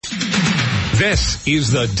This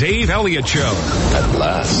is the Dave Elliott Show. At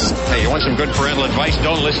last. Hey, you want some good parental advice?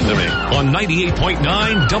 Don't listen to me. On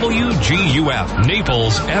 98.9 WGUF,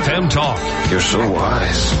 Naples FM Talk. You're so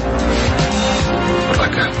wise. But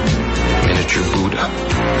like a miniature Buddha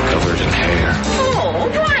covered in hair. Oh,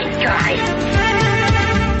 right, guy.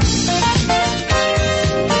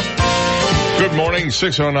 Good morning,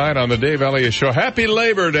 6:09 on the Dave Elliott Show. Happy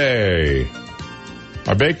Labor Day.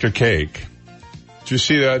 I baked a cake. Did you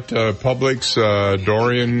see that Publix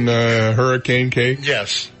Dorian hurricane cake?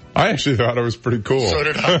 Yes. I actually thought it was pretty cool. So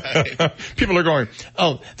did I. People are going,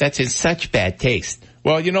 oh, that's in such bad taste.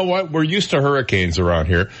 Well, you know what? We're used to hurricanes around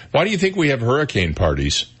here. Why do you think we have hurricane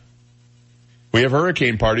parties? We have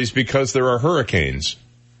hurricane parties because there are hurricanes.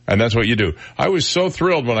 And that's what you do. I was so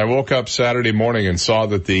thrilled when I woke up Saturday morning and saw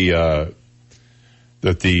that the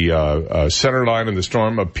center line of the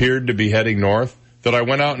storm appeared to be heading north, that I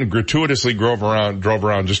went out and gratuitously drove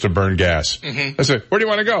around just to burn gas. Mm-hmm. I said, where do you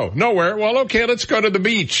want to go? Nowhere. Well, okay, let's go to the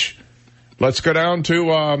beach. Let's go down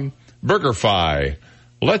to BurgerFi.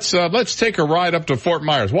 Let's take a ride up to Fort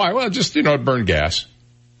Myers. Why? Well, just, burn gas.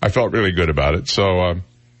 I felt really good about it. So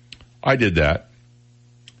I did that.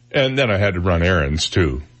 And then I had to run errands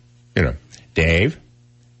too. Dave,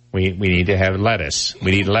 we need to have lettuce.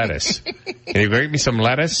 We need lettuce. Can you bring me some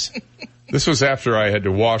lettuce? This was after I had to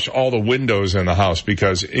wash all the windows in the house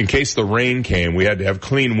because in case the rain came, we had to have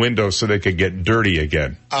clean windows so they could get dirty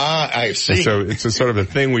again. I see. And so it's a sort of a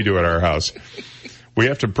thing we do at our house. We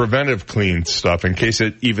have to preventive clean stuff in case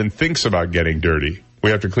it even thinks about getting dirty.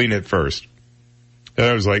 We have to clean it first. And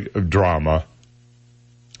it was like a drama.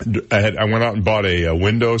 I went out and bought a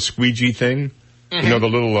window squeegee thing. Mm-hmm. The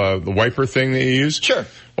little the wiper thing that you use? Sure.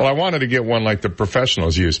 Well, I wanted to get one like the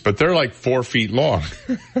professionals use, but they're like 4 feet long.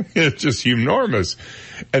 It's just enormous.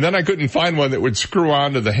 And then I couldn't find one that would screw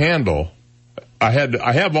onto the handle. I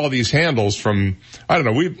have all these handles from, I don't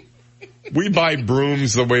know, we buy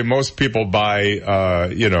brooms the way most people buy,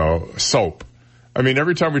 soap. I mean,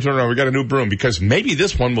 every time we turn around, we got a new broom because maybe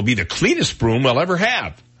this one will be the cleanest broom we'll ever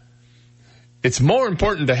have. It's more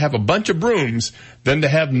important to have a bunch of brooms than to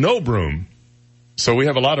have no broom. So we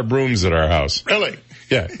have a lot of brooms at our house. Really?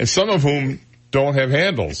 Yeah, and some of whom don't have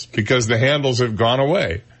handles because the handles have gone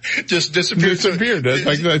away. Just disappeared.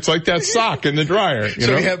 It's like that sock in the dryer.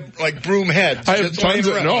 So you have like broom heads. I have tons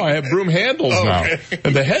of, I have broom handles now,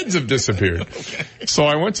 and the heads have disappeared. Okay. So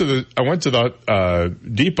I went to the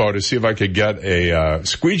depot to see if I could get a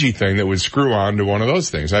squeegee thing that would screw onto one of those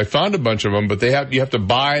things. I found a bunch of them, but you have to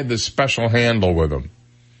buy the special handle with them.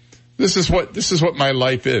 This is what my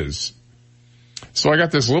life is. So I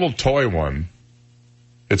got this little toy one.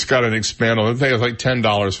 It's got an expandable. The thing is like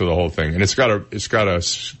 $10 for the whole thing, and it's got a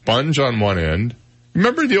sponge on one end.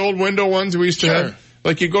 Remember the old window ones we used to have?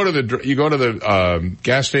 Like you go to the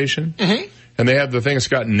gas station, mm-hmm. and they have the thing that's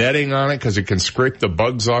got netting on it because it can scrape the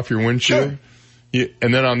bugs off your windshield. Sure.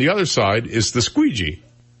 And then on the other side is the squeegee.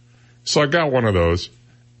 So I got one of those,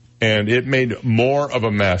 and it made more of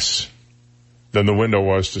a mess than the window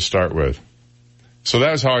was to start with. So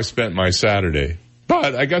that was how I spent my Saturday.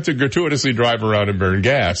 But I got to gratuitously drive around and burn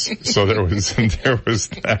gas. So there was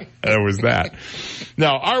that.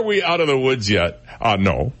 Now, are we out of the woods yet?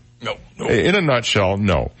 No. No. In a nutshell,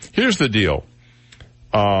 no. Here's the deal.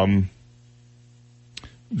 The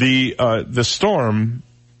storm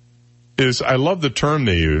is, I love the term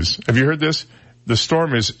they use. Have you heard this? The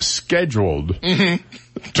storm is scheduled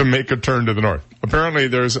to make a turn to the north. Apparently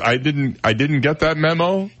I didn't get that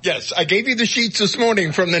memo. Yes, I gave you the sheets this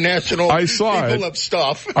morning from the National People of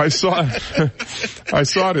Stuff. I saw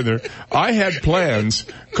it in there. I had plans.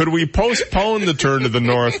 Could we postpone the turn to the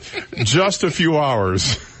north just a few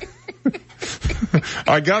hours?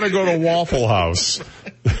 I gotta go to Waffle House.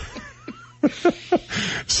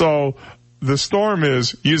 So the storm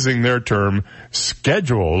is, using their term,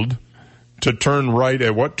 scheduled to turn right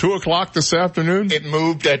at what, 2 o'clock this afternoon? It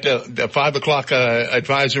moved at the 5 o'clock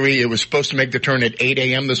advisory. It was supposed to make the turn at 8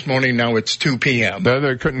 a.m. this morning. Now it's 2 p.m.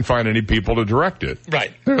 They couldn't find any people to direct it.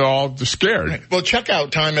 Right. They're all scared. Right. Well, checkout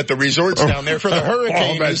time at the resorts down there for the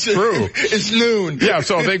hurricane that's true. is noon. Yeah,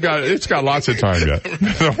 so it's got lots of time yet.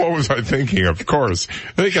 What was I thinking? Of course.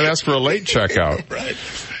 They could ask for a late checkout. Right.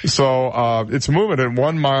 So, it's moving at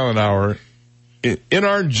 1 mile an hour in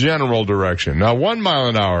our general direction. Now, 1 mile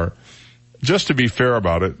an hour, just to be fair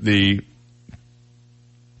about it, the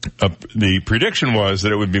prediction was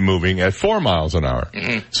that it would be moving at 4 miles an hour.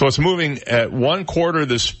 Mm-hmm. So it's moving at 1/4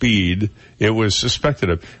 the speed it was suspected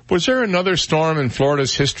of. Was there another storm in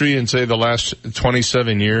Florida's history in, say, the last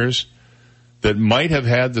 27 years that might have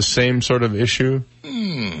had the same sort of issue?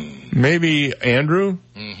 Maybe Andrew?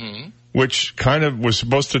 Mm-hmm. which kind of was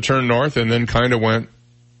supposed to turn north and then kind of went,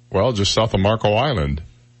 well, just south of Marco Island.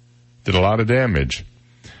 Did a lot of damage.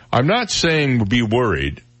 I'm not saying be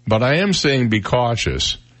worried, but I am saying be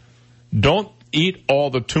cautious. Don't eat all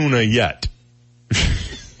the tuna yet.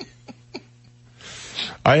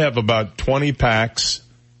 I have about 20 packs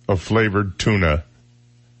of flavored tuna.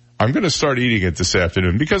 I'm going to start eating it this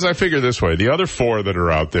afternoon because I figure this way. The other 4 that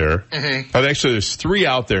are out there, actually there's 3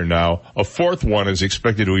 out there now. A 4th one is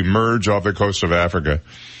expected to emerge off the coast of Africa.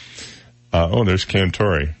 There's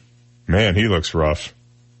Cantori. Man, he looks rough.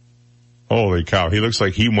 Holy cow. He looks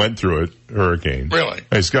like he went through a hurricane. Really?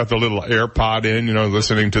 He's got the little AirPod in,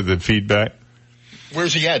 listening to the feedback.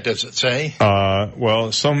 Where's he at, does it say?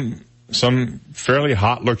 Well, some fairly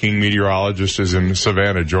hot-looking meteorologist is in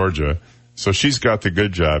Savannah, Georgia. So she's got the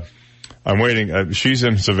good job. I'm waiting. She's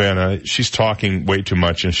in Savannah. She's talking way too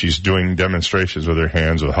much, and she's doing demonstrations with her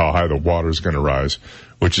hands of how high the water's going to rise,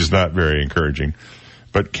 which is not very encouraging.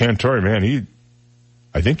 But Cantori, man,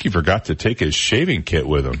 I think he forgot to take his shaving kit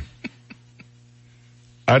with him.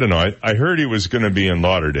 I don't know. I heard he was going to be in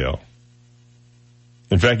Lauderdale.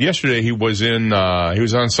 In fact, yesterday he was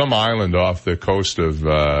on some island off the coast of,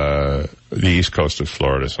 the east coast of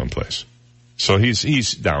Florida someplace. So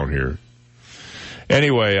he's down here.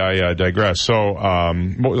 Anyway, I digress. So, I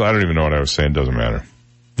don't even know what I was saying. Doesn't matter.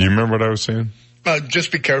 Do you remember what I was saying?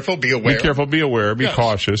 Just be careful, be aware. Be careful, be aware, be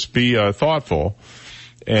cautious, be thoughtful.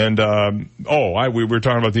 And, we were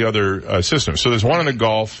talking about the other system. So there's one in the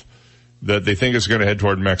Gulf that they think is going to head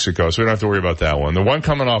toward Mexico, so we don't have to worry about that one. The one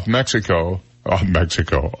coming off the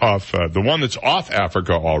one that's off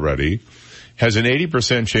Africa already has an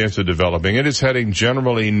 80% chance of developing. It is heading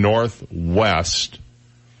generally northwest,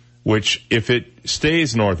 which if it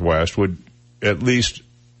stays northwest would at least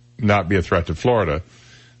not be a threat to Florida.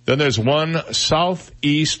 Then there's one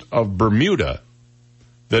southeast of Bermuda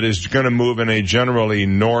that is going to move in a generally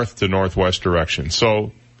north to northwest direction.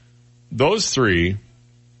 So those 3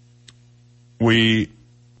 we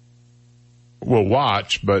will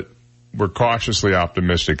watch, but we're cautiously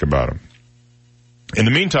optimistic about them. In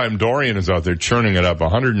the meantime, Dorian is out there churning it up,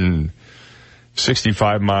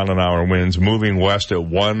 165 mile an hour winds, moving west at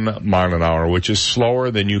 1 mile an hour, which is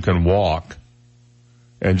slower than you can walk,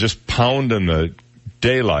 and just pounding the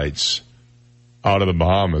daylights out of the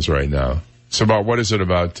Bahamas right now. It's about,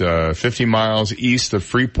 50 miles east of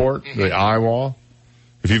Freeport, the eye wall.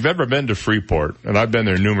 If you've ever been to Freeport, and I've been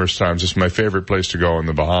there numerous times, it's my favorite place to go in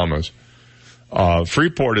the Bahamas.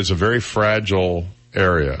 Freeport is a very fragile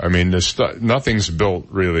area. I mean, nothing's built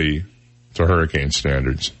really to hurricane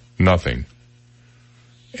standards. Nothing.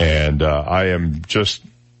 And I am just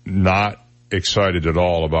not excited at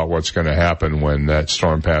all about what's going to happen when that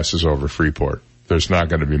storm passes over Freeport. There's not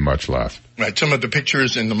going to be much left. Right. Some of the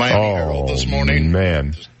pictures in the Miami Herald this morning.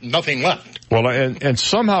 Man. There's nothing left. Well, and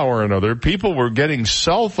somehow or another, people were getting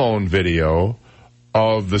cell phone video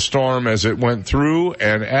of the storm as it went through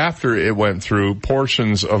and after it went through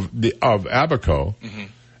portions of Abaco. Mm-hmm.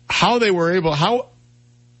 How they were able,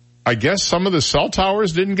 I guess some of the cell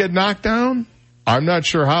towers didn't get knocked down? I'm not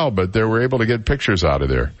sure how, but they were able to get pictures out of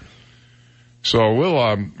there. So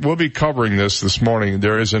we'll be covering this morning.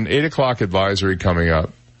 There is an 8 o'clock advisory coming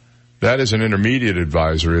up. That is an intermediate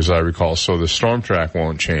advisory, as I recall, so the storm track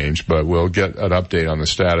won't change, but we'll get an update on the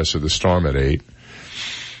status of the storm at 8.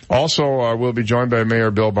 Also, we'll be joined by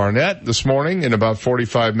Mayor Bill Barnett this morning in about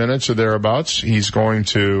 45 minutes or thereabouts. He's going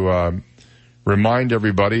to remind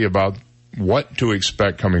everybody about what to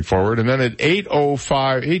expect coming forward. And then at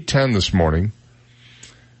 8:10 this morning,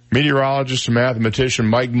 meteorologist and mathematician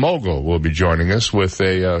Mike Mogil will be joining us with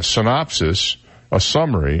a synopsis, a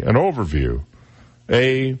summary, an overview,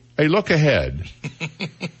 a look ahead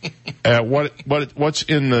at what's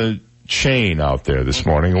in the chain out there this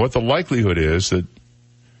morning, and what the likelihood is that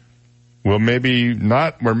we're maybe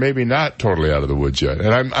not totally out of the woods yet.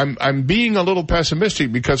 And I'm being a little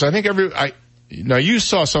pessimistic because I think now you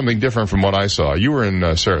saw something different from what I saw. You were in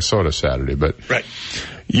Sarasota Saturday, but right.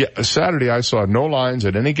 Yeah, Saturday I saw no lines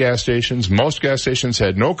at any gas stations. Most gas stations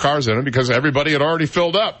had no cars in them because everybody had already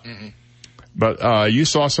filled up. Mm-hmm. But you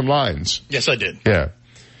saw some lines. Yes, I did. Yeah.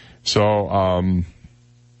 So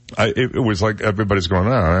it was like everybody's going,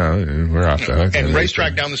 we're out there. And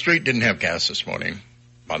Racetrack down the street didn't have gas this morning.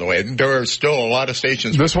 By the way, there are still a lot of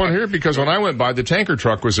stations. This one here, because when I went by, the tanker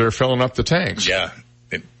truck was there filling up the tanks. Yeah.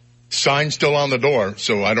 Sign still on the door,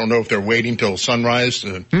 so I don't know if they're waiting till sunrise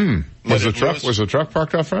to Was the truck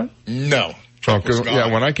parked out front? No. So,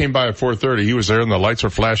 when I came by at 4:30, he was there and the lights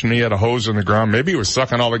were flashing. He had a hose in the ground. Maybe he was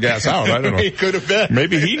sucking all the gas out. I don't know. He could have been.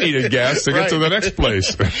 Maybe he needed gas to get to the next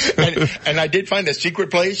place. and I did find a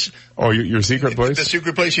secret place. Oh, your secret place? The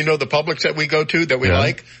secret place, the Publix that we go to that we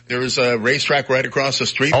like. There's a racetrack right across the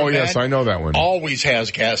street. Oh, yes, I know that one. Always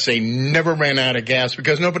has gas. They never ran out of gas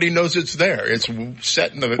because nobody knows it's there. It's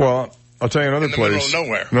set in the Well, I'll tell you another place. Middle of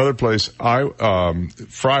nowhere. Another place.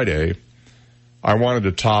 Friday, I wanted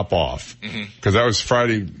to top off because that was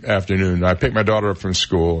Friday afternoon. I picked my daughter up from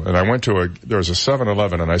school and I went to there was a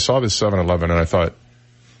 7-Eleven and I saw this 7-Eleven and I thought,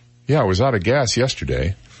 I was out of gas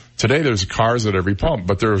yesterday. Today there's cars at every pump,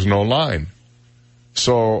 but there was no line.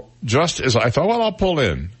 So just as I thought, I'll pull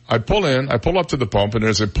in. I pull up to the pump and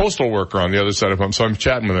there's a postal worker on the other side of the pump. So I'm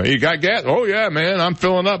chatting with him. You got gas? Oh yeah, man, I'm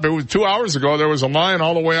filling up. It was 2 hours ago. There was a line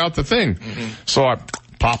all the way out the thing. So I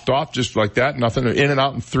popped off just like that. Nothing, in and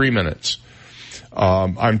out in 3 minutes.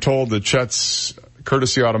 I'm told that Chet's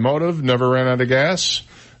Courtesy Automotive never ran out of gas.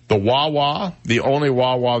 The Wawa, the only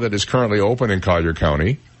Wawa that is currently open in Collier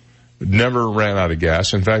County, never ran out of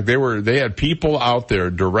gas. In fact, they had people out there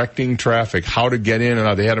directing traffic, how to get in and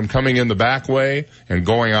out. They had them coming in the back way and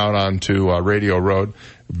going out onto Radio Road.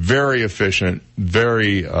 Very efficient,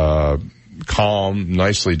 very calm,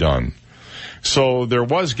 nicely done. So there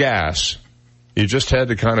was gas. You just had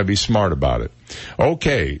to kind of be smart about it.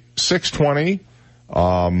 Okay, 6:20.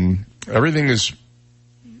 Everything is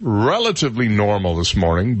relatively normal this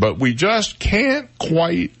morning, but we just can't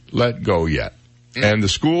quite let go yet. And the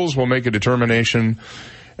schools will make a determination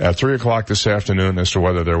at 3:00 this afternoon as to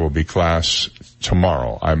whether there will be class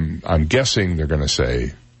tomorrow. I'm guessing they're going to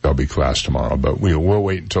say there'll be class tomorrow, but we'll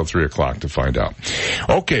wait until 3:00 to find out.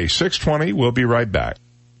 Okay, 6:20. We'll be right back.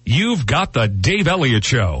 You've got the Dave Elliott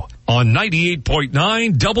Show on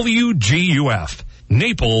 98.9 WGUF,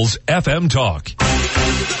 Naples FM Talk.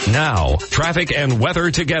 Now, traffic and weather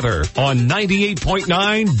together on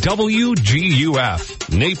 98.9 WGUF,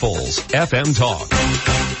 Naples FM Talk.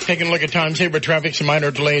 Taking a look at time saver traffic, some minor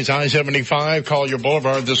delays. I-75, Collier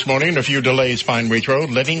Boulevard this morning. A few delays, Pine Ridge Road,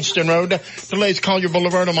 Livingston Road. Delays, Collier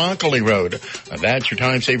Boulevard, Immokalee Road. That's your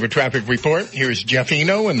time saver traffic report. Here's Jeff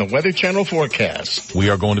Eno and the Weather Channel forecast. We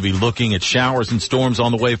are going to be looking at showers and storms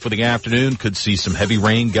on the way for the afternoon. Could see some heavy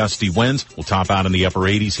rain, gusty winds. We'll top out in the upper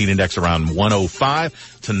 80s, heat index around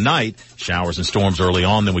 105. Tonight, showers and storms early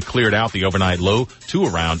on, then we cleared out the overnight low to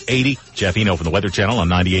around 80. Jeff Eno from the Weather Channel on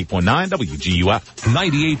 98.9 WGUF.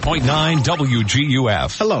 98.9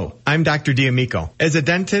 WGUF. Hello, I'm Dr. D'Amico. As a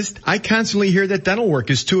dentist, I constantly hear that dental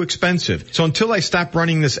work is too expensive. So until I stop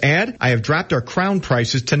running this ad, I have dropped our crown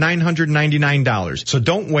prices to $999. So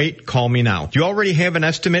don't wait, call me now. Do you already have an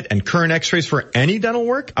estimate and current x-rays for any dental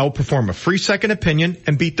work? I will perform a free second opinion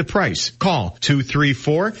and beat the price. Call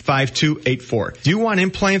 234-5284. Do you want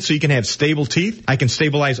implants so you can have stable teeth? I can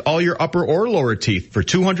stabilize all your upper or lower teeth for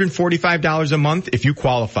 $245 a month if you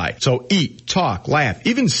qualify. So eat, talk, laugh,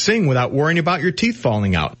 even sing without worrying about your teeth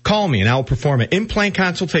falling out. Call me and I will perform an implant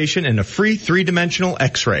consultation and a free 3-dimensional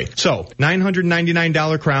x-ray. So,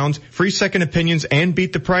 $999 crowns, free second opinions, and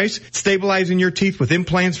beat the price. Stabilizing your teeth with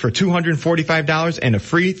implants for $245 and a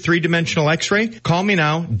free 3-dimensional x-ray. Call me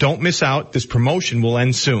now. Don't miss out. This promotion will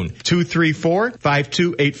end soon.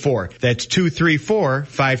 234-5284. That's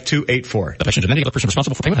 234-5284. The patient and any other person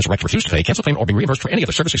responsible for payment has a right to refuse to pay, cancel claim, or be reimbursed for any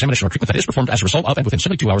other service, examination, or treatment that is performed as a result of and within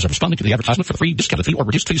 72 hours of responding to the advertisement for the free, discounted fee, or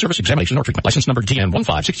reduced fee service, examination, or treatment. License number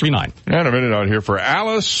DN15639. And a minute out here for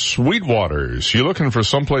Alice Sweetwaters. You looking for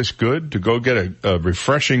someplace good to go get a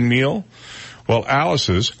refreshing meal? Well,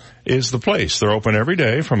 Alice's is the place. They're open every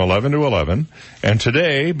day from 11 to 11. And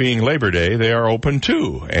today, being Labor Day, they are open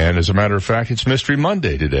too. And as a matter of fact, it's Mystery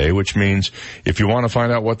Monday today, which means if you want to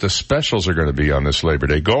find out what the specials are going to be on this Labor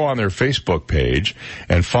Day, go on their Facebook page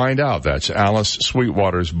and find out. That's Alice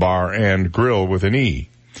Sweetwater's Bar and Grill with an E.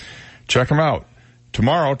 Check them out.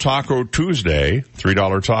 Tomorrow, Taco Tuesday, $3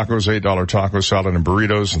 tacos, $8 taco salad and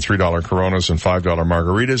burritos, and $3 Coronas and $5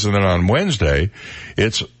 margaritas. And then on Wednesday,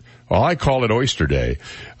 it's, well, I call it Oyster Day.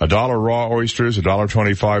 $1 raw oysters,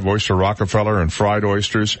 $1.25 oyster Rockefeller and fried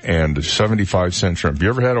oysters, and 75-cent shrimp. Have you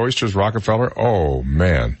ever had oysters Rockefeller? Oh,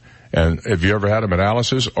 man. And have you ever had them at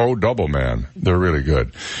Alice's? Oh, double, man. They're really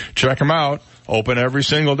good. Check them out. Open every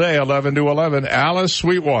single day, 11 to 11. Alice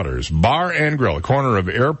Sweetwater's Bar and Grill, corner of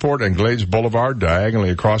Airport and Glades Boulevard, diagonally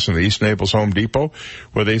across from the East Naples Home Depot,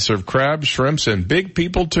 where they serve crabs, shrimps, and big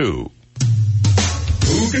people, too.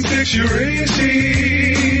 Who can fix your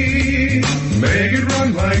AC? Make it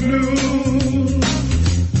run like new.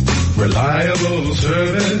 Reliable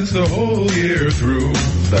service the whole year through.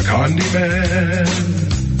 The Condi Man.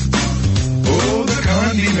 Oh, the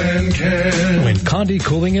Condi Condi Man can. When Condi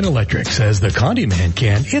Cooling and Electric says the Condi Man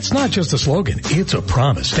can, it's not just a slogan, it's a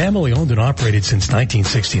promise. Family owned and operated since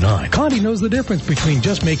 1969. Condi knows the difference between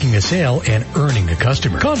just making a sale and earning a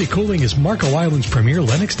customer. Condi Cooling is Marco Island's premier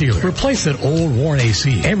Lennox dealer. Replace that old worn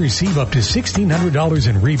AC and receive up to $1,600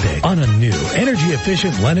 in rebate on a new energy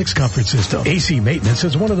efficient Lennox comfort system. AC maintenance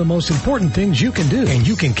is one of the most important things you can do, and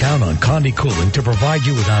you can count on Condi Cooling to provide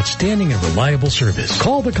you with outstanding and reliable service.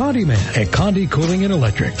 Call the Condi Man at Condi Cooling and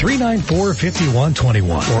Electric,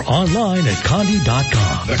 394-5121, or online at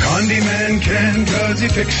Condi.com. The Condi Man can, 'cause he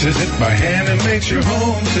fixes it by hand and makes your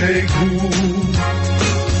home stay cool.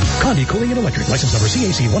 Condi Cooling and Electric, license number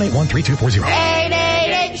CAC 1813240.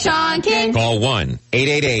 888 Sean King. Call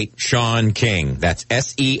 1-888-SEAN-KING. That's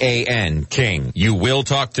SEAN King. You will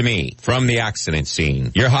talk to me from the accident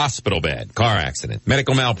scene, your hospital bed, car accident,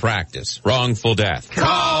 medical malpractice, wrongful death.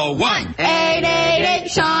 Call 1-888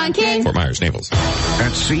 Sean King. Fort Myers, Naples.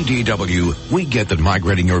 At CDW, we get that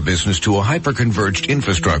migrating your business to a hyper-converged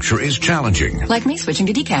infrastructure is challenging. Like me switching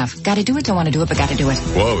to decaf. Gotta do it, don't want to do it, but gotta do it.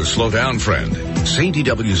 Whoa, slow down, friend.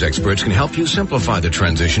 CDW's experts can help you simplify the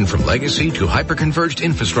transition from legacy to hyper-converged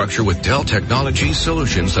infrastructure with Dell Technologies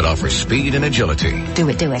solutions that offer speed and agility. Do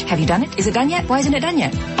it, do it. Have you done it? Is it done yet? Why isn't it done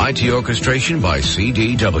yet? IT orchestration by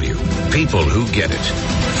CDW. People who get it.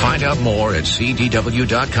 Find out more at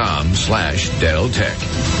cdw.com/Dell Tech.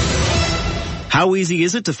 How easy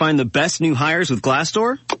is it to find the best new hires with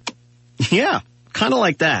Glassdoor? Yeah, kind of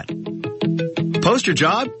like that. Post your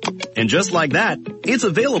job, and just like that, it's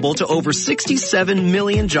available to over 67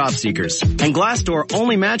 million job seekers. And Glassdoor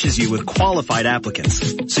only matches you with qualified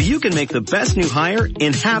applicants, so you can make the best new hire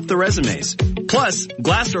in half the resumes. Plus,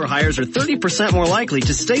 Glassdoor hires are 30% more likely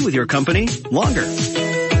to stay with your company longer.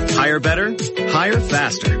 Hire better, hire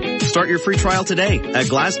faster. Start your free trial today at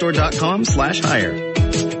glassdoor.com/hire.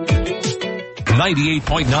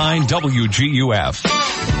 98.9 WGUF.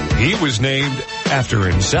 He was named after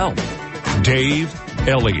himself, Dave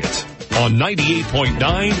Elliott, on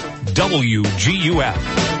 98.9 WGUF.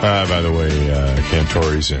 By the way,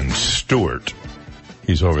 Cantori's in Stewart.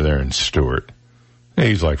 He's over there in Stewart.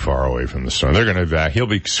 He's like far away from the storm. They're going to evac. He'll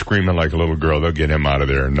be screaming like a little girl. They'll get him out of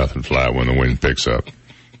there and nothing flat when the wind picks up.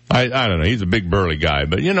 I don't know. He's a big burly guy,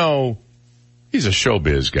 but you know, he's a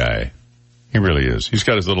showbiz guy. He really is. He's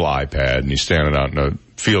got his little iPad and he's standing out in a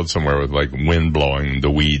field somewhere with like wind blowing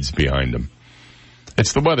the weeds behind him.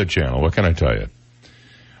 It's the Weather Channel. What can I tell you?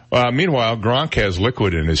 Meanwhile, Gronk has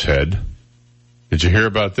liquid in his head. Did you hear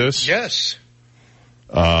about this? Yes.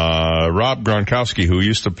 Rob Gronkowski, who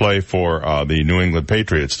used to play for the New England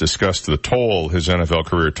Patriots, discussed the toll his NFL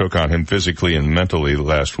career took on him physically and mentally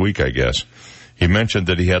last week, I guess. He mentioned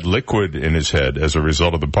that he had liquid in his head as a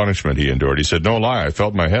result of the punishment he endured. He said, no lie, I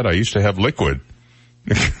felt my head. I used to have liquid.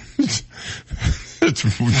 It's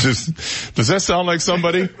just, does that sound like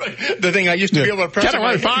somebody? The thing I used to be able to press.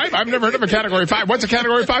 Category 5? I've never heard of a Category 5. What's a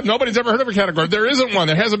Category 5? Nobody's ever heard of a Category. There isn't one.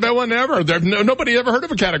 There hasn't been one ever. Nobody ever heard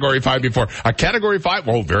of a Category 5 before. A Category 5?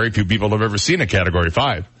 Well, very few people have ever seen a Category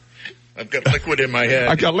 5. I've got liquid in my head.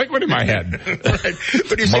 I got liquid in my head. Right.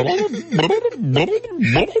 But you said,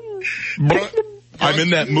 I'm in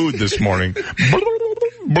that mood this morning.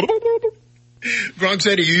 Gronk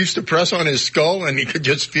said he used to press on his skull and he could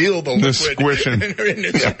just feel the liquid. Squishing.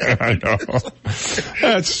 I know.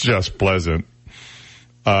 That's just pleasant.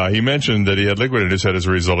 He mentioned that he had liquid in his head as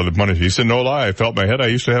a result of the punishment. He said, no lie, I felt my head. I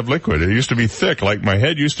used to have liquid. It used to be thick, like my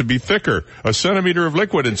head used to be thicker. A centimeter of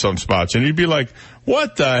liquid in some spots. And you'd be like,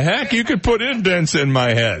 what the heck? You could put indents in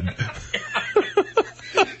my head.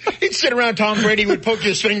 He'd sit around. Tom Brady would poke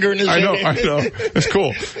his finger in his head. I know. It's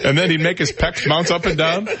cool. And then he'd make his pecs bounce up and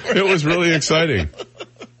down. It was really exciting.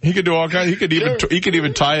 He could do all kinds. He could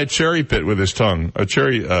even tie a cherry pit with his tongue, a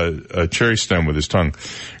cherry stem with his tongue.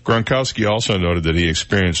 Gronkowski also noted that he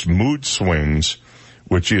experienced mood swings,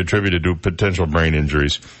 which he attributed to potential brain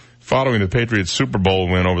injuries. Following the Patriots Super Bowl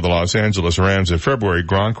win over the Los Angeles Rams in February,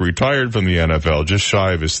 Gronk retired from the NFL just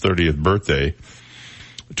shy of his 30th birthday.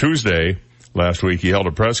 Tuesday, last week, he held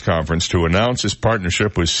a press conference to announce his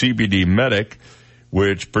partnership with CBD Medic,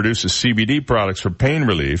 which produces CBD products for pain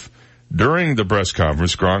relief. During the press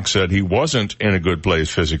conference, Gronk said he wasn't in a good place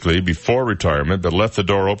physically before retirement, but left the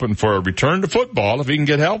door open for a return to football if he can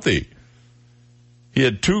get healthy. He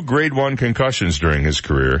had 2 grade 1 concussions during his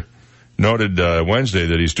career. Noted Wednesday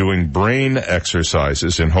that he's doing brain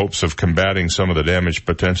exercises in hopes of combating some of the damage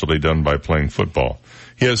potentially done by playing football.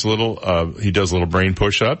 He does little brain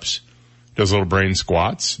push-ups, does little brain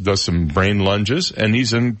squats, does some brain lunges, and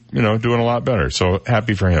he's doing a lot better. So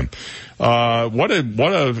happy for him. What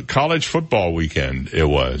a college football weekend it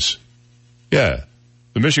was. Yeah.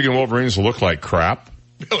 The Michigan Wolverines look like crap.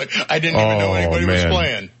 Really? I didn't even know anybody was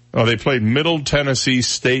playing. Oh, they played Middle Tennessee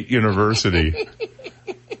State University.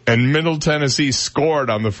 And Middle Tennessee scored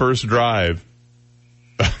on the first drive.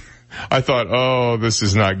 I thought, this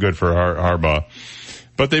is not good for Harbaugh.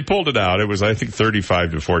 But they pulled it out. It was, I think,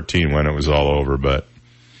 35-14 when it was all over. But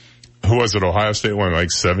who was it? Ohio State won like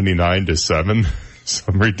 79-7?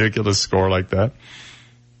 Some ridiculous score like that.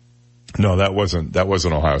 No, that wasn't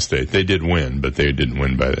Ohio State. They did win, but they didn't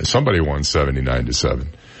win by that. Somebody won 79-7.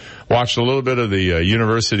 Watched a little bit of the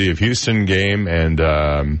University of Houston game and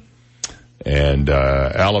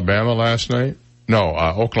Alabama last night. No,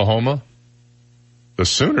 Oklahoma. The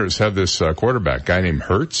Sooners have this quarterback guy named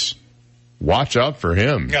Hurts. Watch out for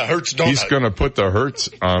him. Yeah, Hurts. He's going to put the Hurts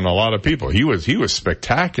on a lot of people. He was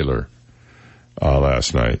spectacular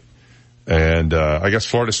last night. And I guess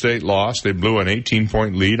Florida State lost. They blew an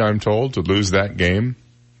 18-point lead, I'm told, to lose that game.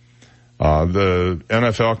 The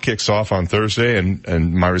NFL kicks off on Thursday,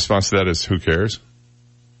 and my response to that is, who cares?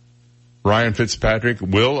 Ryan Fitzpatrick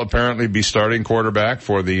will apparently be starting quarterback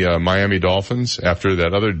for the Miami Dolphins after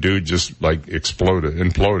that other dude just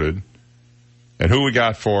imploded. And who we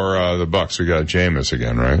got for the Bucs? We got Jameis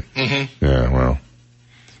again, right? Mm-hmm. Yeah, well,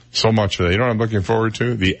 so much for that. You know what I'm looking forward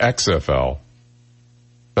to? The XFL.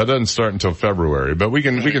 That doesn't start until February, but we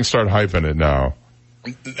can start hyping it now.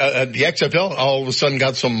 The XFL all of a sudden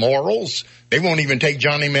got some morals. They won't even take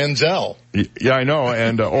Johnny Manziel. Yeah, I know,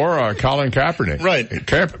 and or Colin Kaepernick. Right.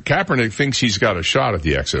 Kaepernick thinks he's got a shot at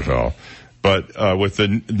the XFL, but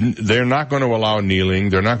they're not going to allow kneeling.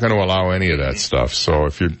 They're not going to allow any of that stuff. So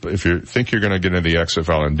if you think you're going to get into the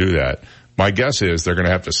XFL and do that, my guess is they're going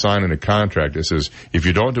to have to sign in a contract that says if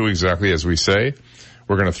you don't do exactly as we say,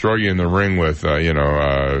 we're going to throw you in the ring with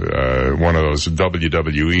one of those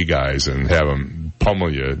WWE guys and have them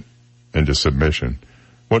pummel you into submission.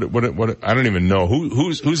 What I don't even know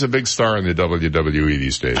who's a big star in the WWE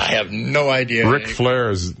these days. I have no idea. Ric Flair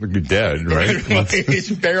is dead, right? He's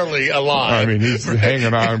barely alive. I mean, he's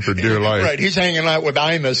hanging on for dear life. Right, he's hanging out with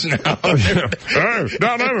Imus now. Hey,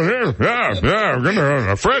 down over here. Yeah, we're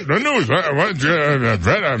gonna Fred. The news.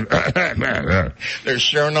 There's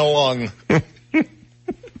sure no lung.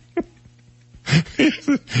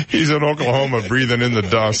 He's in Oklahoma breathing in the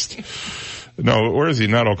dust. No, where is he?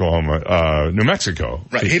 Not Oklahoma. New Mexico.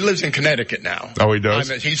 Right. He lives in Connecticut now. Oh, he does?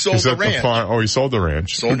 He sold the ranch. He sold the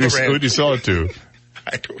ranch. Who'd he sell it to?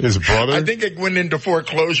 His brother? I think it went into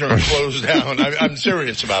foreclosure and closed down. I'm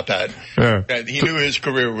serious about that. Yeah. He knew his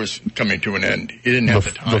career was coming to an end. He didn't have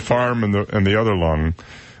the time. The farm and the other lung.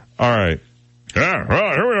 All right. Yeah,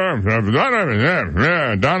 well, here we are. Don Imus.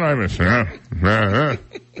 Yeah, Don Imus.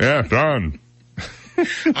 Yeah, Don.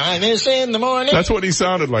 Imus in the morning. That's what he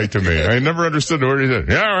sounded like to me. I never understood the word he said.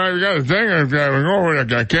 Yeah, I got a thing. I'm going over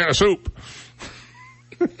a can of soup.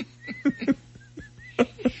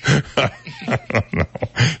 I don't know.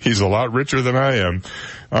 He's a lot richer than I am.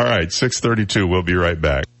 All right, 6:32. We'll be right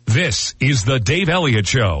back. This is the Dave Elliott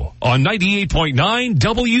Show on 98.9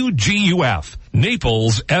 WGUF,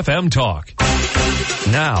 Naples FM Talk.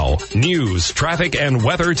 Now, news, traffic, and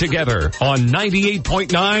weather together on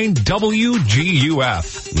 98.9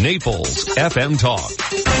 WGUF, Naples FM Talk.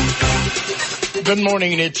 Good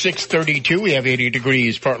morning. It's 6:32. We have 80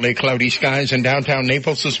 degrees, partly cloudy skies in downtown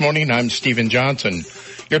Naples this morning. I'm Stephen Johnson.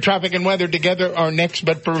 Your traffic and weather together are next,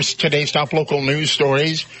 but first, today's top local news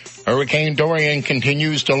stories. Hurricane Dorian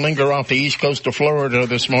continues to linger off the east coast of Florida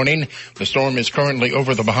this morning. The storm is currently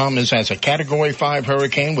over the Bahamas as a Category 5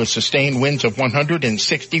 hurricane with sustained winds of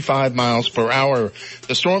 165 miles per hour.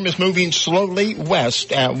 The storm is moving slowly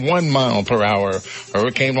west at 1 mile per hour.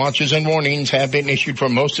 Hurricane watches and warnings have been issued for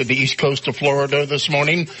most of the east coast of Florida this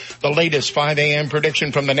morning. The latest 5 a.m.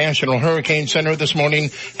 prediction from the National Hurricane Center this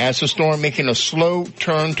morning has the storm making a slow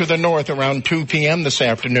turn to the north around 2 p.m. this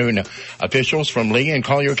afternoon. Officials from Lee and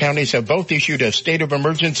Collier Counties have both issued a state of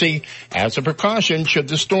emergency as a precaution should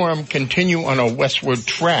the storm continue on a westward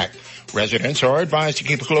track. Residents are advised to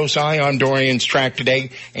keep a close eye on Dorian's track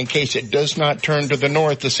today in case it does not turn to the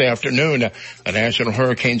north this afternoon. The National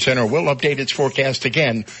Hurricane Center will update its forecast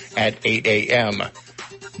again at 8 a.m.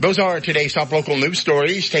 Those are today's top local news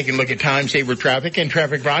stories. Taking a look at time saver traffic, and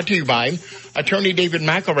traffic brought to you by Attorney David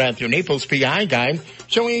McElrath, your Naples PI guy,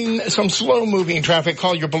 showing some slow-moving traffic.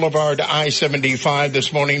 Collier Boulevard, I-75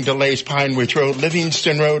 this morning, delays Pine Ridge Road,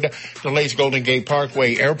 Livingston Road, delays Golden Gate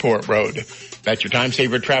Parkway, Airport Road. That's your time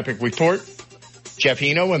saver traffic report. Jeff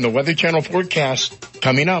Hino and the Weather Channel forecast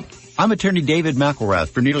coming up. I'm attorney David McElrath.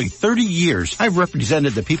 For nearly 30 years, I've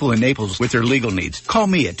represented the people in Naples with their legal needs. Call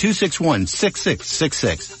me at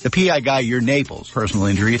 261-6666. The PI Guy, your Naples personal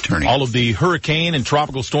injury attorney. All of the hurricane and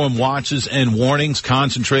tropical storm watches and warnings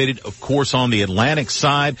concentrated, of course, on the Atlantic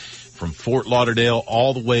side. From Fort Lauderdale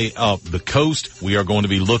all the way up the coast, we are going to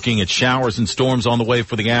be looking at showers and storms on the way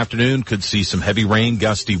for the afternoon. Could see some heavy rain,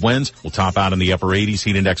 gusty winds. We'll top out in the upper 80s,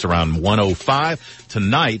 heat index around 105.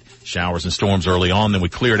 Tonight, showers and storms early on, then we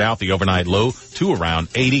cleared out the overnight low to around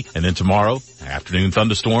 80. And then tomorrow, afternoon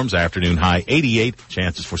thunderstorms, afternoon high 88.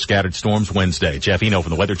 Chances for scattered storms Wednesday. Jeff Eno from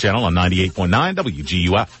the Weather Channel on 98.9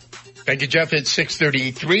 WGUF. Thank you, Jeff. It's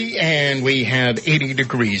 6:33, and we have 80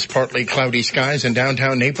 degrees, partly cloudy skies in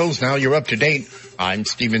downtown Naples. Now you're up to date. I'm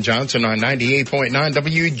Stephen Johnson on 98.9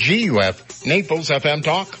 WGUF, Naples FM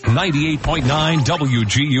Talk. 98.9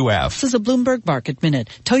 WGUF. This is a Bloomberg Market Minute.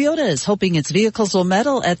 Toyota is hoping its vehicles will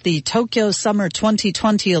medal at the Tokyo Summer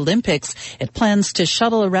 2020 Olympics. It plans to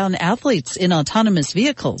shuttle around athletes in autonomous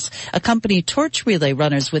vehicles, accompany torch relay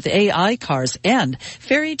runners with AI cars, and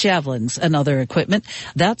ferry javelins and other equipment.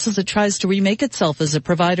 That's as it tries to remake itself as a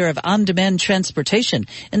provider of on-demand transportation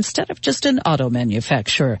instead of just an auto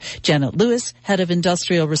manufacturer. Janet Lewis, head of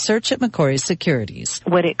industrial research at Macquarie Securities.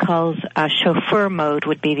 What it calls a chauffeur mode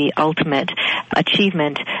would be the ultimate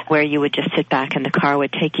achievement, where you would just sit back and the car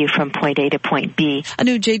would take you from point A to point B. A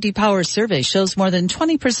new J.D. Power survey shows more than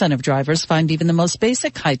 20% of drivers find even the most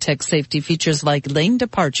basic high-tech safety features like lane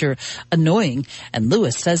departure annoying. And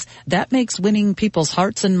Lewis says that makes winning people's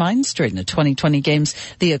hearts and minds during the 2020 games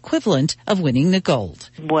the equivalent of winning the gold.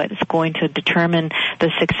 What's going to determine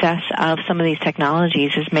the success of some of these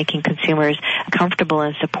technologies is making consumers comfortable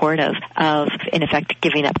and supportive of, in effect,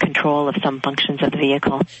 giving up control of some functions of the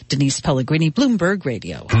vehicle. Denise Pellegrini, Bloomberg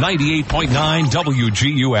Radio. 98.9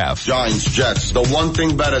 WGUF. Giants, Jets. The one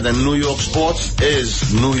thing better than New York sports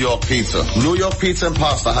is New York pizza. New York Pizza and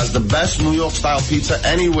Pasta has the best New York style pizza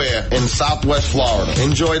anywhere in Southwest Florida.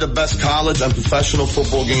 Enjoy the best college and professional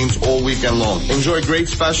football games all weekend long. Enjoy great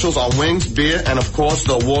specials on wings, beer, and of course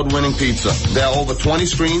the award-winning pizza. There are over 20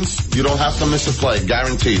 screens. You don't have to miss a play,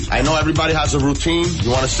 guaranteed. I know everybody has a routine.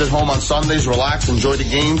 You want to sit home on Sundays, relax, enjoy the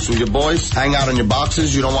games with your boys, hang out in your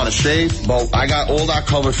boxes. You don't want to shave. But I got all that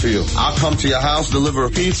covered for you. I'll come to your house, deliver a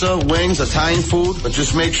pizza, wings, Italian food, but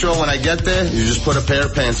just make sure when I get there, you just put a pair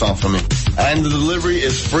of pants on for me. And the delivery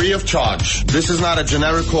is free of charge. This is not a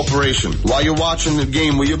generic corporation. While you're watching the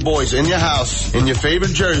game with your boys in your house, in your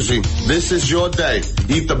favorite jersey, this is your day.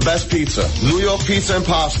 Eat the best pizza. New York Pizza and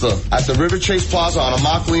Pasta at the River Chase Plaza on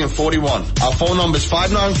Immokalee and 41. Our phone number is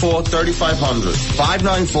 594-3500.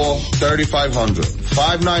 594-3500.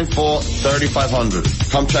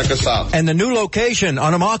 594-3500. Come check us out. And the new location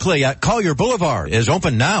on Immokalee at Collier Boulevard is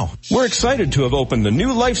open now. We're excited to have opened the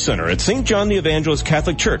new Life Center at St. John the Evangelist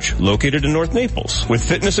Catholic Church, located in North Naples. With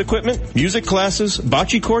fitness equipment, music classes,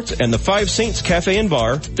 bocce courts, and the Five Saints Cafe and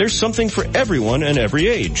Bar, there's something for everyone and every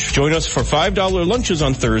age. Join us for $5 lunches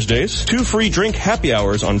on Thursdays, 2 free drink happy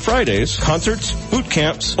hours on Fridays, concerts, boot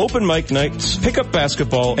camps, open mic nights, pickup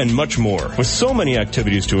basketball, and much more. With so many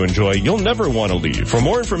activities to enjoy, you'll never want to leave. For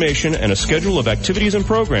more information and a schedule of activities and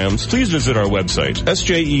programs, please visit our website,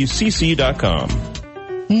 sjecc.com.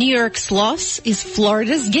 New York's loss is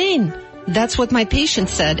Florida's gain. That's what my patient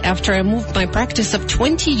said after I moved my practice of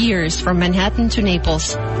 20 years from Manhattan to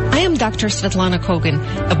Naples. I am Dr. Svetlana Kogan,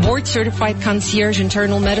 a board-certified concierge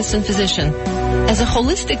internal medicine physician. As a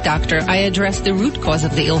holistic doctor, I address the root cause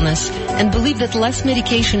of the illness and believe that less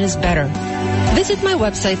medication is better. Visit my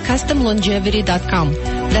website, customlongevity.com.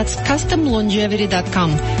 That's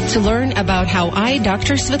customlongevity.com to learn about how I,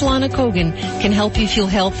 Dr. Svetlana Kogan, can help you feel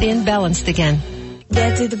healthy and balanced again.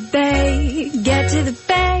 Get to the bay, get to the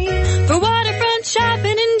bay, for waterfront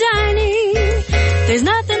shopping and dining. There's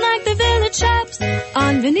nothing like the Village Shops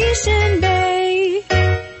on Venetian Bay.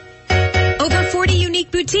 Over 40 unique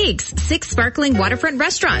boutiques, 6 sparkling waterfront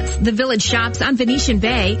restaurants. The Village Shops on Venetian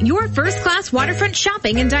Bay, your first-class waterfront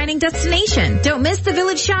shopping and dining destination. Don't miss the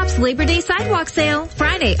Village Shops Labor Day Sidewalk Sale,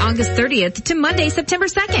 Friday, August 30th to Monday, September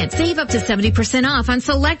 2nd. Save up to 70% off on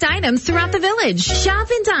select items throughout the village. Shop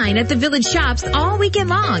and dine at the Village Shops all weekend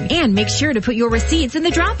long. And make sure to put your receipts in the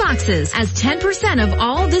drop boxes, as 10% of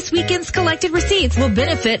all this weekend's collected receipts will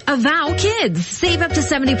benefit Avow Kids. Save up to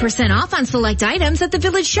 70% off on select items at the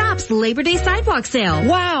Village Shops Labor Day Sidewalk Sale.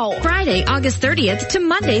 Wow! Friday, August 30th to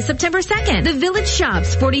Monday, September 2nd. The Village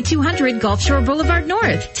Shops, 4200 Gulf Shore Boulevard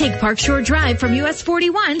North. Take Park Shore Drive from US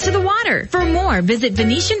 41 to the water. For more, visit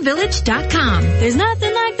VenetianVillage.com. There's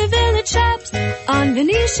nothing like the Village Shops on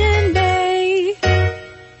Venetian Bay.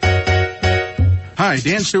 Hi,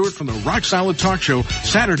 Dan Stewart from the Rock Solid Talk Show,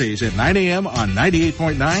 Saturdays at 9 a.m. on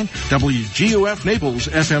 98.9 WGUF Naples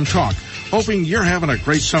FM Talk. Hoping you're having a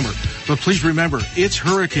great summer. But please remember, it's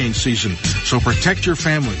hurricane season, so protect your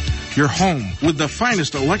family, your home, with the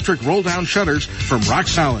finest electric roll-down shutters from Rock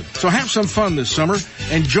Solid. So have some fun this summer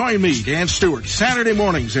and join me, Dan Stewart, Saturday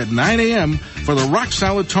mornings at 9 a.m. for the Rock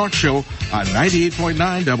Solid Talk Show on 98.9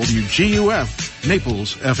 WGUF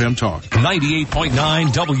Naples FM Talk. 98.9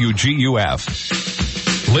 WGUF.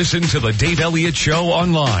 Listen to the Dave Elliott Show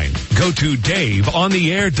online. Go to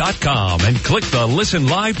DaveOnTheAir.com and click the Listen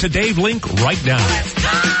Live to Dave link right now.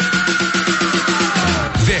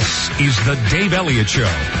 This is the Dave Elliott Show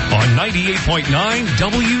on 98.9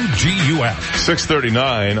 WGUF.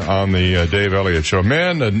 6:39 on the Dave Elliott Show.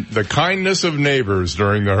 Man, the kindness of neighbors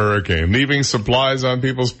during the hurricane, leaving supplies on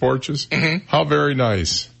people's porches. Mm-hmm. How very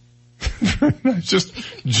nice. Just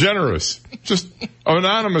generous. Just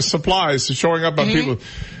anonymous supplies showing up on people.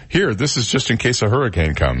 Here, this is just in case a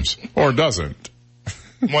hurricane comes. Or doesn't.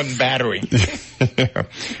 One battery.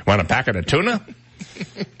 Want a packet of tuna?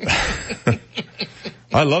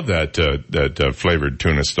 I love that flavored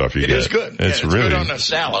tuna stuff you get. It is good. It's really good on a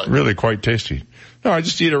salad. Really quite tasty. No, I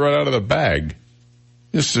just eat it right out of the bag.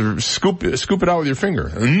 Just scoop it out with your finger.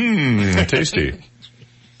 Tasty.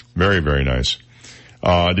 Very, very nice.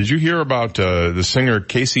 Did you hear about the singer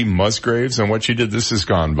Casey Musgraves and what she did? This has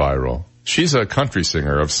gone viral. She's a country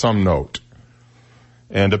singer of some note.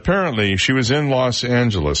 And apparently she was in Los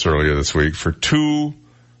Angeles earlier this week for 2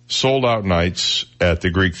 sold-out nights at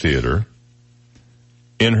the Greek Theater.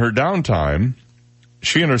 In her downtime,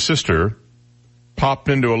 she and her sister popped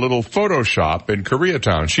into a little photo shop in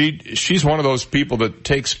Koreatown. She's one of those people that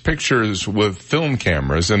takes pictures with film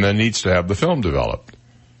cameras and then needs to have the film developed.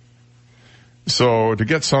 So to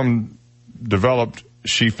get some developed,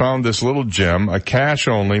 she found this little gem, a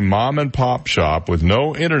cash-only mom-and-pop shop with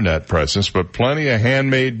no internet presence, but plenty of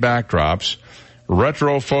handmade backdrops,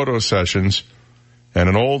 retro photo sessions, and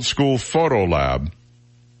an old-school photo lab.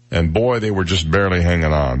 And boy, they were just barely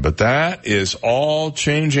hanging on. But that is all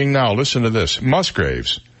changing now. Listen to this.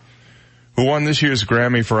 Musgraves, who won this year's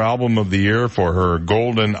Grammy for Album of the Year for her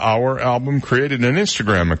Golden Hour album, created an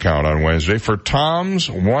Instagram account on Wednesday for Tom's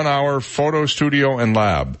 1-hour photo studio and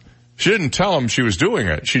lab. She didn't tell him she was doing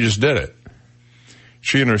it. She just did it.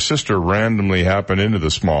 She and her sister randomly happened into the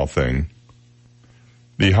small thing.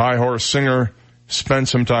 The high horse singer spent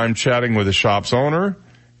some time chatting with the shop's owner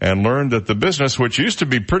and learned that the business, which used to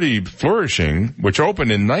be pretty flourishing, which opened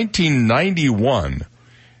in 1991,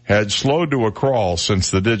 had slowed to a crawl since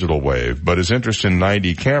the digital wave, but his interest in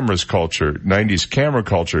 90s camera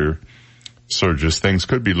culture surges, things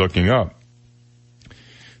could be looking up.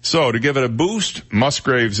 So to give it a boost,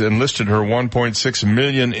 Musgraves enlisted her 1.6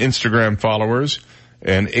 million Instagram followers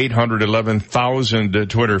and 811,000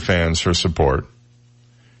 Twitter fans for support.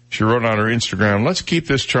 She wrote on her Instagram, "Let's keep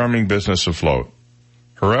this charming business afloat."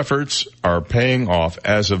 Her efforts are paying off.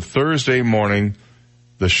 As of Thursday morning,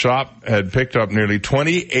 the shop had picked up nearly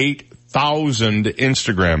 28,000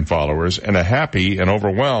 Instagram followers, and a happy and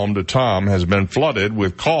overwhelmed Tom has been flooded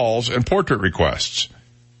with calls and portrait requests.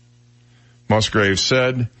 Musgrave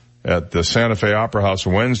said at the Santa Fe Opera House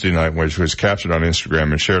Wednesday night, which was captured on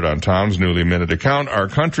Instagram and shared on Tom's newly minted account, "Our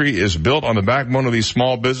country is built on the backbone of these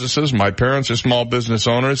small businesses. My parents are small business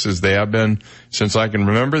owners, as they have been since I can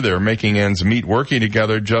remember. They're making ends meet, working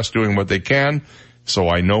together, just doing what they can, so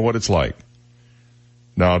I know what it's like."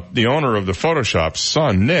 Now, the owner of the Photoshop's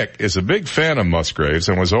son, Nick, is a big fan of Musgraves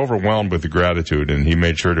and was overwhelmed with the gratitude, and he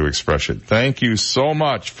made sure to express it. "Thank you so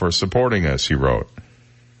much for supporting us," he wrote.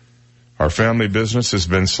 "Our family business has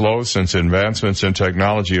been slow since advancements in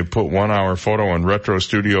technology have put 1-hour photo and retro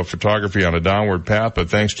studio photography on a downward path,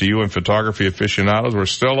 but thanks to you and photography aficionados, we're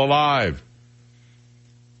still alive."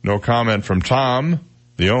 No comment from Tom,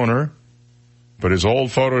 the owner, but his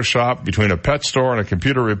old photo shop between a pet store and a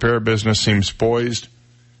computer repair business seems poised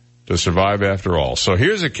to survive after all. So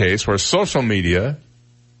here's a case where social media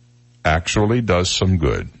actually does some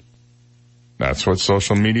good. That's what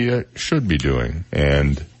social media should be doing.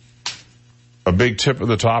 And a big tip of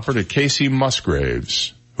the topper to Casey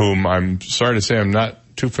Musgraves, whom I'm sorry to say I'm not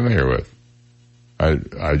too familiar with. I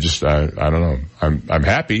don't know. I'm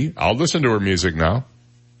happy. I'll listen to her music now.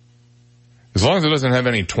 As long as it doesn't have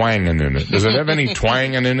any twanging in it. Does it have any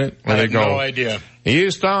twanging in it? I have no idea.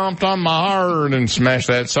 "You stomped on my heart and smashed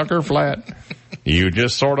that sucker flat. You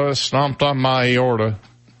just sort of stomped on my aorta."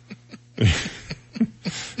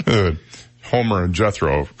 Homer and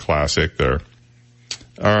Jethro classic there.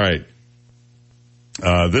 All right.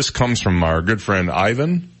 This comes from our good friend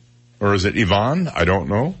Ivan, or is it Ivan? I don't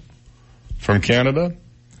know. From Canada.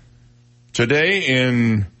 Today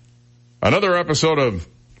in another episode of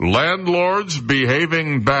Landlords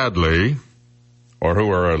Behaving Badly, or who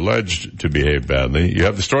are alleged to behave badly, you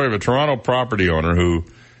have the story of a Toronto property owner who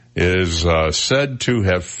is said to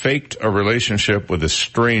have faked a relationship with a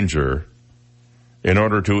stranger in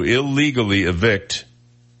order to illegally evict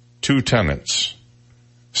 2 tenants.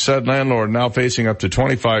 Said landlord now facing up to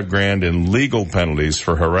 $25,000 in legal penalties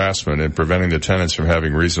for harassment and preventing the tenants from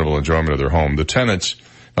having reasonable enjoyment of their home. The tenants,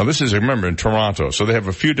 now this is, remember, in Toronto, so they have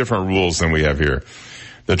a few different rules than we have here.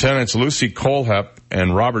 The tenants Lucy Colehep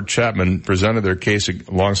and Robert Chapman presented their case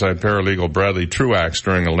alongside paralegal Bradley Truax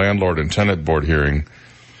during a landlord and tenant board hearing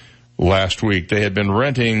last week. They had been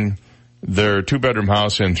renting their 2-bedroom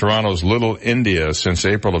house in Toronto's Little India since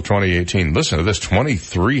April of 2018. Listen to this,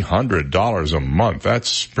 $2,300 a month.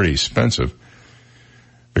 That's pretty expensive.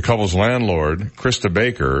 The couple's landlord, Krista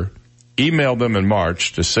Baker, emailed them in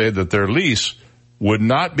March to say that their lease would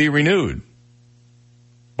not be renewed.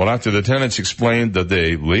 Well, after the tenants explained that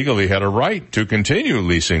they legally had a right to continue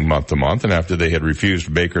leasing month to month, and after they had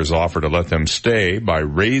refused Baker's offer to let them stay by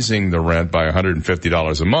raising the rent by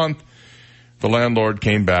 $150 a month, the landlord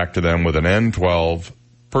came back to them with an N12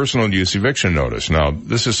 personal use eviction notice. Now,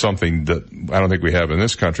 this is something that I don't think we have in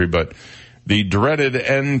this country, but the dreaded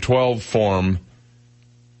N12 form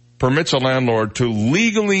permits a landlord to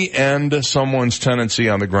legally end someone's tenancy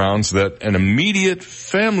on the grounds that an immediate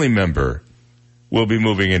family member will be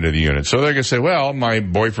moving into the unit. So they're going to say, well, my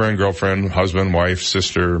boyfriend, girlfriend, husband, wife,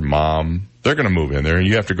 sister, mom, they're going to move in there and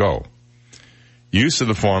you have to go. Use of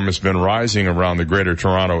the form has been rising around the Greater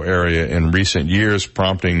Toronto area in recent years,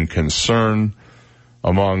 prompting concern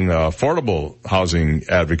among affordable housing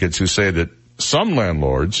advocates who say that some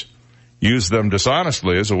landlords use them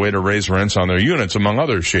dishonestly as a way to raise rents on their units, among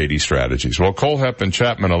other shady strategies. Well, Colehep and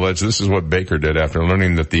Chapman allege this is what Baker did after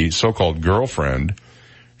learning that the so-called girlfriend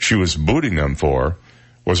she was booting them for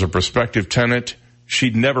was a prospective tenant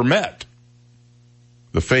she'd never met.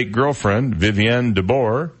 The fake girlfriend, Vivienne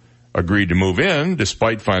DeBoer, agreed to move in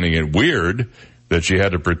despite finding it weird that she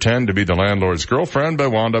had to pretend to be the landlord's girlfriend,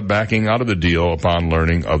 but wound up backing out of the deal upon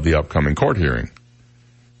learning of the upcoming court hearing.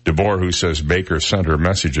 DeBoer, who says Baker sent her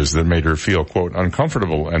messages that made her feel, quote,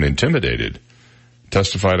 uncomfortable and intimidated,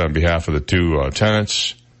 testified on behalf of the 2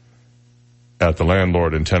 tenants at the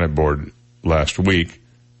landlord and tenant board last week.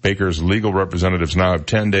 Baker's legal representatives now have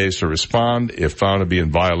 10 days to respond. If found to be in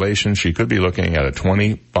violation, she could be looking at a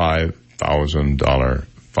 $25,000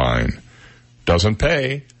 fine. Doesn't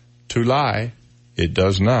pay to lie. It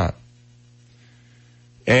does not.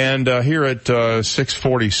 And here at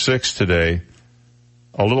 6:46 today,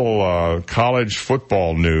 a little college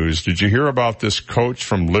football news. Did you hear about this coach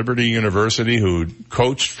from Liberty University who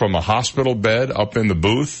coached from a hospital bed up in the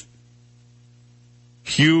booth?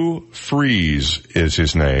 Hugh Freeze is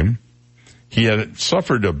his name. He had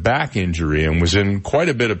suffered a back injury and was in quite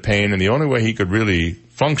a bit of pain, and the only way he could really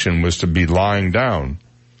function was to be lying down.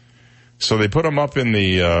 So they put him up in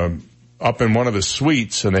one of the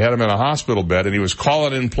suites, and they had him in a hospital bed, and he was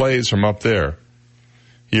calling in plays from up there.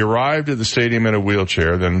 He arrived at the stadium in a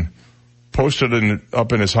wheelchair, then posted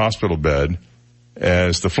up in his hospital bed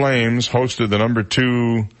as the Flames hosted the number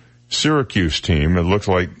 2 Syracuse team. It looked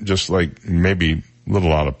like just like maybe a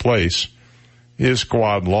little out of place. His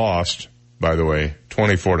squad lost, by the way,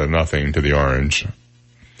 24-0 to the Orange.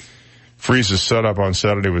 Freeze's setup on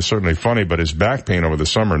Saturday was certainly funny, but his back pain over the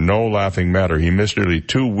summer, no laughing matter. He missed nearly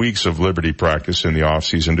 2 weeks of Liberty practice in the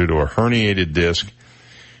off-season due to a herniated disc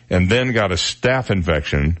and then got a staph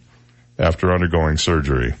infection after undergoing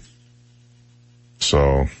surgery.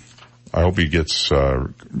 So I hope he gets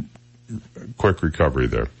quick recovery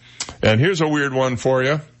there. And here's a weird one for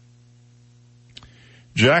you.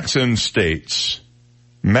 Jackson State's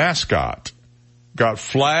mascot got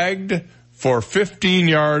flagged for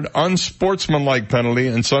 15-yard unsportsmanlike penalty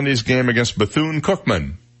in Sunday's game against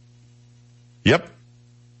Bethune-Cookman. Yep,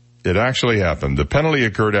 it actually happened. The penalty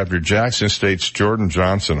occurred after Jackson State's Jordan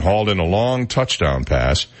Johnson hauled in a long touchdown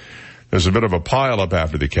pass. There's a bit of a pileup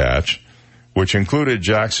after the catch, which included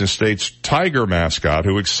Jackson State's Tiger mascot,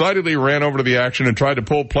 who excitedly ran over to the action and tried to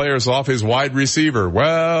pull players off his wide receiver.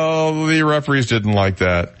 Well, the referees didn't like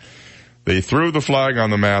that. They threw the flag on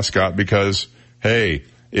the mascot because, hey,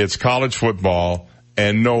 it's college football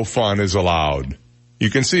and no fun is allowed. You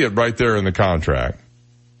can see it right there in the contract.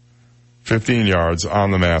 15 yards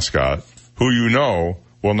on the mascot, who you know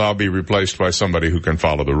will now be replaced by somebody who can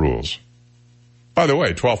follow the rules. By the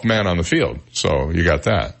way, 12th man on the field, so you got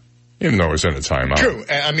that. Even though it was in a timeout. True.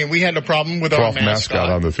 I mean, we had a problem with our mascot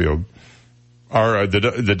on the field. Our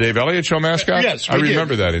the Dave Elliott Show mascot? Yes, I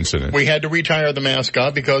remember that incident. We had to retire the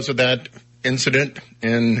mascot because of that incident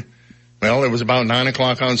in Well, it was about 9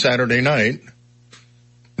 o'clock on Saturday night.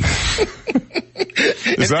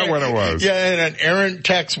 Is that when it was? Yeah, and an errant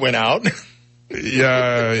text went out.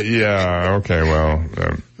 Yeah, okay, well,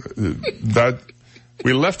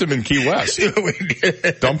 we left him in Key West. We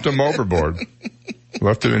did. Dumped him overboard.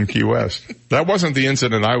 Left him in Key West. That wasn't the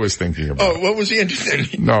incident I was thinking about. Oh, what was the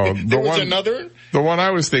incident? No, there was another? The one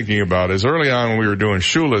I was thinking about is early on when we were doing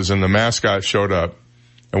shulas and the mascot showed up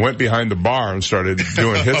and went behind the bar and started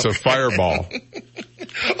doing hits of Fireball.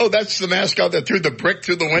 Oh, that's the mascot that threw the brick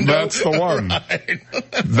through the window? That's the one. Right.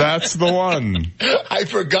 That's the one. I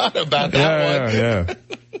forgot about that one. Yeah.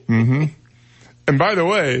 Mm-hmm. And by the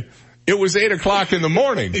way, it was 8 o'clock in the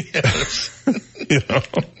morning. Yes. You know.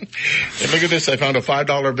 And look at this. I found a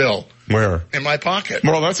 $5 bill. Where? In my pocket.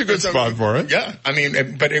 Well, that's a good spot for it. Yeah. I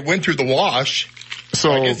mean, but it went through the wash.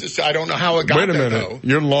 So I don't know how it got there. Wait a minute. Though.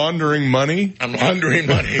 You're laundering money? I'm laundering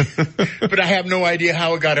money. But I have no idea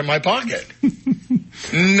how it got in my pocket.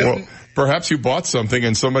 No. Well, perhaps you bought something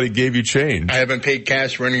and somebody gave you change. I haven't paid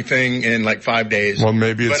cash for anything in like 5 days. Well,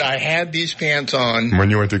 maybe it's... But I had these pants on. When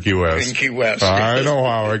you went to Key West. In Key West. I know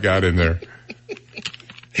how it got in there.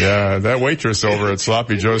 Yeah, that waitress over at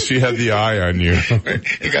Sloppy Joe's, she had the eye on you.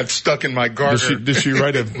 It got stuck in my garter. Did she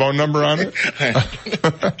write a phone number on it?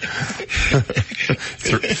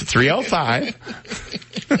 305.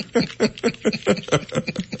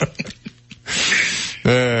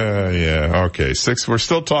 Yeah, okay. We're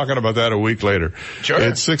still talking about that a week later. Sure.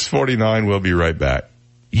 It's 6:49. We'll be right back.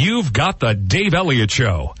 You've got the Dave Elliott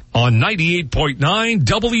Show on 98.9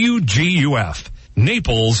 WGUF,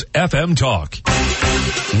 Naples FM Talk.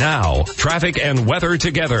 Now, traffic and weather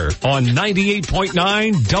together on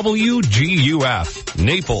 98.9 WGUF,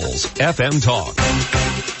 Naples FM Talk.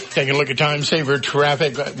 Taking a look at time saver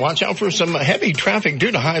traffic. Watch out for some heavy traffic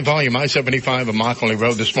due to high volume. I-75 and Immokalee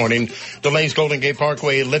Road this morning. Delays Golden Gate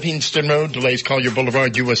Parkway, Livingston Road. Delays Collier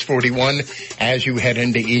Boulevard, US 41 as you head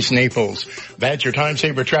into East Naples. That's your time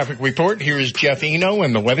saver traffic report. Here's Jeff Eno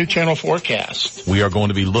and the Weather Channel forecast. We are going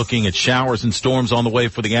to be looking at showers and storms on the way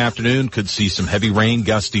for the afternoon. Could see some heavy rain,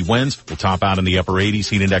 gusty winds. We'll top out in the upper 80s.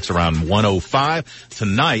 Heat index around 105.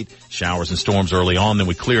 Tonight, showers and storms early on. Then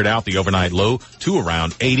we cleared out the overnight low to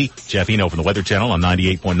around 80. Jeff Eno from the Weather Channel on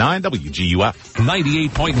 98.9 WGUF.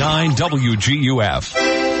 98.9 WGUF.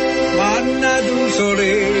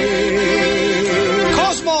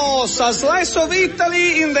 Cosmos, a slice of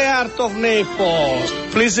Italy in the heart of Naples.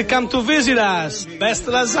 Please come to visit us. Best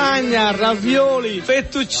lasagna, ravioli,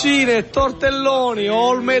 fettuccine, tortelloni,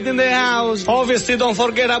 all made in the house. Obviously, don't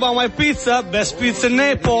forget about my pizza. Best pizza in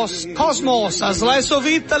Naples. Cosmos, a slice of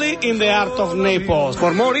Italy in the heart of Naples.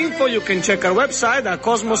 For more info, you can check our website at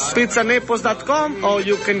cosmospizzanaples.com or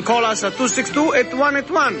you can call us at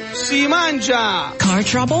 262-8181. Si mangia! Car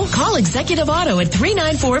trouble? Call Executive Auto at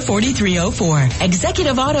 394-4304.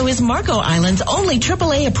 Executive Auto is Marco Island's only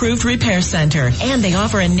AAA approved repair center, and they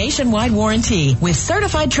offer a nationwide warranty. With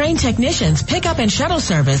certified trained technicians, pickup and shuttle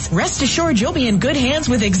service, rest assured you'll be in good hands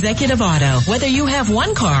with Executive Auto. Whether you have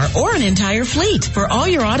one car or an entire fleet, for all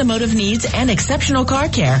your automotive needs and exceptional car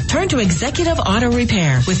care, turn to Executive Auto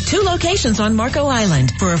Repair with 2 locations on Marco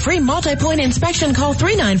Island. For a free multi-point inspection, call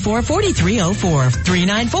 394-4304.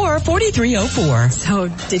 394-4304. So,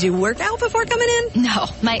 did you work out before coming in? No,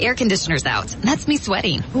 my air conditioner's out. That's me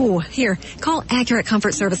sweating. Ooh, here, call Accurate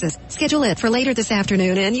Comfort Services. Schedule it for later this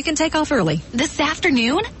afternoon and you can take off early. This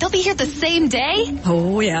afternoon? They'll be here the same day?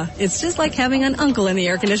 Oh yeah, it's just like having an uncle in the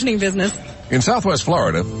air conditioning business. In Southwest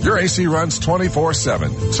Florida, your AC runs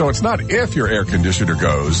 24/7. So it's not if your air conditioner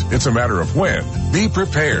goes, it's a matter of when. Be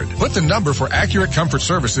prepared. Put the number for Accurate Comfort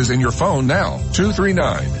Services in your phone now.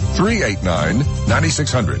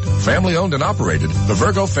 239-389-9600. Family owned and operated, the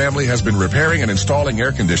Virgo family has been repairing and installing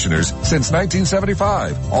air conditioners since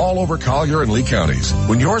 1975, all over Collier and Lee counties.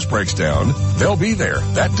 When yours breaks down, they'll be there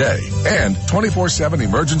that day. And 24/7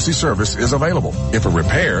 emergency service is available. If a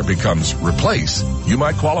repair becomes replace, you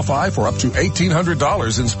might qualify for up to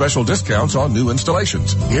 $1,800 in special discounts on new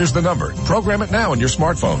installations. Here's the number. Program it now on your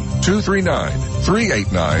smartphone.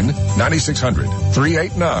 239-389-9600.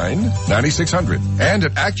 389-9600. And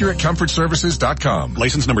at AccurateComfortServices.com.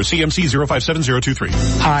 License number CMC 057023.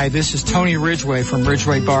 Hi, this is Tony Ridgway from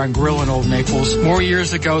Ridgway Bar and Grill in Old Naples. More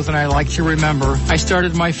years ago than I like to remember, I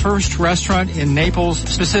started my first restaurant in Naples,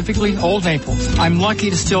 specifically Old Naples. I'm lucky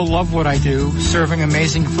to still love what I do, serving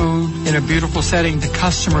amazing food in a beautiful setting to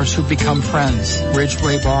customers who become friends.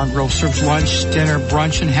 Ridgway Bar and Grill serves lunch, dinner,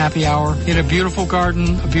 brunch, and happy hour in a beautiful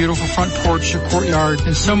garden, a beautiful front porch, a courtyard,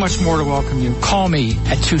 and so much more to welcome you. Call me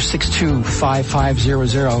at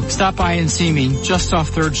 262-5500. Stop by and see me just off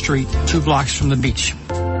 3rd Street, 2 blocks from the beach.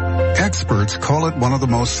 Experts call it one of the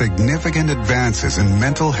most significant advances in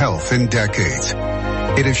mental health in decades.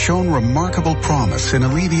 It has shown remarkable promise in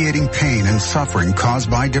alleviating pain and suffering caused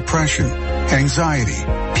by depression, anxiety,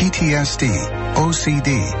 PTSD,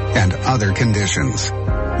 OCD, and other conditions.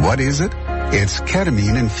 What is it? It's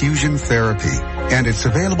ketamine infusion therapy, and it's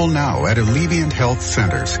available now at Alleviant Health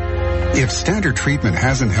Centers. If standard treatment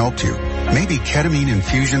hasn't helped you, maybe ketamine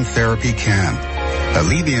infusion therapy can.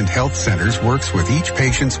 Alleviant Health Centers works with each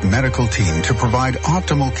patient's medical team to provide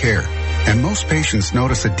optimal care, and most patients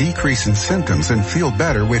notice a decrease in symptoms and feel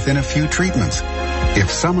better within a few treatments. If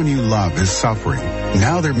someone you love is suffering,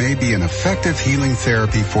 now there may be an effective healing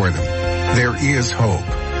therapy for them. There is hope.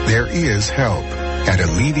 There is help at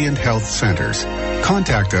Alleviant Health Centers.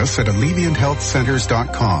 Contact us at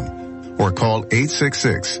AlleviantHealthCenters.com or call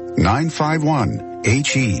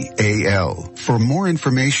 866-951-HEAL for more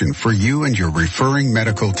information for you and your referring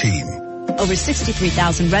medical team. Over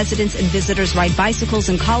 63,000 residents and visitors ride bicycles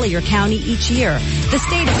in Collier County each year. The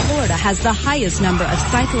state of Florida has the highest number of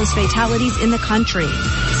cyclist fatalities in the country.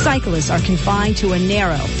 Cyclists are confined to a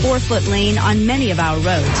narrow 4-foot lane on many of our roads,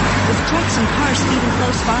 with trucks and cars speeding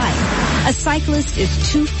close by. A cyclist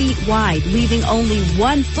is 2 feet wide, leaving only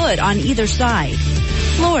 1 foot on either side.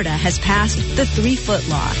 Florida has passed the 3-foot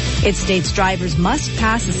law. It states drivers must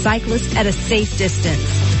pass a cyclist at a safe distance.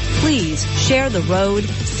 Please share the road,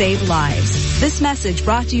 save lives. This message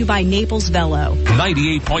brought to you by Naples Velo.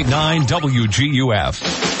 98.9 WGUF.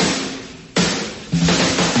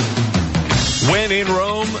 When in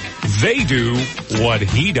Rome, they do what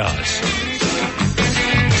he does.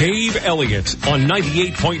 Dave Elliott on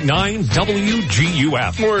 98.9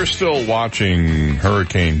 WGUF. We're still watching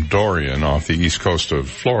Hurricane Dorian off the east coast of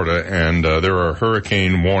Florida, and there are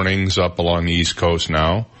hurricane warnings up along the east coast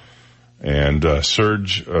now, and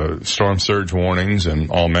storm surge warnings and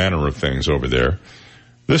all manner of things over there.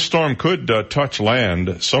 This storm could touch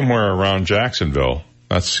land somewhere around Jacksonville.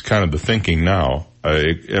 That's kind of the thinking now.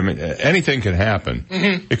 I mean, anything can happen.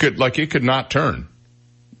 Mm-hmm. It could not turn.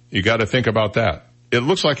 You got to think about that. It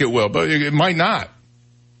looks like it will, but it might not.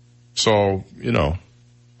 So,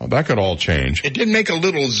 that could all change. It did make a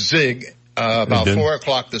little zig about 4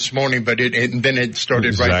 o'clock this morning, but then it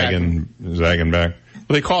started zagging back.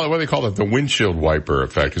 Well, they call it the windshield wiper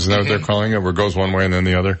effect. Isn't that what they're calling it? Where it goes one way and then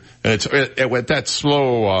the other? And it's with that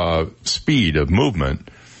slow speed of movement,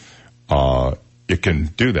 it can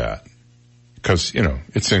do that because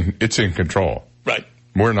it's in control. Right.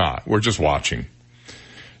 We're not. We're just watching.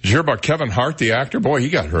 Did you hear about Kevin Hart, the actor? Boy, he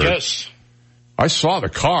got hurt. Yes. I saw the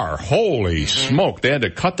car. Holy smoke. They had to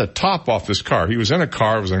cut the top off this car. He was in a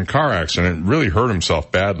car. It was in a car accident. Really hurt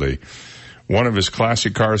himself badly. One of his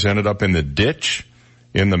classic cars ended up in the ditch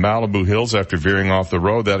in the Malibu Hills after veering off the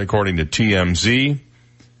road. That according to TMZ.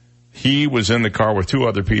 He was in the car with 2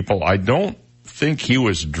 other people. I don't think he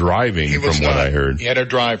was driving what I heard. He had a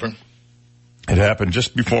driver. It happened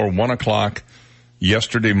just before 1 o'clock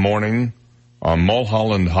yesterday morning. On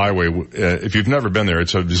Mulholland Highway, if you've never been there,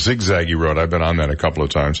 it's a zigzaggy road. I've been on that a couple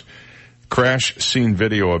of times. Crash scene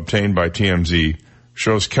video obtained by TMZ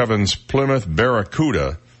shows Kevin's Plymouth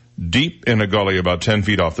Barracuda deep in a gully about 10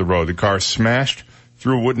 feet off the road. The car smashed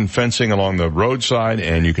through wooden fencing along the roadside,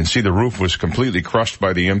 and you can see the roof was completely crushed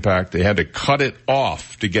by the impact. They had to cut it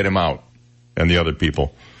off to get him out and the other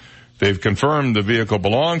people. They've confirmed the vehicle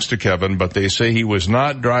belongs to Kevin, but they say he was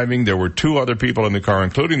not driving. There were 2 other people in the car,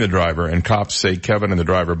 including the driver, and cops say Kevin and the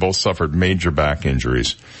driver both suffered major back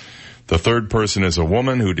injuries. The third person is a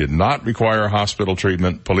woman who did not require hospital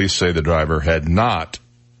treatment. Police say the driver had not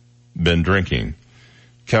been drinking.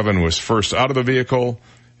 Kevin was first out of the vehicle,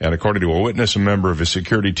 and according to a witness, a member of his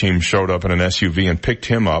security team showed up in an SUV and picked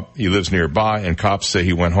him up. He lives nearby, and cops say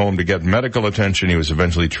he went home to get medical attention. He was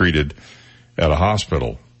eventually treated at a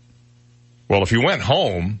hospital. Well, if he went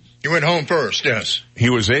home... He went home first, yes. He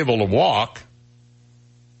was able to walk.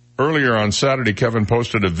 Earlier on Saturday, Kevin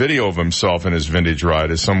posted a video of himself in his vintage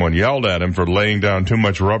ride as someone yelled at him for laying down too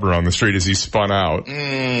much rubber on the street as he spun out.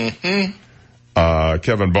 Mm-hmm.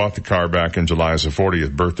 Kevin bought the car back in July as a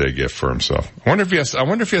 40th birthday gift for himself. I wonder if he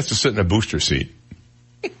has to sit in a booster seat.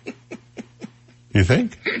 You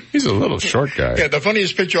think? He's a little short guy. Yeah, the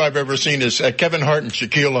funniest picture I've ever seen is Kevin Hart and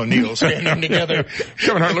Shaquille O'Neal standing together.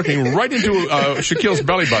 Kevin Hart looking right into Shaquille's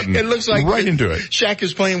belly button. It looks like right into it. Shaq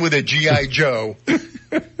is playing with a G.I. Joe.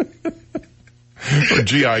 Or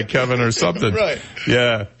G.I. Kevin or something. Right.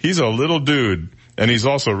 Yeah, he's a little dude, and he's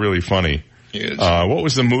also really funny. He is. What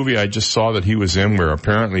was the movie I just saw that he was in where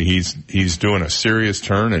apparently he's doing a serious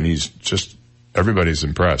turn and everybody's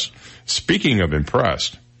impressed. Speaking of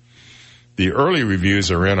impressed, the early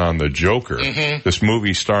reviews are in on The Joker, this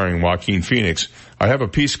movie starring Joaquin Phoenix. I have a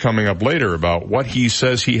piece coming up later about what he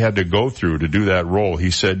says he had to go through to do that role.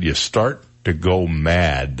 He said, you start to go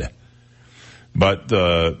mad. But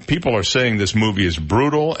people are saying this movie is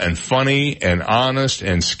brutal and funny and honest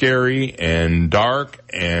and scary and dark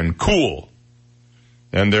and cool.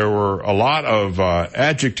 And there were a lot of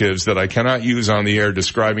adjectives that I cannot use on the air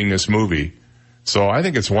describing this movie. So I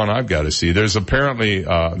think it's one I've got to see. There's apparently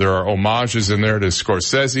there are homages in there to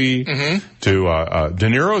Scorsese, to De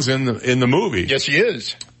Niro's in the movie. Yes, he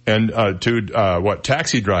is. And to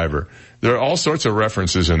Taxi Driver. There are all sorts of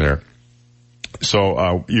references in there.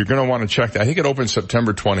 So you're going to want to check that. I think it opens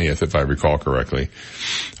September 20th, if I recall correctly.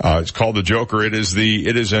 It's called The Joker. It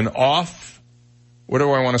is an off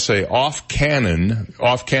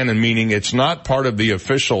canon meaning it's not part of the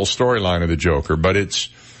official storyline of the Joker, but it's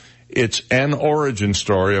an origin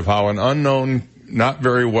story of how an unknown, not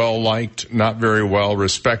very well liked, not very well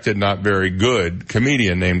respected, not very good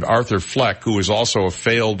comedian named Arthur Fleck, who is also a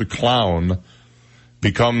failed clown,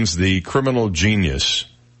 becomes the criminal genius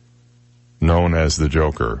known as the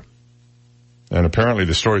Joker. And apparently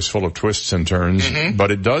the story's full of twists and turns, but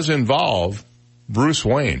it does involve Bruce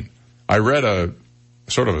Wayne. I read a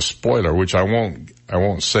sort of a spoiler, which I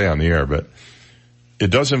won't say on the air, but it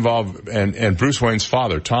does involve, and Bruce Wayne's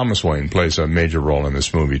father, Thomas Wayne, plays a major role in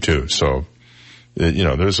this movie too. So,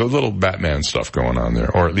 there's a little Batman stuff going on there,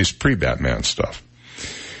 or at least pre-Batman stuff.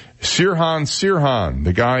 Sirhan,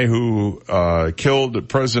 the guy who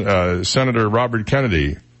killed Senator Robert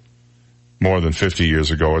Kennedy more than 50 years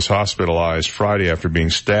ago, was hospitalized Friday after being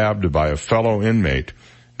stabbed by a fellow inmate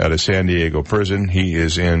at a San Diego prison. He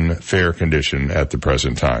is in fair condition at the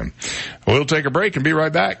present time. We'll take a break and be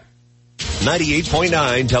right back.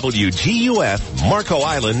 98.9 WGUF, Marco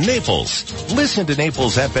Island, Naples. Listen to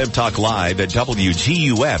Naples FM Talk live at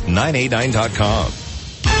WGUF989.com.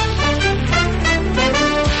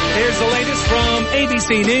 Here's the latest from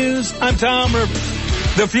ABC News. I'm Tom Rivers.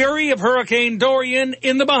 The fury of Hurricane Dorian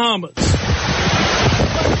in the Bahamas.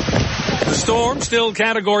 The storm, still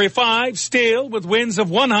Category 5, still with winds of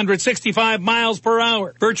 165 miles per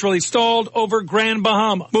hour, virtually stalled over Grand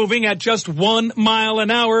Bahama, moving at just 1 mile an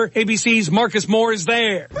hour. ABC's Marcus Moore is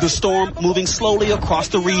there. The storm moving slowly across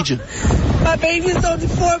the region. My baby's on the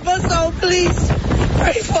 4-bus, so please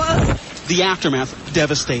pray for us. The aftermath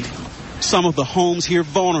devastating. Some of the homes here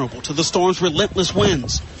vulnerable to the storm's relentless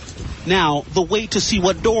winds. Now, the wait to see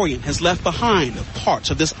what Dorian has left behind of parts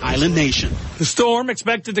of this island nation. The storm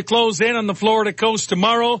expected to close in on the Florida coast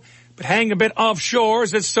tomorrow, but hang a bit offshore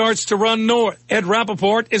as it starts to run north. Ed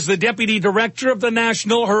Rappaport is the deputy director of the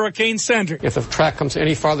National Hurricane Center. If the track comes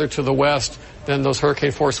any farther to the west, then those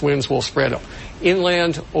hurricane force winds will spread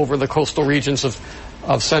inland over the coastal regions of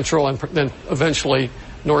central and then eventually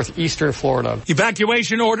northeastern Florida.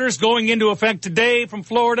 Evacuation orders going into effect today from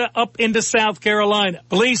Florida up into South Carolina.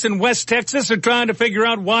 Police in West Texas are trying to figure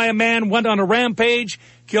out why a man went on a rampage,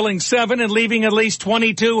 killing 7 and leaving at least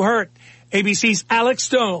 22 hurt. ABC's Alex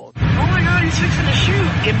Stone. Oh my God, he's fixing to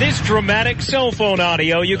shoot. In this dramatic cell phone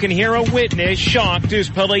audio, you can hear a witness shocked as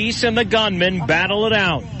police and the gunman battle it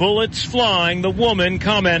out. Bullets flying, the woman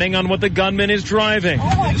commenting on what the gunman is driving.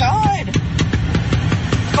 Oh my God.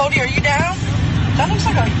 Cody, are you down? That looks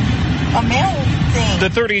like a male thing. The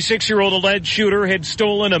 36-year-old alleged shooter had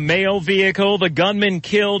stolen a mail vehicle. The gunman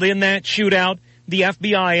killed in that shootout. The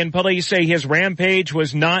FBI and police say his rampage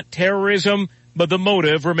was not terrorism, but the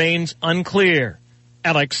motive remains unclear.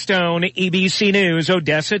 Alex Stone, ABC News,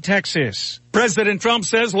 Odessa, Texas. President Trump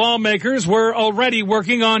says lawmakers were already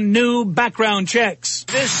working on new background checks.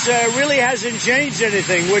 This really hasn't changed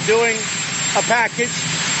anything. We're doing a package,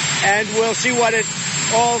 and we'll see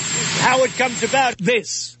how it comes about.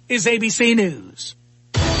 This is ABC News.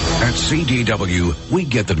 At CDW, we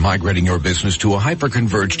get that migrating your business to a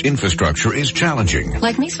hyper-converged infrastructure is challenging.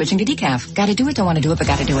 Like me switching to decaf. Gotta do it, don't want to do it, but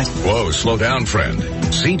gotta do it. Whoa, slow down, friend.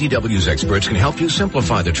 CDW's experts can help you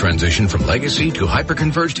simplify the transition from legacy to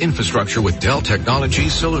hyper-converged infrastructure with Dell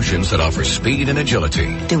Technologies solutions that offer speed and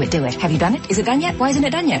agility. Do it. Have you done it? Is it done yet? Why isn't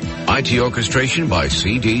it done yet? IT orchestration by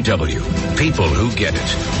CDW. People who get it.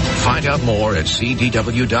 Find out more at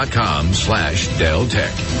cdw.com/Dell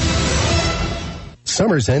Tech.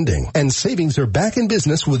 Summer's ending, and savings are back in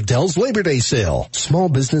business with Dell's Labor Day sale. Small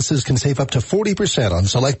businesses can save up to 40% on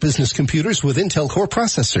select business computers with Intel Core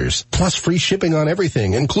processors, plus free shipping on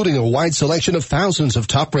everything, including a wide selection of thousands of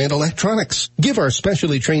top brand electronics. Give our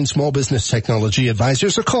specially trained small business technology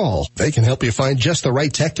advisors a call. They can help you find just the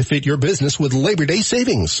right tech to fit your business with Labor Day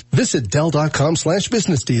savings. Visit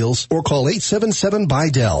Dell.com/business deals or call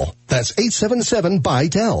 877-BUY-DELL. That's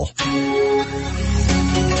 877-BUY-DELL.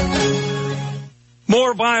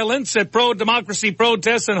 More violence at pro-democracy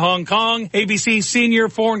protests in Hong Kong. ABC senior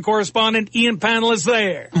foreign correspondent Ian Pannell is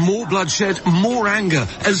there. More bloodshed, more anger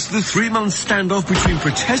as the 3-month standoff between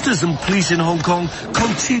protesters and police in Hong Kong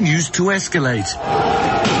continues to escalate.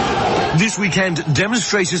 This weekend,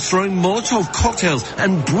 demonstrators throwing Molotov cocktails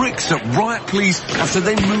and bricks at riot police after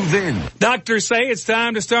they move in. Doctors say it's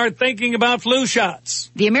time to start thinking about flu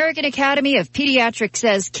shots. The American Academy of Pediatrics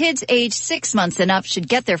says kids aged 6 months and up should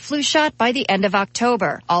get their flu shot by the end of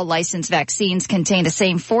October. All licensed vaccines contain the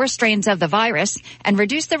same 4 strains of the virus and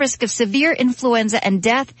reduce the risk of severe influenza and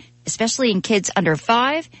death, especially in kids under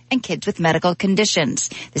 5 and kids with medical conditions.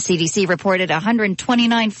 The CDC reported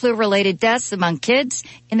 129 flu-related deaths among kids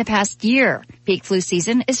in the past year. Peak flu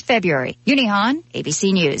season is February. Yuni Han,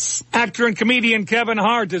 ABC News. Actor and comedian Kevin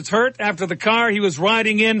Hart is hurt after the car he was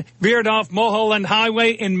riding in veered off Mulholland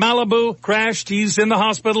Highway in Malibu, crashed. He's in the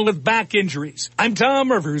hospital with back injuries. I'm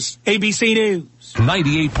Tom Rivers, ABC News.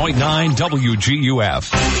 98.9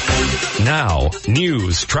 WGUF. Now,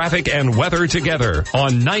 news, traffic, and weather together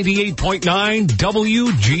on 98.9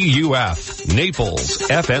 WGUF. Naples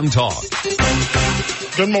FM Talk.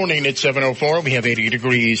 Good morning. It's 7:04. We have 80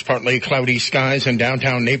 degrees, partly cloudy skies in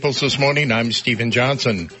downtown Naples this morning. I'm Stephen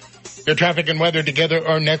Johnson. Your traffic and weather together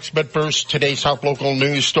are next, but first, today's top local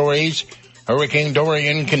news stories. Hurricane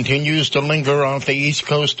Dorian continues to linger off the east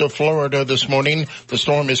coast of Florida this morning. The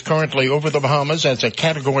storm is currently over the Bahamas as a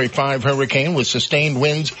Category 5 hurricane with sustained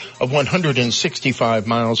winds of 165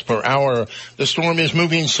 miles per hour. The storm is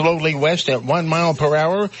moving slowly west at 1 mile per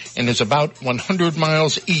hour and is about 100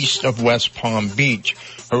 miles east of West Palm Beach.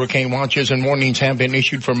 Hurricane watches and warnings have been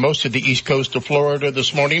issued for most of the east coast of Florida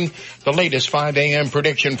this morning. The latest 5 a.m.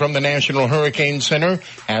 prediction from the National Hurricane Center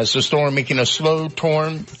has the storm making a slow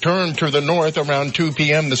turn to the north around 2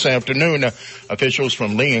 p.m. this afternoon. Officials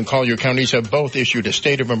from Lee and Collier counties have both issued a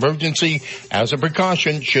state of emergency as a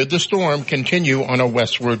precaution should the storm continue on a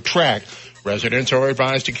westward track. Residents are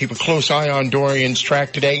advised to keep a close eye on Dorian's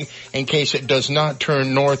track today in case it does not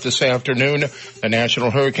turn north this afternoon. The National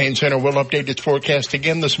Hurricane Center will update its forecast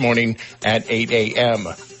again this morning at 8 a.m.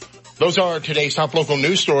 Those are today's top local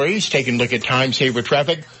news stories. Taking a look at time-saver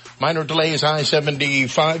traffic. Minor delays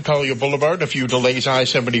I-75 Collier Boulevard. A few delays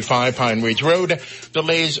I-75 Pine Ridge Road.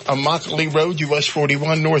 Delays Immokalee Road, US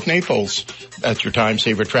 41 North Naples. That's your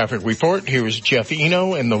time-saver traffic report. Here is Jeff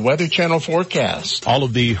Eno in the Weather Channel forecast. All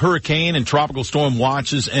of the hurricane and tropical storm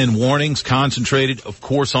watches and warnings concentrated, of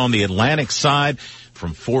course, on the Atlantic side.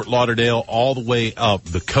 From Fort Lauderdale all the way up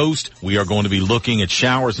the coast, we are going to be looking at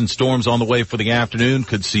showers and storms on the way for the afternoon.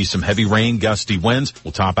 Could see some heavy rain, gusty winds.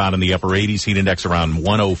 We'll top out in the upper 80s, heat index around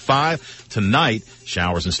 105. Tonight,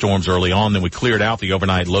 showers and storms early on, then we cleared out the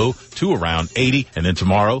overnight low to around 80. And then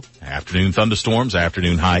tomorrow, afternoon thunderstorms,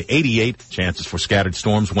 afternoon high 88. Chances for scattered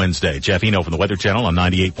storms Wednesday. Jeff Eno from the Weather Channel on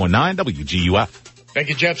 98.9 WGUF. Thank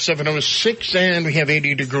you, Jeff. 7:06, and we have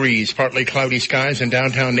 80 degrees, partly cloudy skies in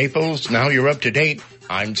downtown Naples. Now you're up to date.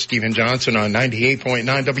 I'm Stephen Johnson on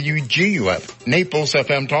 98.9 WGUF, Naples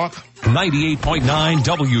FM Talk. 98.9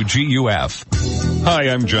 WGUF. Hi,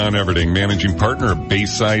 I'm John Everding, managing partner of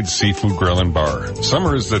Bayside Seafood Grill and Bar.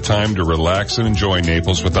 Summer is the time to relax and enjoy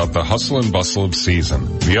Naples without the hustle and bustle of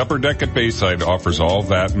season. The Upper Deck at Bayside offers all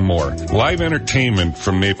that and more. Live entertainment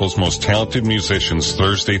from Naples' most talented musicians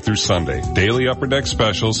Thursday through Sunday. Daily Upper Deck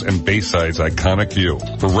specials and Bayside's iconic view.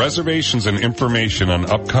 For reservations and information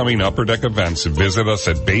on upcoming Upper Deck events, visit us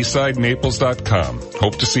at BaysideNaples.com.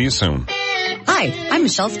 Hope to see you soon. Hi, I'm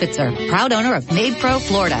Michelle Spitzer, proud owner of Made Pro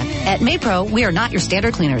Florida. At Made Pro, we are not your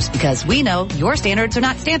standard cleaners because we know your standards are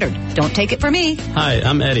not standard. Don't take it from me. Hi,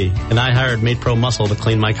 I'm Eddie, and I hired Made Pro Muscle to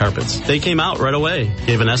clean my carpets. They came out right away,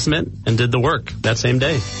 gave an estimate, and did the work that same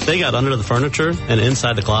day. They got under the furniture and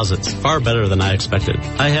inside the closets, far better than I expected.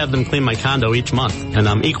 I have them clean my condo each month, and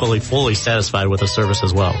I'm equally fully satisfied with the service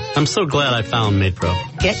as well. I'm so glad I found Made Pro.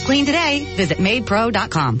 Get clean today. Visit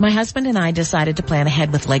MadePro.com. My husband and I decided to plan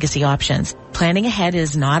ahead with Legacy Options. Planning ahead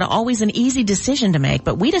is not always an easy decision to make,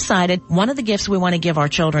 but we decided one of the gifts we want to give our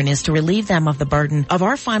children is to relieve them of the burden of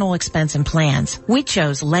our final expense and plans. We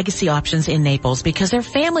chose Legacy Options in Naples because they're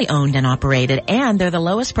family owned and operated, and they're the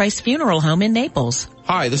lowest priced funeral home in Naples.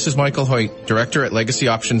 Hi, this is Michael Hoyt, Director at Legacy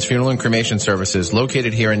Options Funeral and Cremation Services,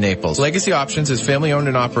 located here in Naples. Legacy Options is family-owned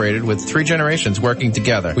and operated with 3 generations working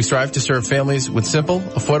together. We strive to serve families with simple,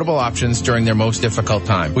 affordable options during their most difficult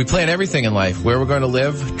time. We plan everything in life, where we're going to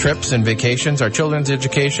live, trips and vacations, our children's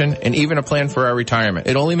education, and even a plan for our retirement.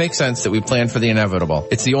 It only makes sense that we plan for the inevitable.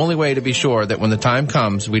 It's the only way to be sure that when the time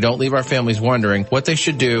comes, we don't leave our families wondering what they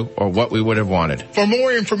should do or what we would have wanted. For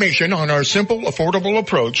more information on our simple, affordable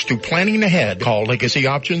approach to planning ahead, call Legacy Legacy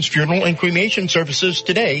Options Funeral and Cremation Services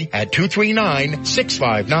today at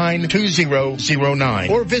 239-659-2009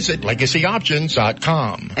 or visit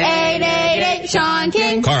legacyoptions.com. 888 Sean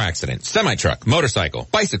King. Car accident, semi-truck, motorcycle,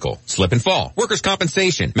 bicycle, slip and fall, workers'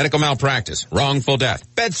 compensation, medical malpractice, wrongful death,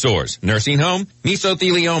 bed sores, nursing home,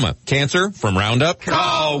 mesothelioma, cancer from Roundup.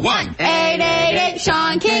 Call 1-888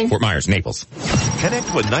 Sean King. Fort Myers, Naples.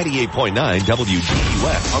 Connect with 98.9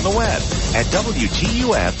 WGUF on the web at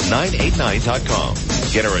WGUF989.com.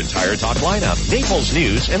 Get our entire talk lineup, Naples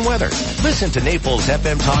news and weather. Listen to Naples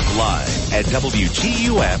FM Talk live at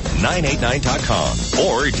WGUF989.com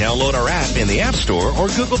or download our app in the App Store or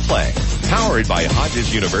Google Play. Powered by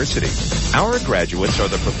Hodges University. Our graduates are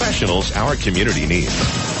the professionals our community needs.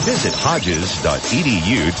 Visit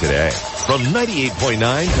hodges.edu today. From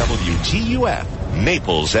 98.9 WGUF,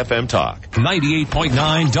 Naples FM Talk.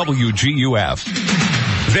 98.9 WGUF.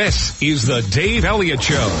 This is the Dave Elliott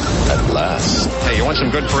Show. At last. Hey, you want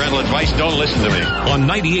some good parental advice? Don't listen to me. On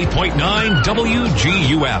 98.9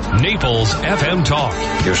 WGUF, Naples FM Talk.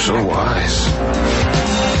 You're so wise.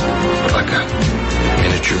 Like a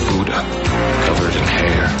miniature Buddha covered in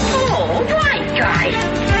hair. Oh, right.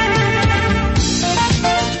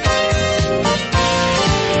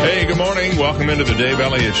 Hey, good morning. Welcome into the Dave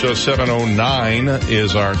Elliott Show. 7:09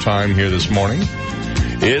 is our time here this morning.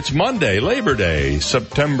 It's Monday, Labor Day,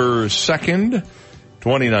 September 2nd,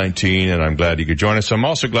 2019, and I'm glad you could join us. I'm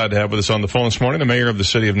also glad to have with us on the phone this morning the mayor of the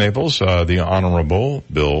city of Naples, the Honorable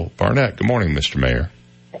Bill Barnett. Good morning, Mr. Mayor.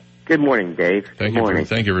 Good morning, Dave. Thank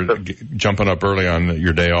you for jumping up early on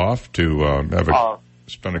your day off to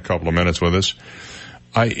spend a couple of minutes with us.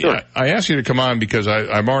 I asked you to come on because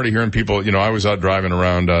I'm already hearing people, I was out driving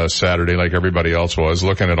around Saturday like everybody else was,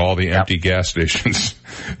 looking at all the empty gas stations.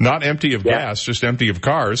 Not empty of gas, just empty of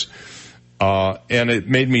cars. And it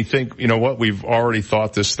made me think, we've already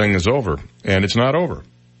thought this thing is over, and it's not over.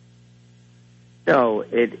 No,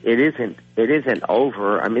 it isn't. It isn't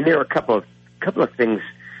over. I mean, there are a couple of things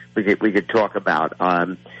we could talk about.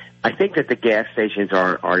 I think that the gas stations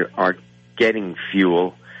are getting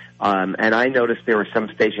fuel. And I noticed there were some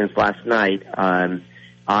stations last night. I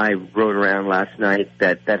rode around last night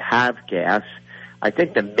that have gas. I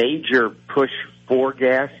think the major push for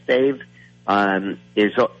gas, Dave,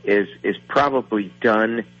 is probably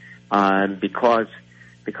done because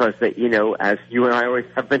that as you and I always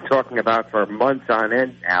have been talking about for months on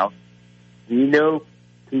end now.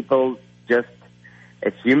 People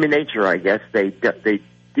it's human nature, I guess. They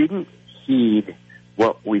didn't heed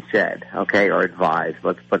what we said, or advised.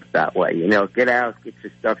 Let's put it that way. Get out, get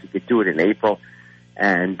your stuff. You could do it in April,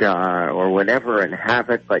 and or whenever, and have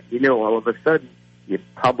it. But all of a sudden, you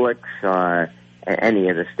Publix, any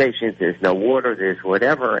of the stations, there's no water, there's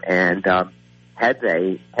whatever. And had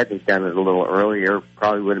they done it a little earlier,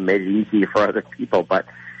 probably would have made it easier for other people. But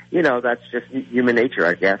that's just human nature,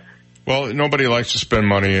 I guess. Well, nobody likes to spend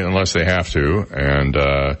money unless they have to, and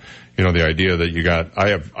the idea that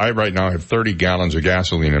I right now have 30 gallons of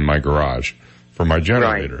gasoline in my garage for my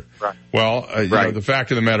generator. Right. Well, the fact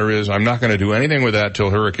of the matter is I'm not going to do anything with that till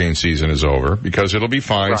hurricane season is over because it'll be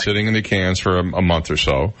fine sitting in the cans for a month or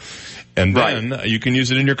so. And then you can use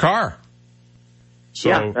it in your car. So,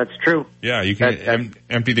 yeah, that's true. Yeah, you can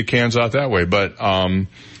empty the cans out that way. But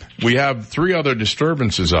we have 3 other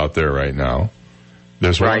disturbances out there right now.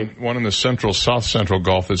 There's one in the south central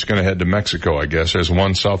Gulf that's going to head to Mexico, I guess. There's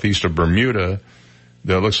one southeast of Bermuda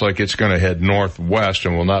that looks like it's going to head northwest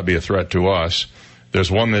and will not be a threat to us. There's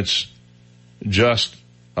one that's just,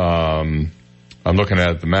 I'm looking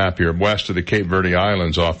at the map here, west of the Cape Verde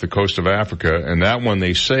Islands off the coast of Africa, and that one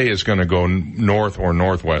they say is going to go north or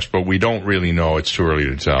northwest, but we don't really know. It's too early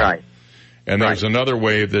to tell. Right. And there's another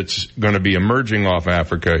wave that's going to be emerging off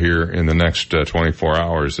Africa here in the next 24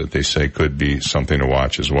 hours that they say could be something to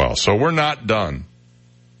watch as well. So we're not done.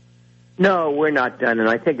 No, we're not done. And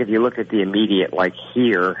I think if you look at the immediate, like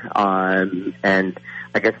here, and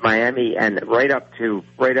I guess Miami and right up to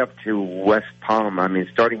West Palm, I mean,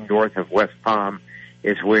 starting north of West Palm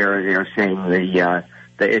is where they're saying the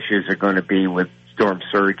issues are going to be with storm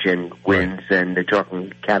surge and winds, and they're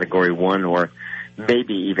talking Category 1 or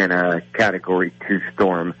maybe even a Category 2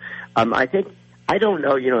 storm. I don't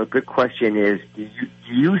know, a good question is, do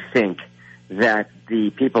you think that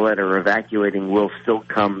the people that are evacuating will still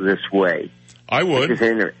come this way? I would. Which is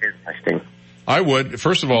interesting. I would.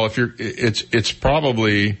 First of all, it's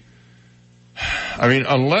probably,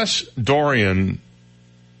 unless Dorian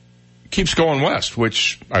keeps going west,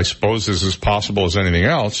 which I suppose is as possible as anything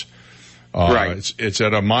else. It's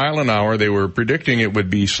at 1 mile an hour. They were predicting it would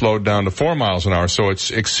be slowed down to 4 miles an hour, so it's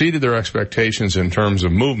exceeded their expectations in terms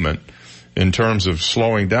of movement. in terms of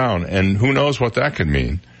slowing down, and who knows what that could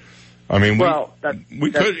mean. I mean,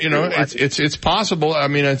 we could, it's possible. I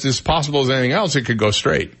mean, it's as possible as anything else. It could go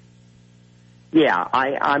straight. Yeah,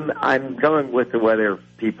 I'm going with the weather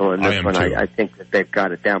people in this one. I think that they've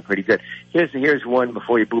got it down pretty good. Here's one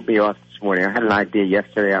before you boot me off this morning. I had an idea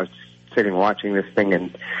yesterday. I was sitting watching this thing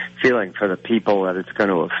and feeling for the people that it's going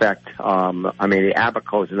to affect. I mean, the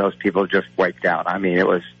Abacos and those people just wiped out. I mean,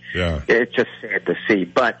 it's just sad to see.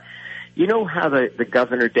 But you know how the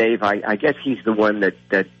governor, Dave, I guess he's the one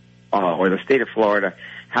that or the state of Florida,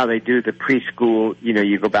 how they do the preschool,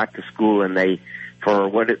 you go back to school and they, for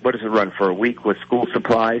what does it run for a week with school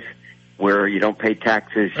supplies where you don't pay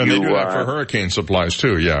taxes. And they do that for hurricane supplies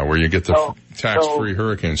too, where you get the tax-free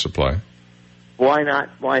hurricane supply. Why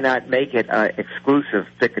not make it exclusive?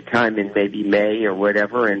 Pick a time in maybe May or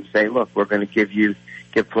whatever and say, look, we're going to give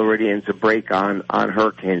Floridians a break on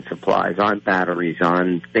hurricane supplies, on batteries,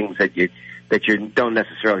 on things that you don't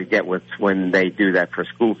necessarily get when they do that for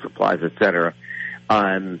school supplies, et cetera.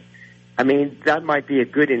 I mean, that might be a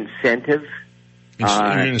good incentive.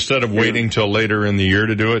 Instead of waiting till later in the year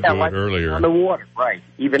to do it, do it earlier. On the water, right.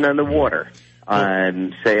 Even on the water.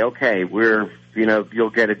 Say, okay, you'll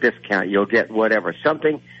get a discount, you'll get whatever.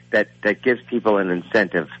 Something that gives people an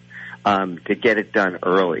incentive to get it done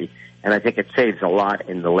early. And I think it saves a lot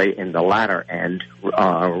in the latter end,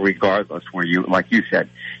 regardless, where like you said,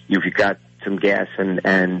 you've got some gas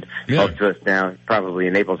and most of us now probably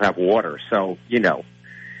in Naples have water. So,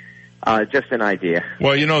 just an idea.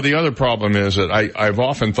 Well, the other problem is that I've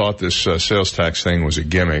often thought this sales tax thing was a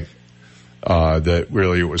gimmick, that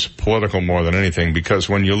really it was political more than anything, because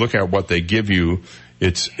when you look at what they give you,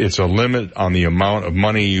 it's a limit on the amount of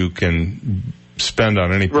money you can spend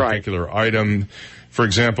on any particular item. For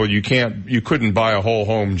example, you couldn't buy a whole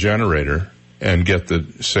home generator and get the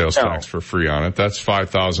sales tax for free on it. That's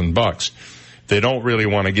 $5,000. They don't really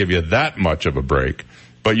want to give you that much of a break,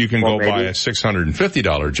 but you can go buy a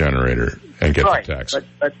 $650 generator and get the tax.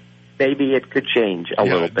 But maybe it could change a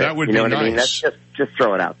little bit. That would be nice. I mean? That's just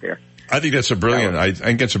throw it out there. I think that's I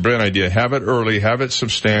think it's a brilliant idea. Have it early, have it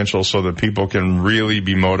substantial so that people can really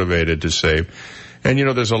be motivated to save. And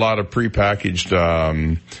there's a lot of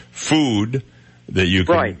prepackaged food that you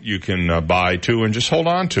can buy too and just hold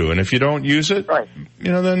on to. And if you don't use it,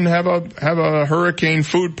 then have a hurricane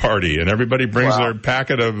food party and everybody brings their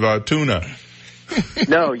packet of tuna.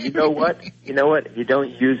 No, you know what? If you don't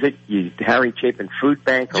use it, Harry Chapin Food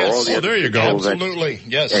Bank or all the other. There you go. Absolutely.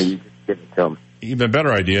 Yes. Yeah, you just give it to them. Even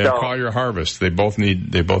better idea, call your harvest. They both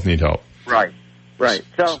need help. Right.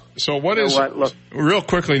 So what is, real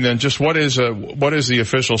quickly then, just what is the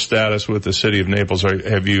official status with the city of Naples?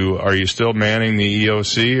 Are you still manning the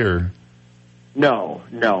EOC or? No.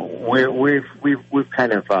 We've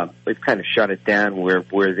kind of shut it down.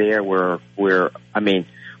 We're there.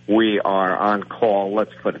 We are on call.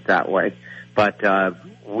 Let's put it that way. But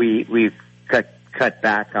we've cut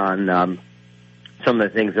back on some of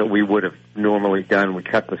the things that we would have normally done. We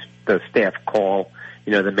cut the staff call,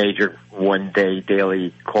 the major one-day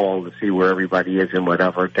daily call to see where everybody is and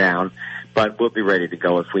whatever down. But we'll be ready to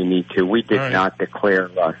go if we need to. We did not declare,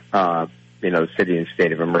 city and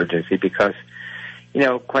state of emergency because,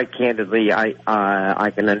 quite candidly,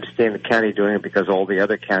 I can understand the county doing it because all the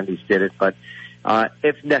other counties did it. But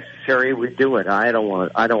if necessary, we do it. I don't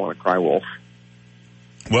want to cry wolf.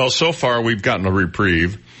 Well, so far we've gotten a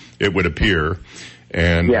reprieve, it would appear.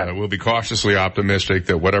 And we'll be cautiously optimistic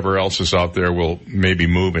that whatever else is out there will maybe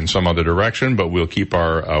move in some other direction, but we'll keep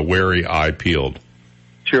our wary eye peeled.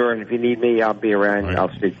 Sure, and if you need me, I'll be around. Right.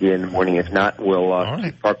 I'll speak to you in the morning. If not, we'll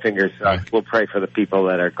keep our fingers. We'll pray for the people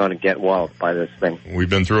that are going to get walloped by this thing. We've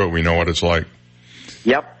been through it. We know what it's like.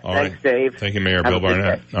 Yep. Thanks, Dave. Thank you, Mayor Bill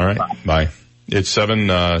Barnett. All right. Bye. It's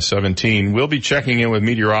 7:17. We'll be checking in with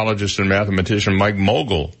meteorologist and mathematician Mike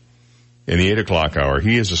Mogil in the 8 o'clock hour.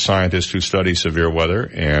 He is a scientist who studies severe weather,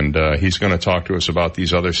 and he's going to talk to us about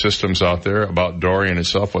these other systems out there, about Dorian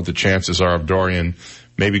itself, what the chances are of Dorian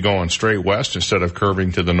maybe going straight west instead of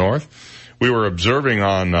curving to the north. We were observing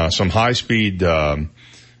on some high-speed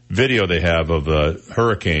video they have of a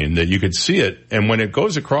hurricane that you could see it, and when it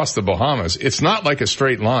goes across the Bahamas, it's not like a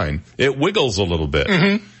straight line. It wiggles a little bit.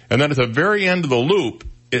 Mm-hmm. And then at the very end of the loop,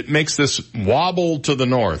 it makes this wobble to the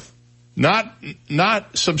north.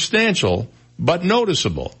 Not substantial, but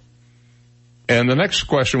noticeable. And the next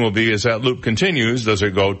question will be, as that loop continues, does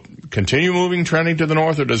it continue moving, trending to the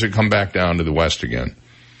north, or does it come back down to the west again?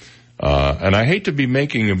 And I hate to be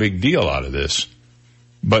making a big deal out of this,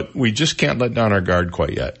 but we just can't let down our guard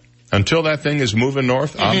quite yet. Until that thing is moving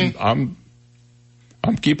north, I'm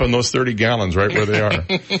I'm keeping those 30 gallons right where they are.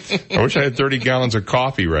 I wish I had 30 gallons of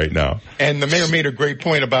coffee right now. And the mayor made a great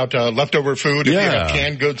point about leftover food. If you have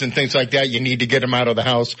canned goods and things like that, you need to get them out of the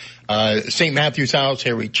house. St. Matthew's House,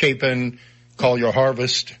 Harry Chapin, Call Your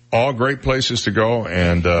Harvest. All great places to go,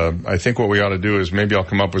 and I think what we ought to do is maybe I'll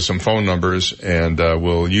come up with some phone numbers, and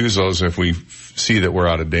we'll use those if we see that we're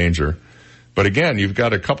out of danger. But again, you've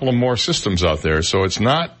got a couple of more systems out there, so it's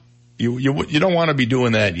not, you don't want to be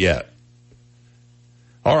doing that yet.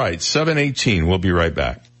 All right, 7:18. We'll be right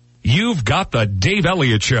back. You've got the Dave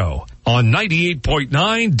Elliott Show on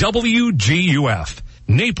 98.9 WGUF,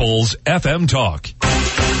 Naples FM Talk.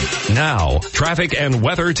 Now, traffic and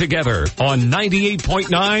weather together on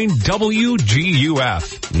 98.9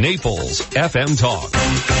 WGUF, Naples FM Talk.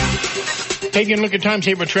 Taking a look at time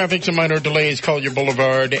saver traffic, some minor delays, Collier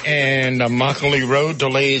Boulevard and Mogil Road,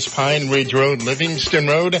 delays Pine Ridge Road, Livingston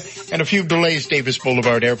Road, and a few delays Davis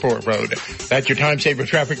Boulevard, Airport Road. That's your time saver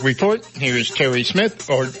traffic report. Here's Terry Smith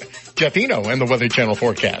or Jeff Eno and the Weather Channel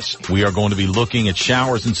forecast. We are going to be looking at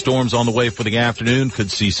showers and storms on the way for the afternoon.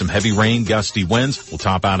 Could see some heavy rain, gusty winds. We'll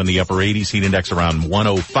top out in the upper 80s, heat index around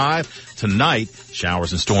 105. Tonight,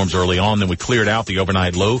 showers and storms early on, then we cleared out the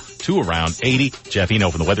overnight low to around 80. Jeff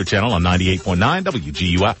Eno from the Weather Channel on 98.9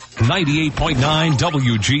 WGUF. 98.9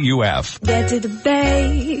 WGUF. Get to the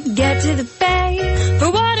bay,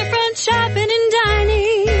 for waterfront shopping and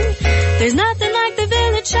dining. There's nothing like the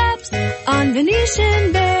Village Shops on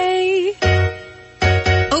Venetian Bay.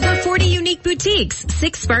 Over 40 unique boutiques,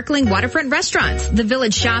 6 sparkling waterfront restaurants, the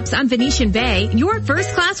Village Shops on Venetian Bay, your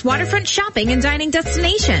first-class waterfront shopping and dining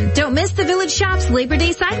destination. Don't miss the Village Shops Labor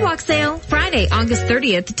Day Sidewalk Sale, Friday, August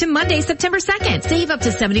 30th to Monday, September 2nd. Save up to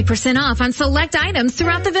 70% off on select items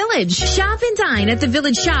throughout the village. Shop and dine at the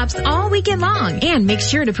Village Shops all weekend long, and make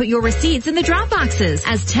sure to put your receipts in the drop boxes,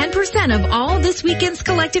 as 10% of all this weekend's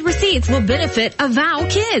collected receipts will benefit Avow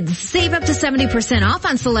Kids. Save up to 70% off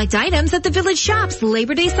on select items at the Village Shops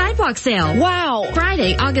Labor Day Sidewalk Sale. Wow!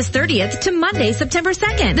 Friday, August 30th to Monday, September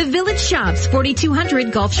 2nd. The Village Shops,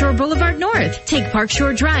 4200 Gulf Shore Boulevard North. Take Park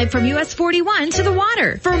Shore Drive from US 41 to the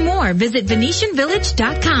water. For more, visit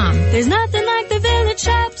VenetianVillage.com. There's nothing like the Village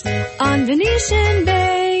Shops on Venetian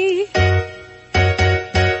Bay.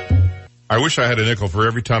 I wish I had a nickel for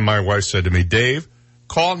every time my wife said to me, Dave,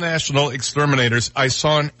 call National Exterminators. I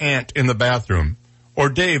saw an ant in the bathroom. Or,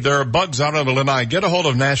 Dave, there are bugs out on the lanai. Get a hold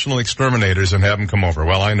of National Exterminators and have them come over.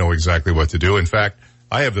 Well, I know exactly what to do. In fact,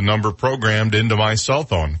 I have the number programmed into my cell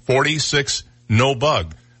phone, 46 no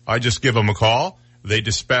bug. I just give them a call. They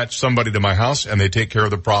dispatch somebody to my house and they take care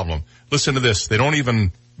of the problem. Listen to this. They don't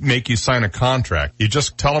even make you sign a contract. You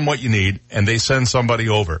just tell them what you need and they send somebody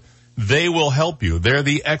over. They will help you. They're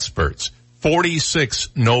the experts.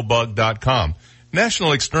 46nobug.com.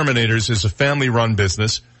 National Exterminators is a family-run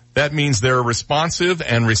business. That means they're responsive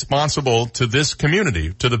and responsible to this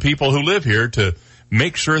community, to the people who live here, to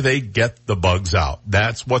make sure they get the bugs out.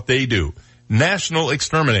 That's what they do. National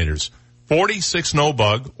Exterminators,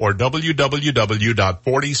 46NoBug or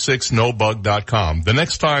www.46nobug.com. The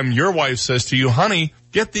next time your wife says to you, honey,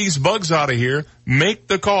 get these bugs out of here, make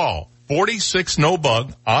the call.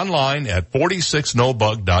 46NoBug online at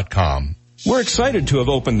 46nobug.com. We're excited to have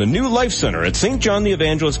opened the new Life Center at St. John the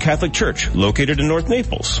Evangelist Catholic Church, located in North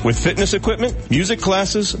Naples. With fitness equipment, music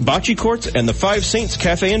classes, bocce courts, and the Five Saints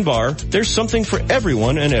Cafe and Bar, there's something for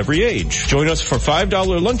everyone and every age. Join us for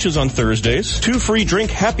 $5 lunches on Thursdays, 2 free drink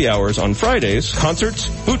happy hours on Fridays, concerts,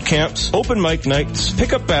 boot camps, open mic nights,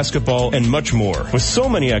 pickup basketball, and much more. With so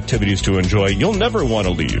many activities to enjoy, you'll never want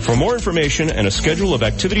to leave. For more information and a schedule of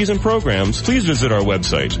activities and programs, please visit our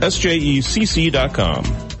website, sjecc.com.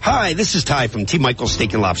 Hi, this is Ty from T. Michael's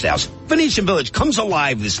Steak and Lobster House. Venetian Village comes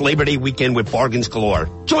alive this Labor Day weekend with bargains galore.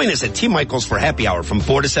 Join us at T. Michael's for happy hour from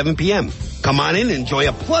 4 to 7 p.m. Come on in and enjoy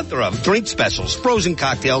a plethora of drink specials, frozen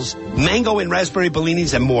cocktails, mango and raspberry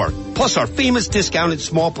bellinis, and more. Plus our famous discounted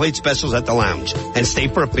small plate specials at the lounge. And stay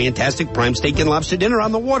for a fantastic prime steak and lobster dinner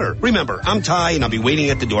on the water. Remember, I'm Ty, and I'll be waiting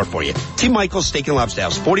at the door for you. T. Michael's Steak and Lobster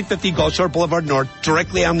House, 4050 Gulf Shore Boulevard North,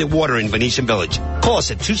 directly on the water in Venetian Village. Call us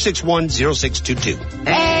at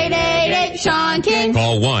 261-0622. 888-SEAN King.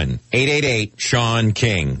 Call 1-888-SEAN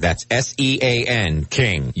King. That's SEAN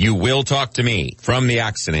King. You will talk to me from the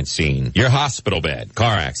accident scene. Your hospital bed,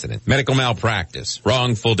 car accident, medical malpractice,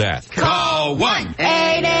 wrongful death. Call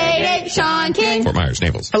 1-888 888 Sean King. Fort Myers,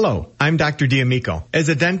 Naples. Hello, I'm Dr. D'Amico. As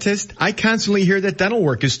a dentist, I constantly hear that dental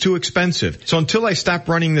work is too expensive. So until I stop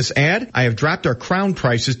running this ad, I have dropped our crown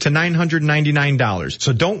prices to $999.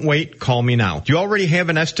 So don't wait, call me now. Do you already have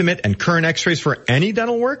an estimate and current x-rays for any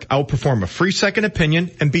dental work? I will perform a free second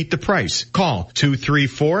opinion and beat the price. Call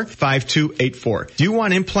 234-5284. Do you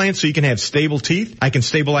want implants so you can have stable teeth? I can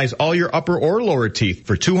stabilize all your upper or lower teeth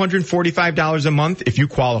for $245 a month if you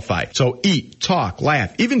qualify. So eat, talk,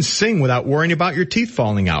 laugh, even sing without worrying about your teeth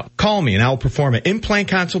falling out. Call me and I will perform an implant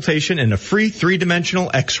consultation and a free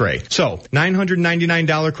 3-dimensional x-ray. So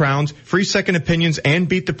 $999 crowns, free second opinions, and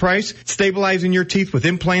beat the price. Stabilizing your teeth with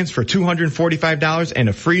implants for $245 and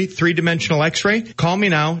a free 3-dimensional x-ray. Call me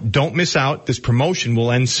now. Don't miss out. This promotion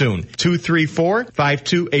will end soon.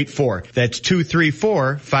 234-5284. That's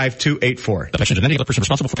 234-5284. The mentioned and any other person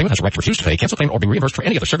responsible for payment has a right to refuse to pay, cancel claim, or be reimbursed for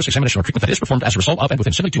any other service, examination, or treatment that is performed as a result of and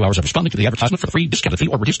within 72 hours of responding to the advertisement for the free, discounted fee,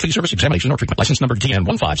 or reduced fee service, examination, or treatment. License number DN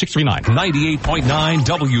 15639. 98.9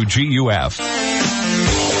 WGUF.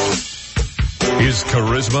 His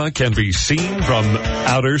charisma can be seen from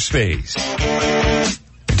outer space.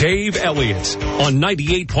 Dave Elliott on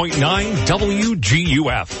 98.9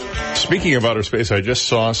 WGUF. Speaking of outer space, I just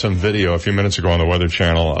saw some video a few minutes ago on the Weather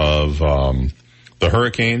Channel of the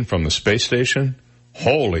hurricane from the space station.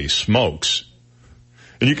 Holy smokes.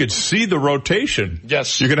 And you could see the rotation.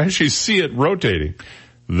 Yes. You can actually see it rotating.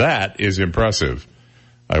 That is impressive.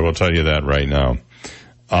 I will tell you that right now.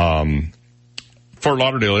 Fort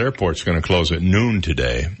Lauderdale Airport's going to close at noon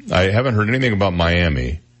today. I haven't heard anything about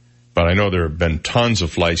Miami, but I know there have been tons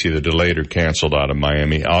of flights either delayed or canceled out of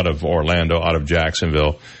Miami, out of Orlando, out of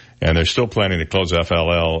Jacksonville, and they're still planning to close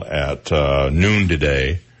FLL at noon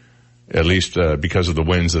today, at least because of the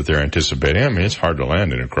winds that they're anticipating. I mean, it's hard to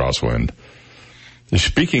land in a crosswind.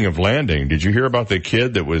 Speaking of landing, did you hear about the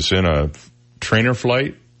kid that was in a trainer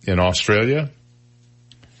flight in Australia?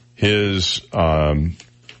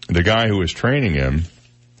 The guy who was training him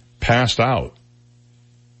passed out,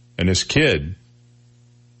 and this kid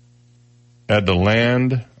had to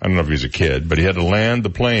land, I don't know if he's a kid, but he had to land the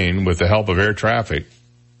plane with the help of air traffic.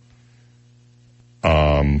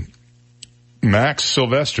 Max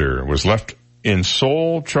Sylvester was left in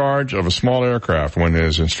sole charge of a small aircraft when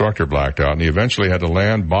his instructor blacked out, and he eventually had to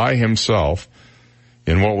land by himself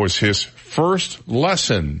in what was his first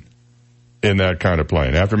lesson in that kind of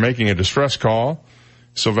plane. After making a distress call,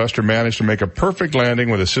 Sylvester managed to make a perfect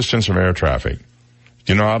landing with assistance from air traffic.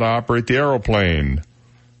 Do you know how to operate the aeroplane?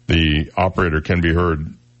 The operator can be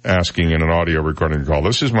heard asking in an audio recording call.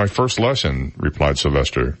 This is my first lesson, replied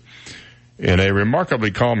Sylvester. In a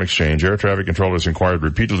remarkably calm exchange, air traffic controllers inquired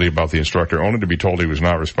repeatedly about the instructor, only to be told he was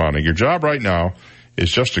not responding. Your job right now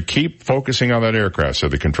is just to keep focusing on that aircraft,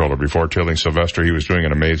 said the controller, before telling Sylvester he was doing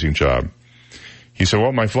an amazing job. He said,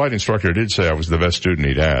 well, my flight instructor did say I was the best student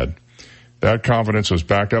he'd had. That confidence was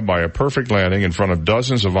backed up by a perfect landing in front of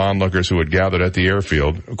dozens of onlookers who had gathered at the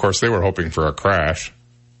airfield. Of course, they were hoping for a crash.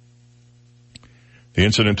 The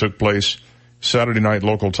incident took place Saturday night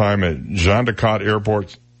local time at Jandakot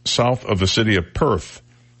Airport, south of the city of Perth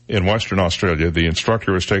in Western Australia. The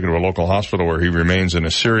instructor was taken to a local hospital where he remains in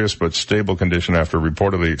a serious but stable condition after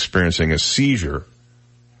reportedly experiencing a seizure.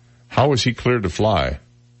 How was he cleared to fly?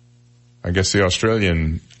 I guess the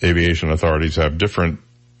Australian aviation authorities have different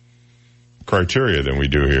criteria than we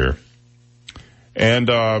do here. And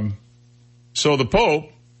so the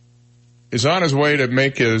Pope is on his way to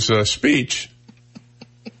make his speech.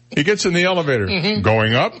 He gets in the elevator,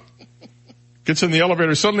 going up, gets in the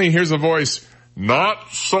elevator, suddenly he hears a voice,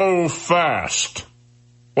 not so fast.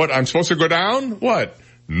 What, I'm supposed to go down? What?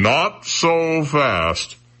 Not so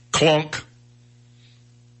fast. Clunk.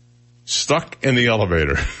 Stuck in the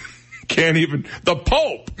elevator. Can't even, the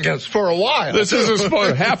Pope. Yes, for a while. This isn't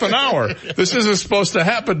supposed, half an hour. This isn't supposed to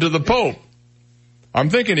happen to the Pope. I'm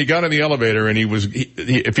thinking he got in the elevator and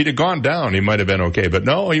if he'd have gone down, he might have been okay. But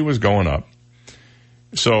no, he was going up.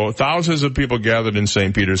 So thousands of people gathered in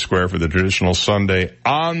St. Peter's Square for the traditional Sunday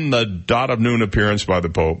on the dot of noon appearance by the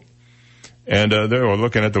Pope. And they were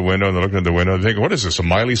looking at the window and they're looking at the window and thinking, what is this, a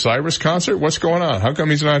Miley Cyrus concert? What's going on? How come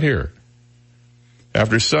he's not here?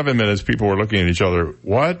 After 7 minutes, people were looking at each other.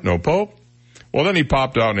 What? No Pope? Well, then he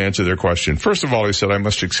popped out and answered their question. First of all, he said, I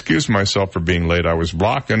must excuse myself for being late. I was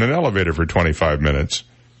blocked in an elevator for 25 minutes.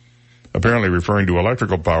 Apparently referring to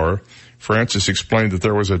electrical power, Francis explained that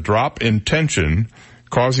there was a drop in tension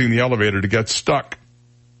causing the elevator to get stuck.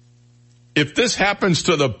 If this happens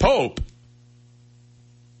to the Pope,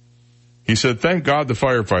 he said, thank God the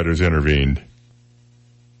firefighters intervened.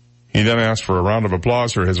 He then asked for a round of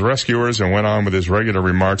applause for his rescuers and went on with his regular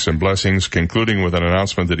remarks and blessings, concluding with an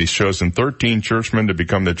announcement that he's chosen 13 churchmen to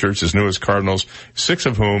become the church's newest cardinals, 6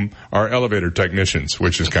 of whom are elevator technicians,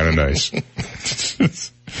 which is kind of nice.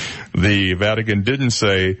 The Vatican didn't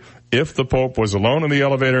say if the Pope was alone in the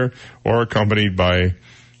elevator or accompanied by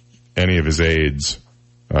any of his aides.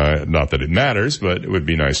 Not that it matters, but it would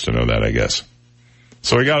be nice to know that, I guess.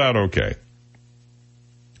 So he got out okay.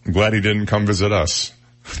 I'm glad he didn't come visit us.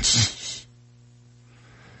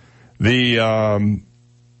 I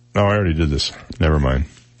already did this. Never mind.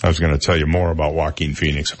 I was going to tell you more about Joaquin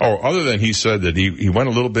Phoenix. Oh, other than he said that he went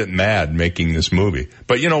a little bit mad making this movie.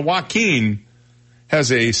 But, Joaquin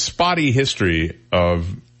has a spotty history of,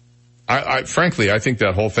 frankly, I think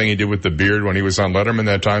that whole thing he did with the beard when he was on Letterman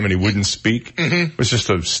that time and he wouldn't speak was just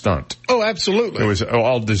a stunt. Oh, absolutely. It was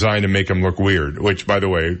all designed to make him look weird, which, by the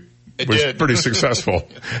way, was pretty successful.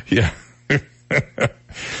 Yeah.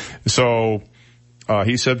 So,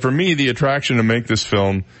 he said, for me, the attraction to make this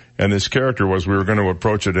film and this character was we were going to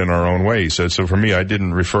approach it in our own way. He said, so for me, I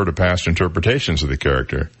didn't refer to past interpretations of the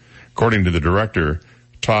character. According to the director,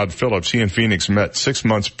 Todd Phillips, he and Phoenix met 6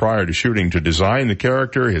 months prior to shooting to design the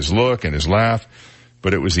character, his look, and his laugh.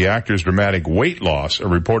 But it was the actor's dramatic weight loss, a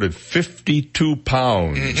reported 52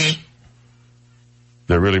 pounds,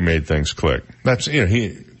 that really made things click. That's,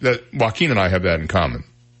 Joaquin and I have that in common.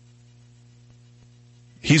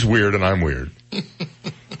 He's weird and I'm weird.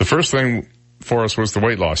 The first thing for us was the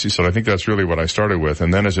weight loss. He said, I think that's really what I started with.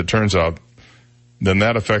 And then as it turns out, then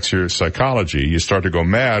that affects your psychology. You start to go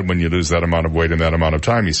mad when you lose that amount of weight in that amount of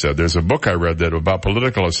time, he said. There's a book I read that about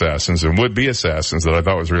political assassins and would-be assassins that I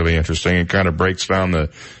thought was really interesting. It kind of breaks down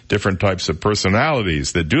the different types of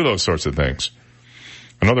personalities that do those sorts of things.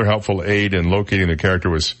 Another helpful aid in locating the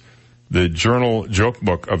character was the journal joke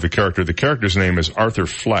book of the character. The character's name is Arthur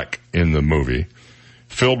Fleck in the movie,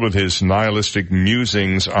 filled with his nihilistic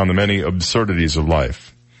musings on the many absurdities of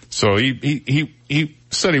life. So he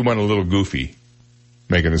said he went a little goofy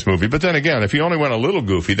making this movie. But then again, if he only went a little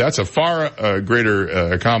goofy, that's a far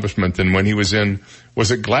greater accomplishment than when he was in,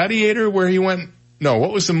 was it Gladiator where he went, no,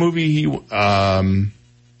 what was the movie with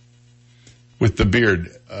the beard?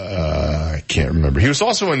 I can't remember. He was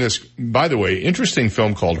also in this, by the way, interesting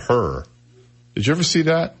film called Her. Did you ever see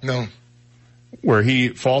that? No. Where he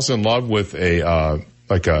falls in love with a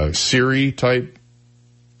Siri type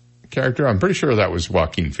character. I'm pretty sure that was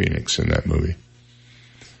Joaquin Phoenix in that movie.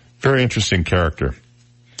 Very interesting character.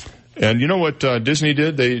 And you know what Disney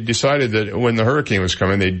did? They decided that when the hurricane was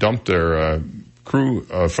coming, they dumped their crew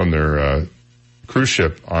from their cruise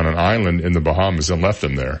ship on an island in the Bahamas and left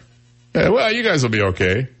them there. Yeah, well, you guys will be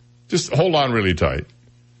okay. Just hold on really tight.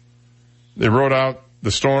 They rode out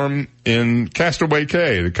the storm in Castaway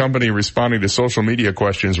Cay. The company, responding to social media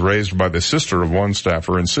questions raised by the sister of one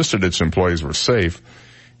staffer, insisted its employees were safe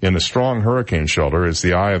in the strong hurricane shelter as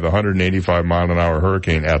the eye of the 185-mile-an-hour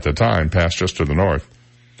hurricane at the time passed just to the north.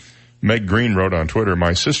 Meg Green wrote on Twitter,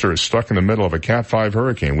 my sister is stuck in the middle of a Cat 5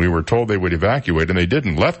 hurricane. We were told they would evacuate, and they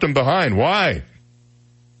didn't. Left them behind. Why?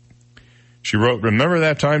 She wrote, remember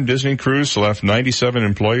that time Disney Cruise left 97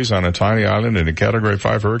 employees on a tiny island in a Category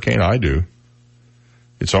 5 hurricane? I do.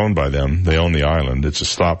 It's owned by them. They own the island. It's a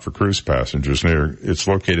stop for cruise passengers. It's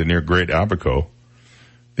located near Great Abaco.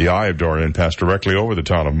 The eye of Dorian passed directly over the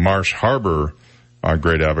town of Marsh Harbor on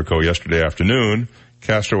Great Abaco yesterday afternoon.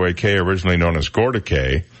 Castaway Cay, originally known as Gorda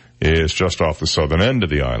Cay, is just off the southern end of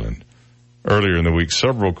the island. Earlier in the week,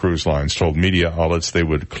 several cruise lines told media outlets they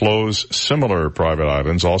would close similar private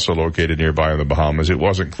islands also located nearby in the Bahamas. It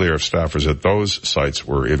wasn't clear if staffers at those sites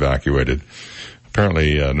were evacuated.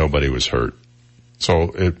 Apparently, nobody was hurt.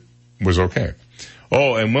 So it was okay.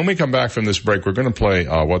 Oh, and when we come back from this break, we're going to play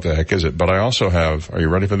What the Heck Is It? But I also have, are you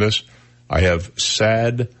ready for this? I have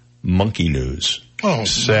sad monkey news. Oh,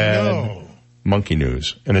 sad monkey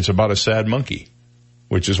news. And it's about a sad monkey,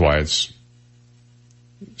 which is why it's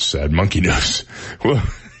sad monkey news.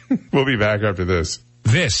 We'll be back after this.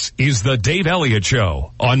 This is the Dave Elliott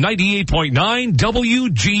Show on 98.9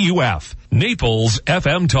 WGUF, Naples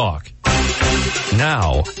FM Talk.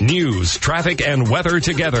 Now, news, traffic, and weather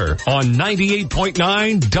together on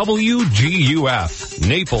 98.9 WGUF,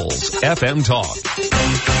 Naples FM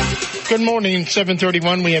Talk. Good morning,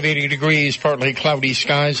 7:31. We have 80 degrees, partly cloudy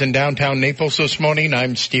skies in downtown Naples this morning.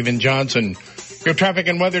 I'm Stephen Johnson. Your traffic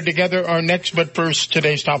and weather together are next, but first,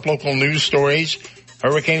 today's top local news stories.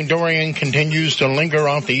 Hurricane Dorian continues to linger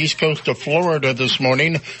off the east coast of Florida this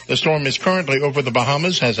morning. The storm is currently over the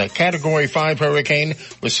Bahamas as a Category 5 hurricane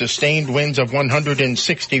with sustained winds of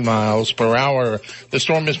 160 miles per hour. The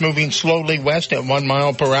storm is moving slowly west at 1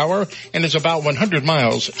 mile per hour and is about 100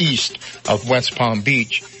 miles east of West Palm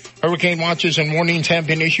Beach. Hurricane watches and warnings have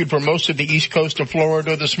been issued for most of the east coast of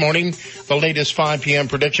Florida this morning. The latest 5 p.m.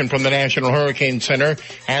 prediction from the National Hurricane Center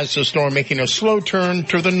has the storm making a slow turn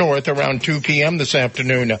to the north around 2 p.m. this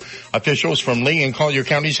afternoon. Officials from Lee and Collier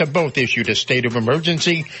counties have both issued a state of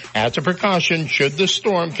emergency as a precaution should the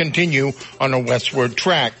storm continue on a westward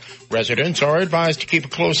track. Residents are advised to keep a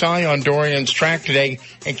close eye on Dorian's track today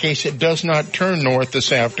in case it does not turn north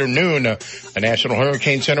this afternoon. The National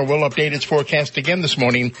Hurricane Center will update its forecast again this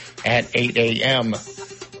morning at 8 a.m.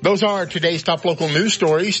 Those are today's top local news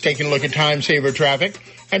stories. Taking a look at time-saver traffic.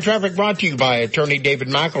 And traffic brought to you by Attorney David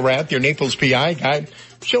McElrath, your Naples PI guide,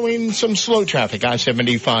 showing some slow traffic.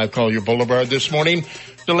 I-75 Collier Boulevard this morning.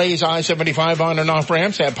 Delays I-75 on and off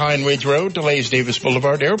ramps at Pine Ridge Road. Delays Davis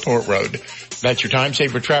Boulevard, Airport Road. That's your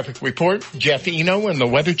time-saver traffic report. Jeff Eno and the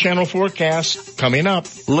Weather Channel forecast coming up.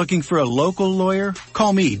 Looking for a local lawyer?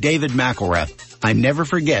 Call me, David McElrath. I never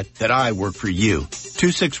forget that I work for you.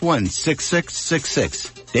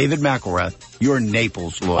 261-6666. David McElrath, your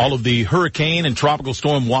Naples lawyer. All of the hurricane and tropical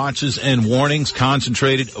storm watches and warnings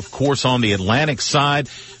concentrated, of course, on the Atlantic side.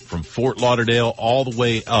 From Fort Lauderdale all the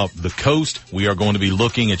way up the coast. We are going to be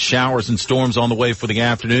looking at showers and storms on the way for the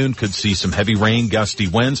afternoon. Could see some heavy rain, gusty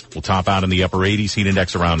winds. We'll top out in the upper 80s, heat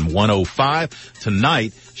index around 105.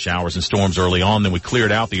 Tonight, showers and storms early on, then we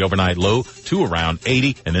cleared out the overnight low to around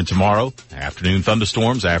 80. And then tomorrow, afternoon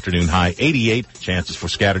thunderstorms, afternoon high 88. Chances for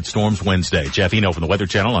scattered storms Wednesday. Jeff Eno from the Weather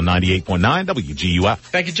Channel on 98.9 WGUF.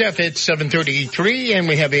 Thank you, Jeff. It's 7:33 and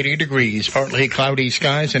we have 80 degrees. Partly cloudy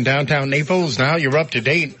skies in downtown Naples. Now you're up to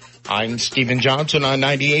date. I'm Stephen Johnson on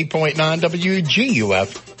 98.9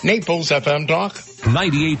 WGUF, Naples FM Talk.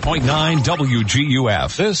 98.9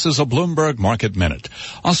 WGUF. This is a Bloomberg Market Minute.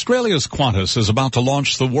 Australia's Qantas is about to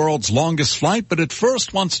launch the world's longest flight, but it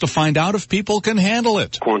first wants to find out if people can handle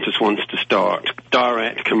it. Qantas wants to start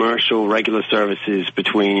direct commercial regular services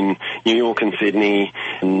between New York and Sydney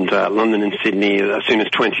and London and Sydney as soon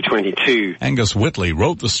as 2022. Angus Whitley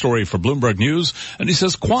wrote the story for Bloomberg News, and he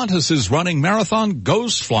says Qantas is running marathon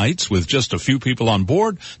ghost flights with just a few people on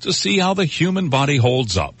board to see how the human body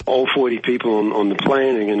holds up. All 40 people on the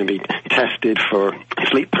plane are going to be tested for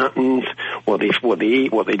sleep patterns, what they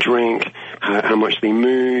eat, what they drink, how much they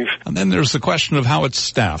move. And then there's the question of how its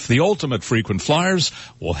staff, the ultimate frequent flyers,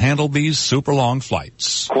 will handle these super long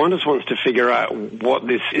flights. Qantas wants to figure out what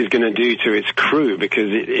this is going to do to its crew because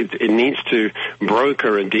it needs to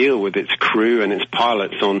broker a deal with its crew and its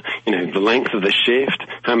pilots on, the length of the shift,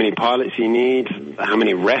 how many pilots you need, how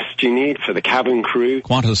many rests you need for the cabin crew.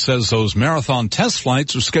 Qantas says those marathon test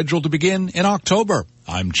flights are scheduled to begin in October.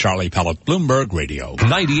 I'm Charlie Pellett, Bloomberg Radio.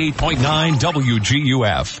 98.9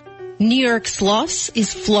 WGUF. New York's loss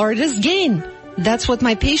is Florida's gain. That's what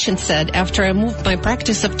my patient said after I moved my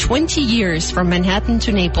practice of 20 years from Manhattan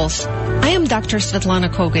to Naples. I am Dr. Svetlana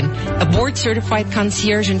Kogan, a board-certified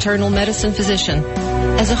concierge internal medicine physician.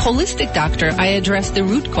 As a holistic doctor, I address the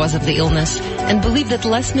root cause of the illness and believe that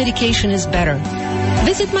less medication is better.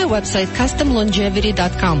 Visit my website,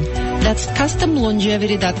 customlongevity.com. That's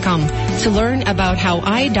customlongevity.com to learn about how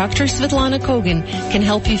I, Dr. Svetlana Kogan, can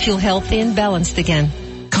help you feel healthy and balanced again.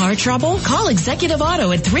 Car trouble? Call Executive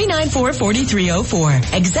Auto at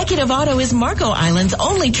 394-4304. Executive Auto is Marco Island's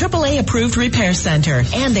only AAA approved repair center,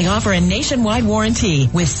 and they offer a nationwide warranty.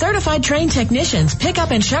 With certified trained technicians,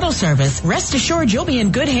 pickup and shuttle service, rest assured you'll be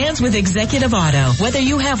in good hands with Executive Auto. Whether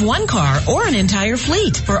you have one car or an entire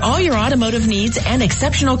fleet, for all your automotive needs and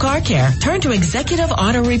exceptional car care, turn to Executive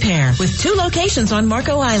Auto Repair with 2 locations on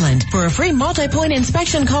Marco Island. For a free multi-point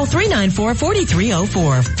inspection, call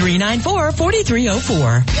 394-4304.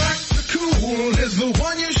 394-4304. Dr. Cool is the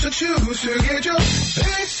one you should choose to get your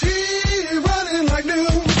AC running like new.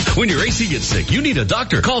 When your AC gets sick, you need a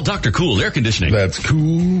doctor. Call Dr. Cool Air Conditioning. That's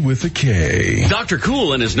cool with a K. Dr.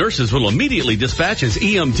 Cool and his nurses will immediately dispatch his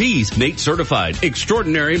EMTs, NATE certified,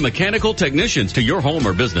 extraordinary mechanical technicians to your home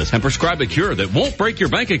or business and prescribe a cure that won't break your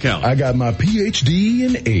bank account. I got my PhD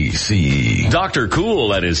in AC. Dr.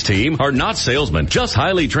 Cool and his team are not salesmen, just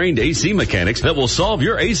highly trained AC mechanics that will solve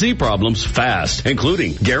your AC problems fast,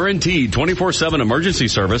 including guaranteed 24/7 emergency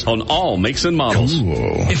service on all makes and models.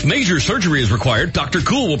 Cool. If major surgery is required, Dr.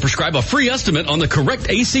 Cool will prescribe a free estimate on the correct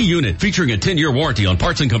AC unit, featuring a 10-year warranty on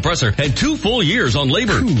parts and compressor and 2 full years on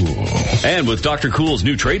labor. Cool. And with Dr. Cool's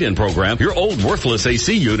new trade-in program, your old worthless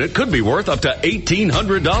AC unit could be worth up to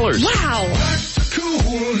 $1,800. Wow! Dr.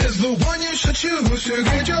 Cool is the one you should choose to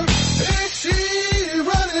get your AC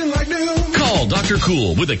running like new. Call Dr. Dr.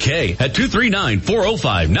 Cool with a K at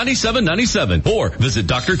 239-405-9797 or visit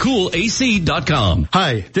drcoolac.com.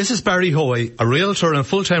 Hi, this is Barry Hoey, a realtor and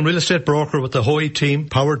full-time real estate broker with the Hoey team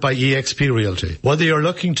powered by eXp Realty. Whether you're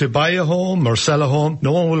looking to buy a home or sell a home,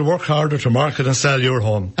 no one will work harder to market and sell your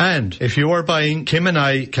home. And if you are buying, Kim and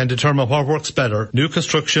I can determine what works better, new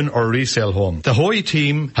construction or resale home. The Hoey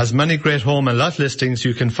team has many great home and lot listings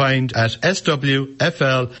you can find at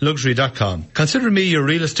swflluxury.com. Consider me your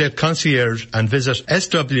real estate concierge and visit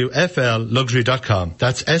swflluxury.com.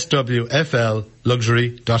 That's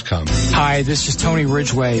swflluxury.com. Hi, this is Tony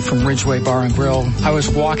Ridgway from Ridgway Bar and Grill. I was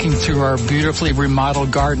walking through our beautifully remodeled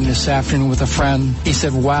garden this afternoon with a friend. He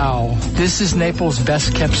said, wow, this is Naples'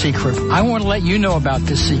 best kept secret. I want to let you know about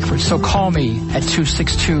this secret, so call me at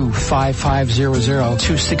 262-5500,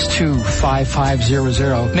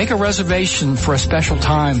 262-5500. Make a reservation for a special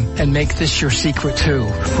time and make this your secret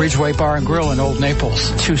too. Ridgway Bar and Grill in Old Naples,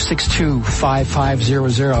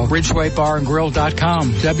 262-5500.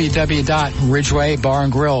 RidgwayBarandGrill.com,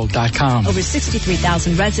 www.RidgwayBarandGrill.com. Over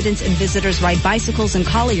 63,000 residents and visitors ride bicycles in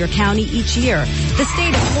Collier County each year. The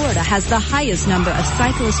state of Florida has the highest number of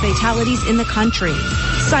cyclist fatalities in the country.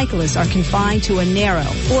 Cyclists are confined to a narrow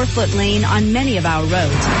 4-foot lane on many of our roads,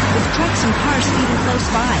 with trucks and cars speeding close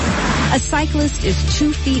by. A cyclist is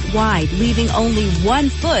 2 feet wide, leaving only 1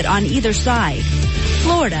 foot on either side.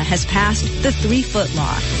 Florida has passed the 3-foot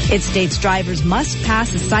law. It states drivers must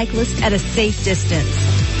pass a cyclist at a safe distance.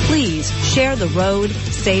 Please share the road,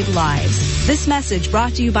 save lives. This message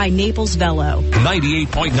brought to you by Naples Velo.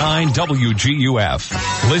 98.9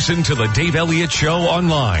 WGUF. Listen to the Dave Elliott Show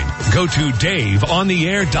online. Go to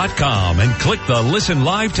DaveOnTheAir.com and click the Listen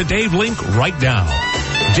Live to Dave link right now.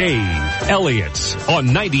 Dave Elliott's on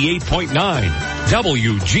 98.9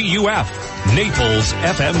 WGUF. Naples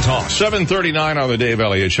FM Talk. 7:39 on the Dave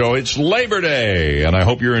Elliott Show. It's Labor Day, and I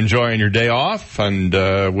hope you're enjoying your day off, and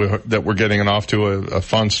that we're getting off to a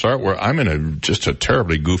fun start. Where I'm in just a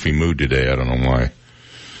terribly goofy mood today. I don't know why.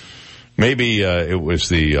 Maybe it was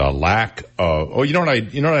the lack of. Oh, you know what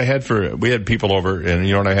I had for? We had people over, and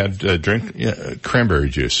you know what I had drink? Cranberry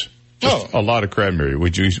juice. Just a lot of cranberry. We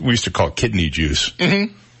used to call it kidney juice.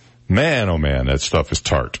 Mm-hmm. Man, oh man, that stuff is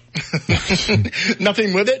tart.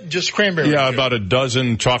 Nothing with it? Just cranberry. Yeah, about a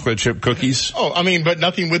dozen chocolate chip cookies. Oh, I mean, but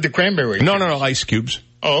nothing with the cranberry. No, ice cubes.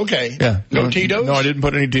 Oh, okay. Yeah. No Tito's? No, I didn't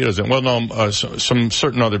put any Tito's in. Well, no, some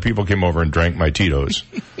certain other people came over and drank my Tito's.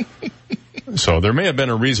 So there may have been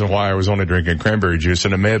a reason why I was only drinking cranberry juice,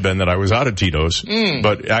 and it may have been that I was out of Tito's,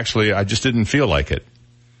 but actually I just didn't feel like it.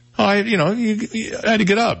 You had to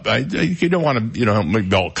get up. You don't want to,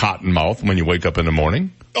 be all cotton mouth when you wake up in the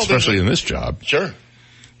morning, especially in this job. Sure.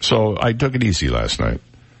 So I took it easy last night.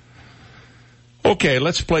 Okay,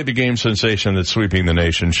 let's play the game sensation that's sweeping the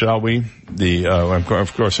nation, shall we?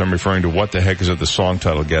 Of course, I'm referring to What the Heck Is It, the song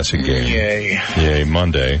title guessing game. Yay,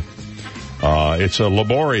 Monday. It's a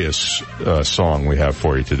laborious song we have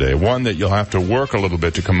for you today. One that you'll have to work a little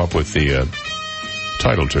bit to come up with the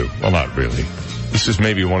title to. Well, not really. This is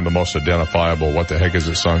maybe one of the most identifiable What the Heck Is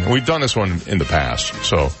It song. We've done this one in the past,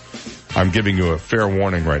 so I'm giving you a fair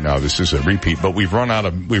warning right now. This is a repeat, but we've run out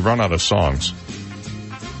of songs.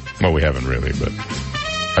 Well, we haven't really, but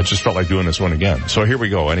I just felt like doing this one again. So here we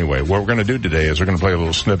go. Anyway, what we're going to do today is we're going to play a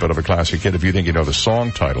little snippet of a classic hit. If you think you know the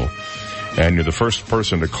song title, and you're the first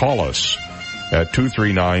person to call us at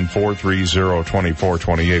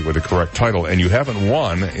 239-430-2428 with the correct title, and you haven't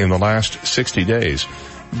won in the last 60 days,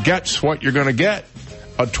 guess what you're going to get?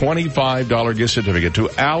 A $25 gift certificate to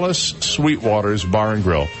Alice Sweetwater's Bar and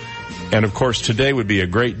Grill. And of course, today would be a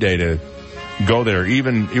great day to go there.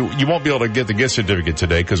 Even you won't be able to get the gift certificate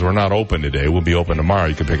today because we're not open today. We'll be open tomorrow.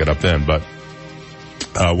 You can pick it up then. But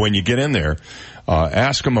when you get in there,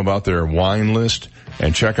 ask them about their wine list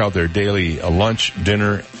and check out their daily lunch,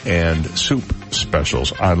 dinner, and soup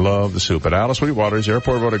specials. I love the soup. At Alice Sweetwater's,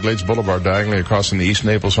 Airport Road at Glades Boulevard, diagonally across from the East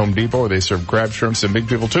Naples Home Depot, where they serve crab, shrimps, and big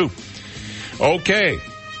people too. Okay,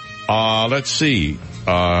 let's see.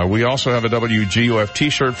 We also have a WGUF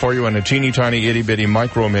t-shirt for you and a teeny tiny itty bitty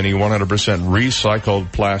micro mini 100%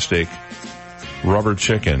 recycled plastic rubber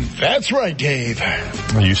chicken. That's right, Dave.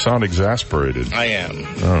 You sound exasperated. I am.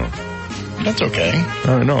 Oh. That's okay.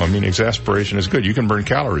 No, I mean, exasperation is good. You can burn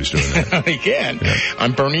calories doing that. I can. Yeah.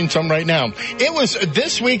 I'm burning some right now. It was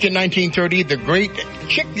this week in 1930, the great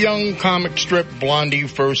Chick Young comic strip Blondie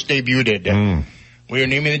first debuted. We are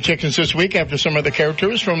naming the chickens this week after some of the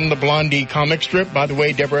characters from the Blondie comic strip. By the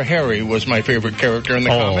way, Deborah Harry was my favorite character in the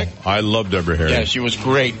comic. I love Deborah Harry. Yeah, she was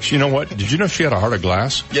great. You know what? Did you know she had a heart of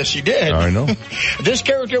glass? Yes, she did. I know. This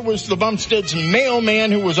character was the Bumstead's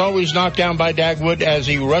mailman who was always knocked down by Dagwood as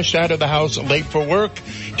he rushed out of the house late for work.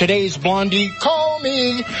 Today's Blondie, call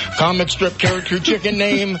me, comic strip character chicken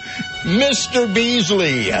name, Mr.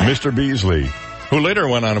 Beasley. Mr. Beasley, who later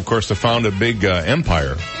went on, of course, to found a big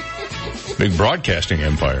empire. Big broadcasting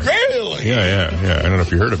empire. Really? Yeah. I don't know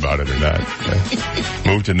if you heard about it or not. Yeah.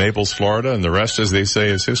 Moved to Naples, Florida, and the rest, as they say,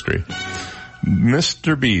 is history.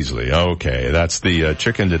 Mr. Beasley. Okay, that's the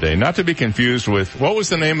chicken today. Not to be confused with, what was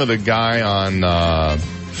the name of the guy on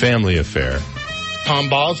Family Affair? Tom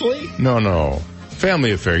Bosley? No.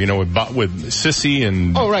 Family Affair, you know, with Sissy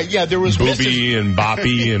and... Oh, right, yeah, there was Booby and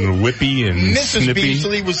Boppy and Whippy and Mrs. Snippy.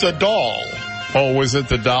 Beasley was the doll. Oh, was it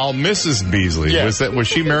the doll, Mrs. Beasley? Yes. Was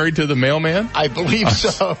she married to the mailman? I believe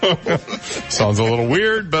so. Sounds a little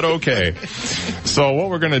weird, but okay. So what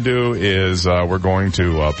we're going to do is we're going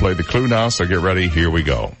to play the clue now, so get ready. Here we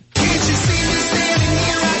go.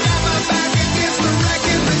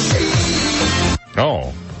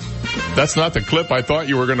 Oh. That's not the clip I thought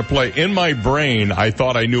you were going to play. In my brain, I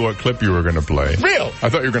thought I knew what clip you were going to play. Real? I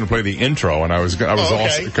thought you were going to play the intro, and I was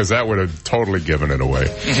also, because that would have totally given it away.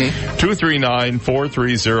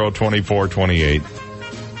 239-430-2428.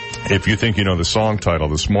 If you think you know the song title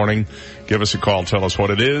this morning, give us a call. Tell us what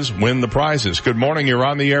it is. Win the prizes. Good morning. You're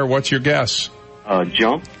on the air. What's your guess?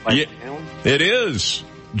 Jump by Van Halen. It is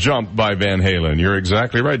Jump by Van Halen. You're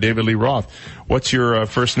exactly right. David Lee Roth. What's your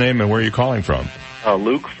first name and where are you calling from?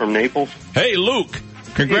 Luke from Naples. Hey, Luke.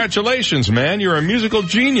 Congratulations, man. You're a musical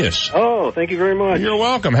genius. Oh, thank you very much. You're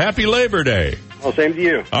welcome. Happy Labor Day. Oh, same to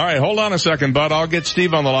you. All right, hold on a second, bud. I'll get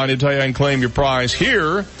Steve on the line to tell you and claim your prize.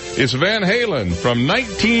 Here is Van Halen from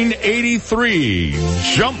 1983.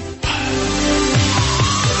 Jump.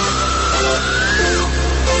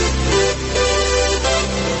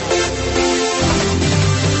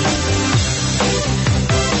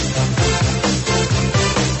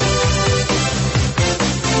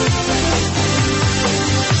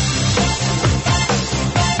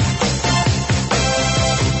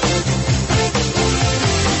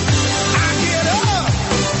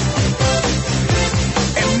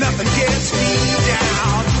 Nothing gets me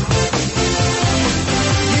down.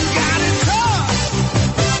 You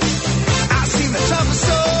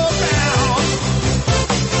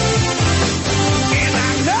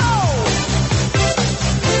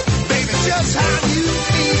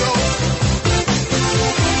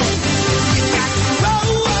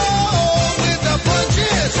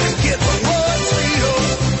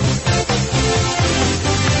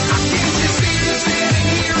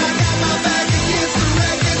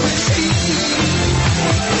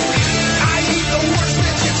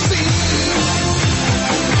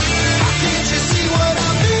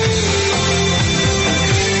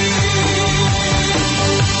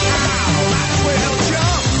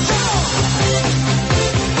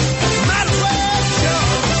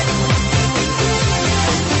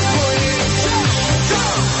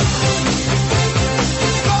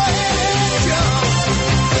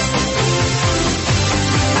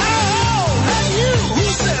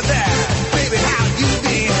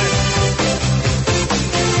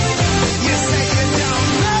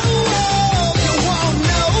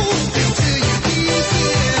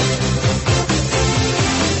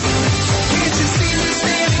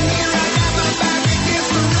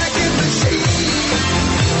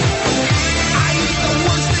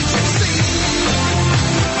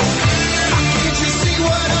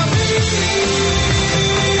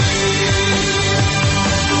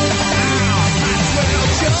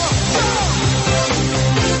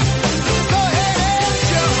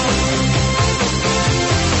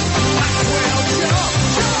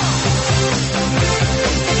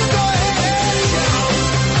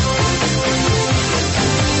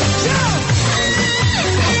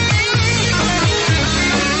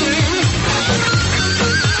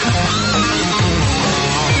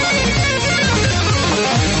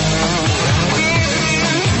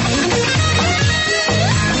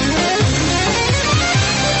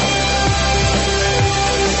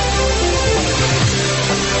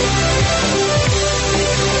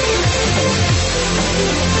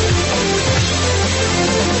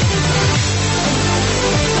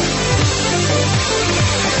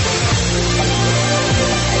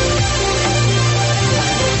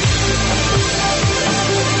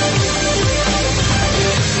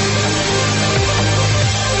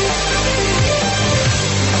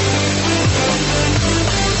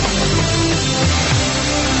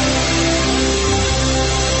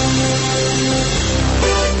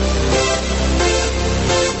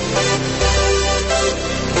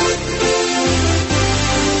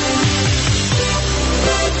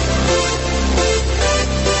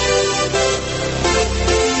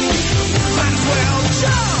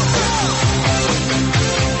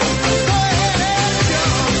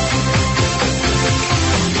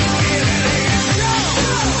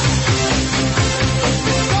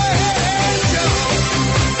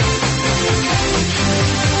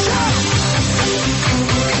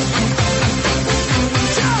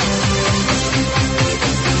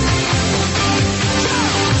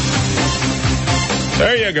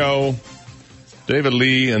There you go. David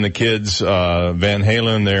Lee and the kids, Van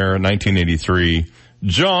Halen there, 1983.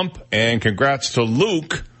 Jump, and congrats to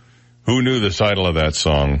Luke, who knew the title of that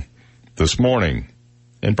song this morning,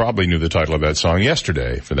 and probably knew the title of that song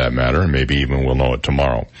yesterday, for that matter, and maybe even will know it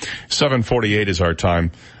tomorrow. 7:48 is our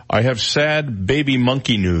time. I have sad baby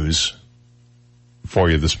monkey news for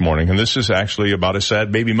you this morning, and this is actually about a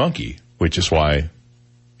sad baby monkey, which is why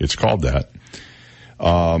it's called that.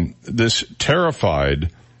 This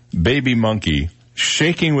terrified baby monkey,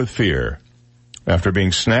 shaking with fear after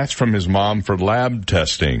being snatched from his mom for lab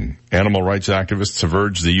testing. Animal rights activists have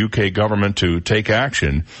urged the UK government to take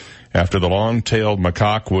action after the long-tailed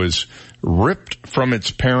macaque was ripped from its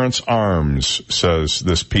parents' arms, says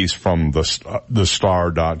this piece from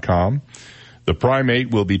thestar.com. The primate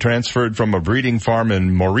will be transferred from a breeding farm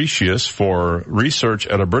in Mauritius for research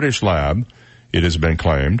at a British lab, it has been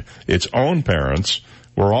claimed. Its own parents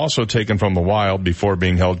were also taken from the wild before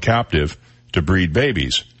being held captive to breed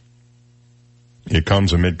babies. It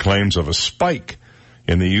comes amid claims of a spike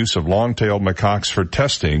in the use of long-tailed macaques for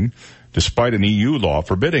testing, despite an EU law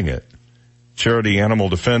forbidding it. Charity Animal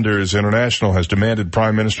Defenders International has demanded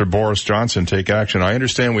Prime Minister Boris Johnson take action. I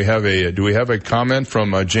understand do we have a comment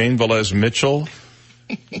from Jane Velez Mitchell,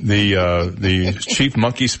 the chief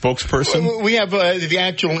monkey spokesperson? We have the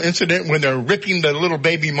actual incident when they're ripping the little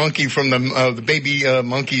baby monkey from the baby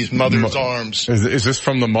monkey's mother's arms. Is this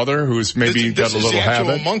from the mother who's maybe got a little habit?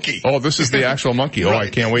 This is the actual monkey. Oh, this is the actual monkey. Right. Oh, I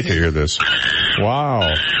can't wait to hear this.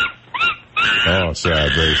 Wow. Oh,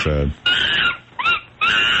 sad, very sad.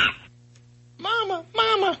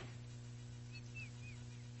 Mama.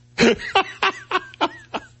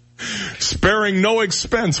 Sparing no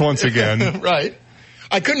expense once again. Right.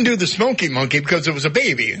 I couldn't do the smoky monkey because it was a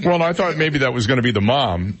baby. Well, I thought maybe that was going to be the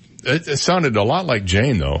mom. It sounded a lot like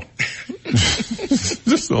Jane, though.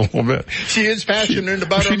 Just a little bit. She is passionate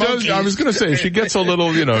about her monkeys. I was going to say, she gets a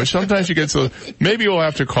little, sometimes she gets maybe we'll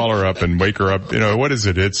have to call her up and wake her up. What is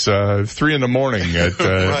it? It's 3 a.m. at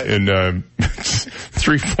right. in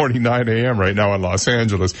 3:49 a.m. right now in Los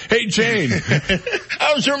Angeles. Hey, Jane.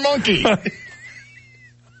 How's your monkey?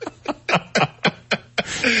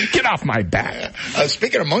 Get off my back.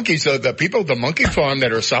 Speaking of monkeys, the people at the monkey farm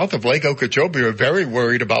that are south of Lake Okeechobee are very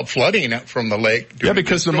worried about flooding from the lake. Yeah,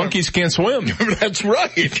 because the monkeys can't swim. That's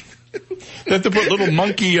right. They have to put little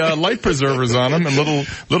monkey life preservers on them and little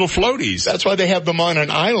floaties. That's why they have them on an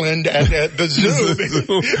island at the zoo.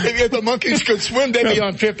 If the monkeys could swim, they'd be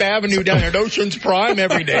on Fifth Avenue down at Ocean's Prime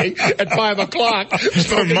every day at 5 o'clock.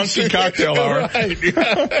 For monkey cocktail hour. Right.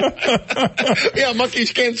 Yeah,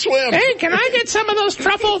 monkeys can't swim. Hey, can I get some of those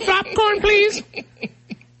truffle popcorn, please?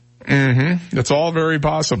 Mm-hmm. It's all very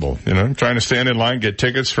possible. Trying to stand in line, get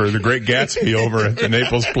tickets for the Great Gatsby over at the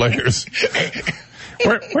Naples Players.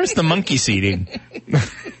 Where's the monkey seating?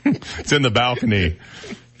 It's in the balcony.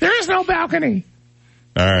 There is no balcony.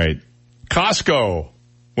 All right. Costco.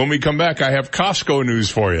 When we come back, I have Costco news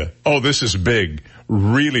for you. Oh, this is big.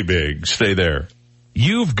 Really big. Stay there.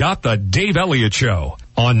 You've got the Dave Elliott Show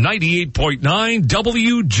on 98.9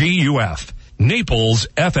 WGUF, Naples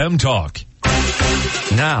FM Talk.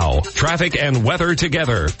 Now, traffic and weather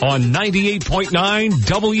together on 98.9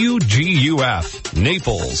 WGUF,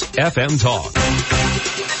 Naples FM Talk.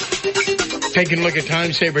 Taking a look at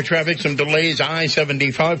time saver traffic, some delays,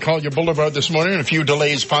 I-75, Collier Boulevard this morning, a few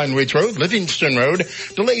delays, Pine Ridge Road, Livingston Road,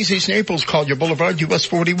 delays East Naples, Collier Boulevard, US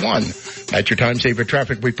 41. That's your time saver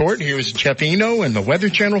traffic report. Here's Jeff Eno and the Weather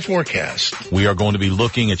Channel forecast. We are going to be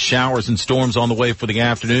looking at showers and storms on the way for the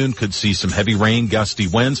afternoon. Could see some heavy rain, gusty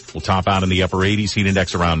winds. We'll top out in the upper 80s, heat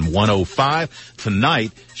index around 105.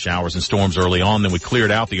 Tonight, showers and storms early on, then we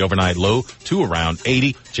cleared out the overnight low to around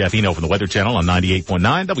 80. Jeff Eno from the Weather Channel on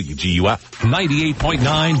 98.9 WGUF.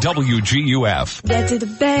 98.9 WGUF. Get to the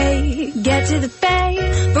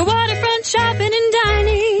bay for waterfront shopping and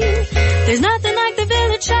dining. There's nothing like the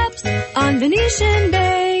Village Shops on Venetian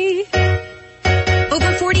Bay.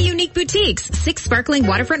 Over 40 unique boutiques, 6 sparkling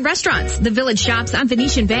waterfront restaurants. The Village Shops on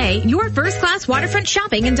Venetian Bay, your first-class waterfront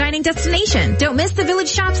shopping and dining destination. Don't miss the Village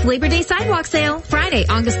Shops Labor Day Sidewalk Sale, Friday,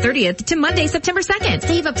 August 30th to Monday, September 2nd.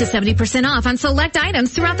 Save up to 70% off on select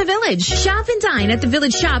items throughout the village. Shop and dine at the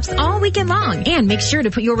Village Shops all weekend long. And make sure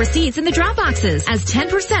to put your receipts in the drop boxes, as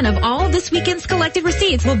 10% of all this weekend's collected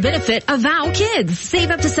receipts will benefit Avow Kids. Save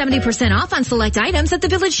up to 70% off on select items at the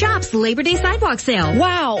Village Shops Labor Day Sidewalk Sale.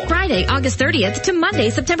 Wow! Friday, August 30th to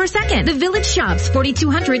Monday, September 2nd. The Village Shops,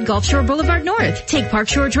 4200 Gulf Shore Boulevard North. Take Park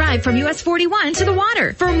Shore Drive from US 41 to the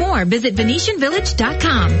water. For more, visit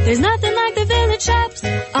VenetianVillage.com. There's nothing like the Village Shops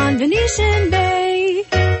on Venetian Bay.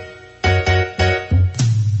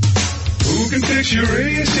 Who can fix your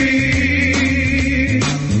AC?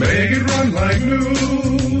 make it run like new.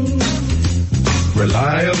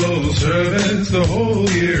 Reliable service the whole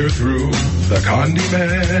year through. The Condi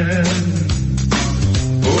Man.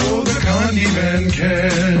 Oh, the Condi Man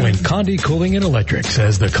can. When Condi Cooling and Electric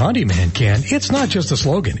says the Condi Man can, it's not just a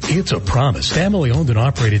slogan, it's a promise. Family owned and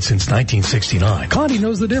operated since 1969. Condi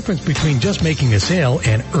knows the difference between just making a sale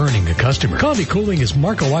and earning a customer. Condi Cooling is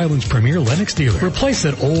Marco Island's premier Lennox dealer. Replace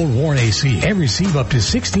that old worn AC and receive up to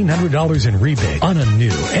 $1,600 in rebate on a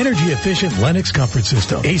new energy efficient Lennox comfort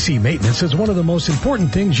system. AC maintenance is one of the most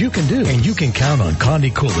important things you can do, and you can count on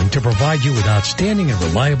Condi Cooling to provide you with outstanding and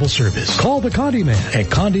reliable service. Call the Condi Man at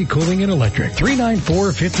Condi Cooling and Electric,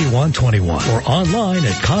 394-5121, or online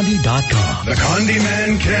at Condi.com. The Condi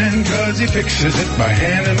Man can, 'cause he fixes it by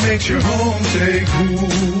hand and makes your home stay cool.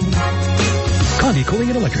 Condi Cooling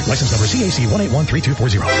and Electric, license number CAC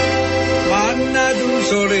 1813240.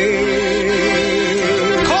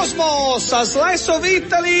 Cosmos, a slice of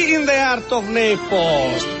Italy in the heart of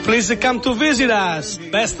Naples. Please come to visit us.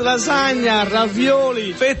 Best lasagna,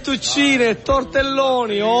 ravioli, fettuccine,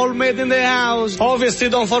 tortelloni, all made in the house. Obviously,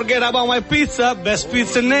 don't forget about my pizza. Best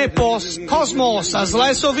pizza in Naples. Cosmos, a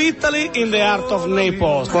slice of Italy in the heart of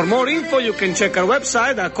Naples. For more info, you can check our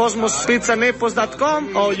website at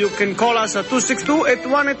cosmospizzanaples.com, or you can call us at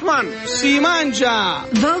 262-8181. Si mangia!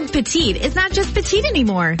 Vogue Petite is not just petite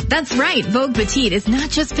anymore. That's right, Vogue Petite is not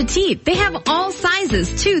just petite. They have all sizes,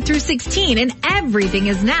 2 through 16, and everything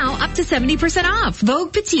is now up to 70% off.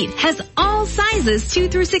 Vogue Petite has all sizes 2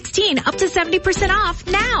 through 16 up to 70% off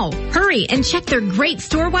now. Hurry and check their great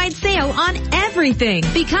store-wide sale on everything,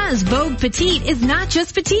 because Vogue Petite is not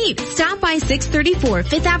just petite. Stop by 634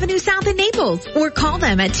 5th Avenue South in Naples or call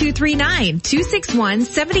them at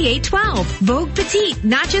 239-261-7812. Vogue Petite,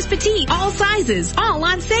 not just petite, all sizes, all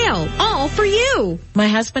on sale, all for you. My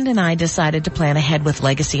husband and I decided to plan ahead with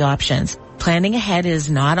Legacy Options. Planning ahead is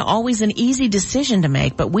not always an easy decision to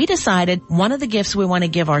make, but we decided one of the gifts we want to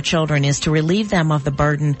give our children is to relieve them of the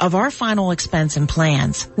burden of our final expense and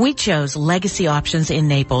plans. We chose Legacy Options in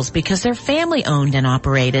Naples because they're family owned and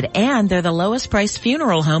operated, and they're the lowest priced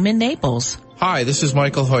funeral home in Naples. Hi, this is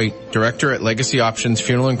Michael Hoyt, Director at Legacy Options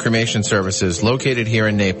Funeral and Cremation Services, located here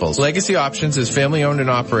in Naples. Legacy Options is family-owned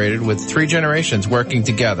and operated with 3 generations working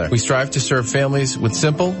together. We strive to serve families with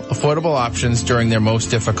simple, affordable options during their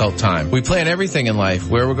most difficult time. We plan everything in life,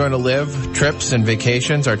 where we're going to live, trips and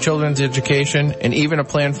vacations, our children's education, and even a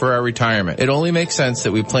plan for our retirement. It only makes sense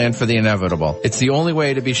that we plan for the inevitable. It's the only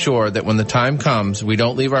way to be sure that when the time comes, we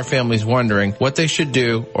don't leave our families wondering what they should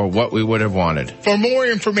do or what we would have wanted. For more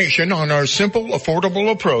information on our simple,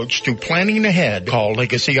 affordable approach to planning ahead, call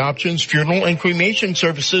Legacy Options Funeral and Cremation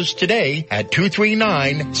Services today at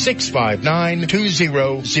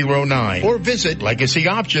 239-659-2009 or visit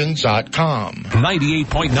legacyoptions.com.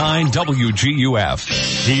 98.9 WGUF.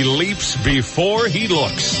 He leaps before he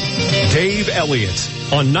looks. Dave Elliott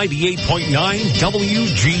on 98.9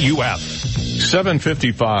 WGUF.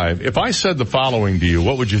 7:55. If I said the following to you,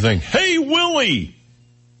 what would you think? Hey, Willie!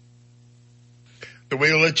 The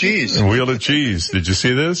Wheel of Cheese. The Wheel of Cheese. Did you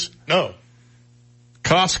see this? No.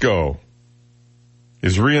 Costco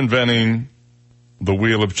is reinventing the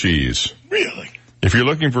Wheel of Cheese. Really? If you're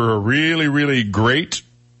looking for a really, really great,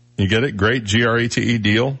 you get it, great G-R-A-T-E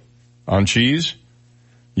deal on cheese,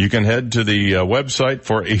 you can head to the website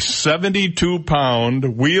for a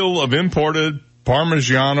 72-pound wheel of imported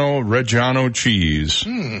Parmigiano Reggiano cheese.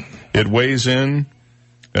 It weighs in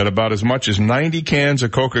at about as much as 90 cans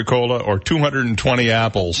of Coca-Cola or 220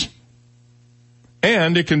 apples.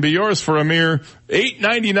 And it can be yours for a mere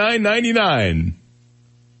 $8.99.99.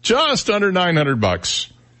 Just under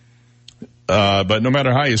 $900. But no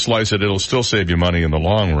matter how you slice it, it'll still save you money in the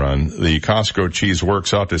long run. The Costco cheese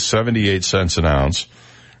works out to 78 cents an ounce.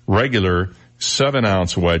 Regular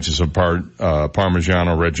 7-ounce wedges of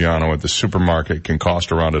Parmigiano Reggiano at the supermarket can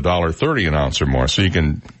cost around $1.30 an ounce or more. So you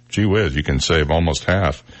can, gee whiz, you can save almost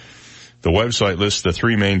half. The website lists the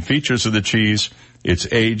 3 main features of the cheese. It's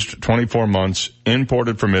aged 24 months,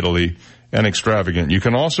 imported from Italy, and extravagant. You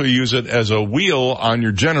can also use it as a wheel on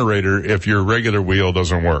your generator if your regular wheel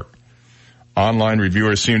doesn't work. Online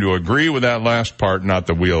reviewers seem to agree with that last part, not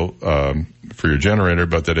the wheel for your generator,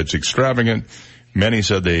 but that it's extravagant. Many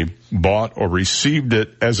said they bought or received it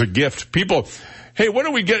as a gift. People, hey, what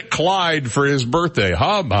do we get Clyde for his birthday?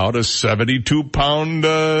 How about a 72-pound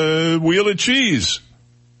wheel of cheese?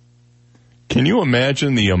 Can you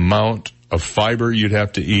imagine the amount of fiber you'd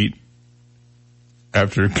have to eat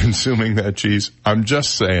after consuming that cheese? I'm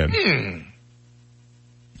just saying.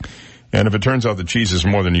 And if it turns out the cheese is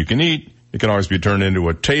more than you can eat, it can always be turned into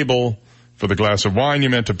a table for the glass of wine you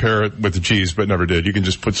meant to pair it with the cheese but never did. You can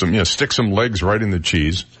just put some, stick some legs right in the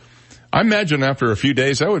cheese. I imagine after a few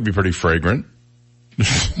days that would be pretty fragrant.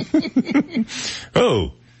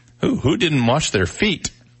 Oh, who didn't wash their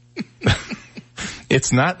feet?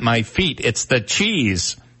 It's not my feet, it's the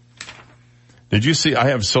cheese. Did you see, I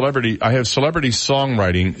have celebrity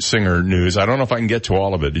songwriting singer news. I don't know if I can get to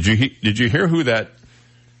all of it. Did you hear that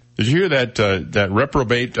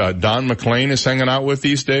reprobate, Don McLean is hanging out with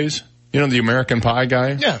these days? You know, the American Pie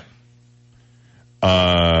guy?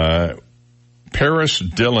 Yeah. Paris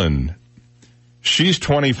Dillon. She's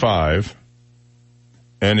 25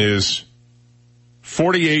 and is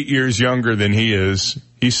 48 years younger than he is.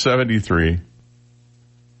 He's 73.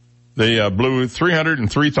 They blew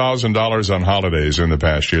 $303,000 on holidays in the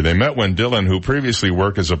past year. They met when Dillon, who previously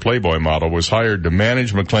worked as a Playboy model, was hired to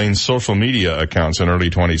manage McLean's social media accounts in early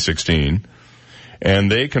 2016. And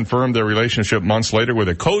they confirmed their relationship months later with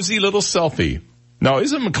a cozy little selfie. Now,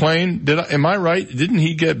 isn't McLean, am I right? Didn't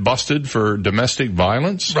he get busted for domestic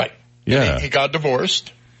violence? Right. Yeah. He got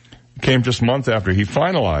divorced. It came just a month after he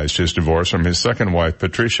finalized his divorce from his second wife,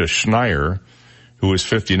 Patricia Schneier, who was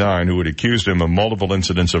 59, who had accused him of multiple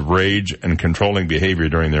incidents of rage and controlling behavior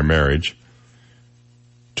during their marriage.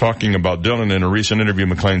 Talking about Dillon in a recent interview,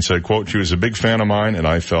 McLean said, quote, "She was a big fan of mine and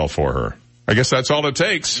I fell for her." I guess that's all it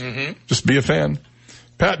takes. Mm-hmm. Just be a fan.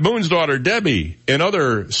 Pat Boone's daughter, Debbie, in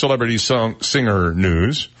other celebrity singer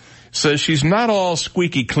news, says she's not all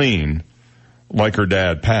squeaky clean like her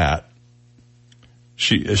dad, Pat.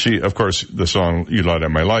 She, of course, the song "You Light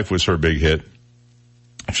Up My Life" was her big hit.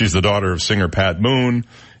 She's the daughter of singer Pat Boone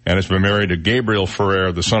and has been married to Gabriel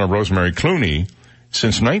Ferrer, the son of Rosemary Clooney,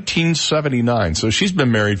 since 1979. So she's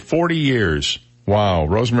been married 40 years. Wow.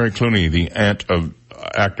 Rosemary Clooney, the aunt of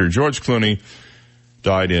actor George Clooney,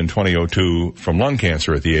 died in 2002 from lung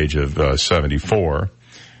cancer at the age of 74.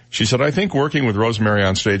 She said, "I think working with Rosemary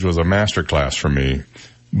on stage was a masterclass for me,"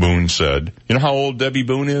 Boone said. You know how old Debbie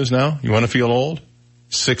Boone is now? You want to feel old?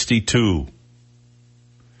 62.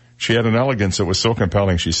 She had an elegance that was so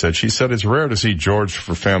compelling, she said. She said it's rare to see George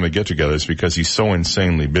for family get-togethers because he's so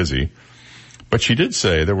insanely busy. But she did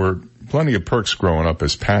say there were plenty of perks growing up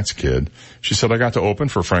as Pat's kid. She said, "I got to open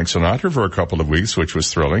for Frank Sinatra for a couple of weeks, which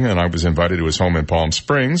was thrilling, and I was invited to his home in Palm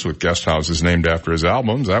Springs with guest houses named after his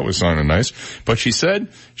albums. That was sounding nice." But she said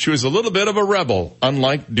she was a little bit of a rebel,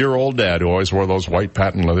 unlike dear old dad who always wore those white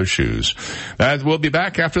patent leather shoes. We'll be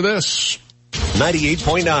back after this.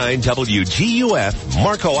 98.9 WGUF,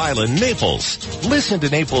 Marco Island, Naples. Listen to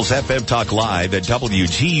Naples FM Talk live at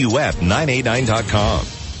WGUF989.com.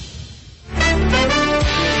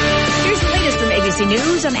 Here's the latest from ABC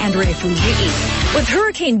News. I'm Andrea Fuji. With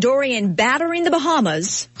Hurricane Dorian battering the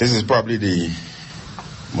Bahamas. This is probably the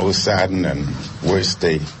most saddened and worst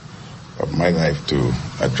day of my life to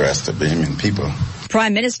address the Bahamian people.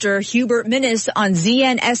 Prime Minister Hubert Minnis on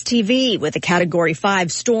ZNS-TV with a Category 5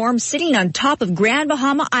 storm sitting on top of Grand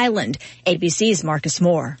Bahama Island. ABC's Marcus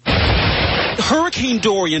Moore. Hurricane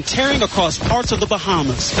Dorian tearing across parts of the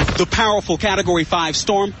Bahamas. The powerful Category 5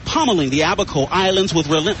 storm pummeling the Abaco Islands with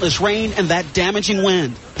relentless rain and that damaging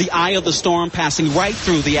wind. The eye of the storm passing right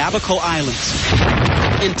through the Abaco Islands.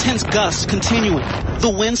 Intense gusts continuing. The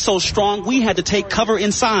wind so strong we had to take cover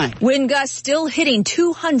inside. Wind gusts still hitting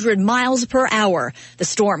 200 miles per hour. The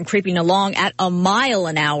storm creeping along at a mile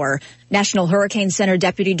an hour. National Hurricane Center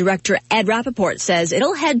Deputy Director Ed Rappaport says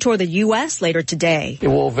it'll head toward the U.S. later today. It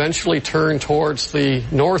will eventually turn towards the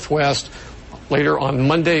northwest later on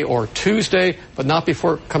Monday or Tuesday, but not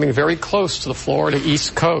before coming very close to the Florida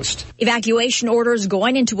East Coast. Evacuation orders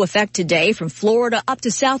going into effect today from Florida up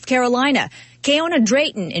to South Carolina. Keona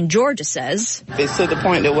Drayton in Georgia says, if it's to the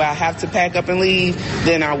point that where I have to pack up and leave,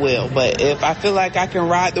 then I will. But if I feel like I can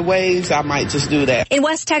ride the waves, I might just do that. In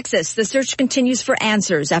West Texas, the search continues for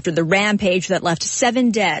answers after the rampage that left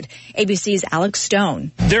 7 dead. ABC's Alex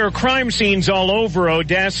Stone. There are crime scenes all over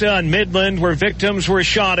Odessa and Midland where victims were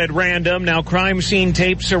shot at random. Now crime scene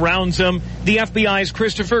tape surrounds them. The FBI's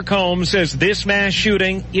Christopher Combs says this mass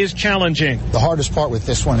shooting is challenging. The hardest part with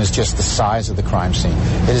this one is just the size of the crime scene.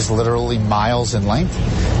 It is literally miles in length,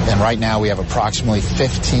 and right now we have approximately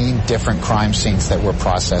 15 different crime scenes that we're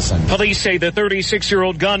processing. Police say the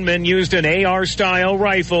 36-year-old gunman used an AR-style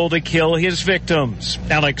rifle to kill his victims.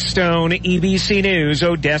 Alex Stone, EBC News,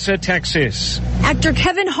 Odessa, Texas. Actor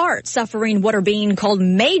Kevin Hart suffering what are being called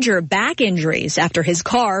major back injuries after his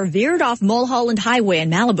car veered off Mulholland Highway in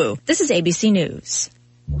Malibu. This is ABC News.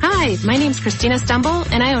 Hi, my name's Christina Stumble,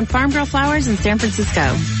 and I own Farm Girl Flowers in San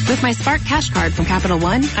Francisco. With my Spark Cash Card from Capital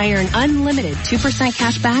One, I earn unlimited 2%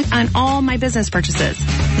 cash back on all my business purchases.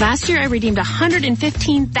 Last year, I redeemed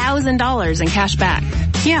 $115,000 in cash back.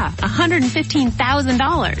 Yeah,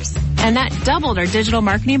 $115,000. And that doubled our digital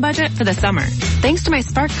marketing budget for the summer. Thanks to my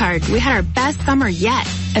Spark card, we had our best summer yet.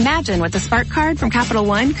 Imagine what the Spark card from Capital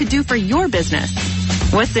One could do for your business.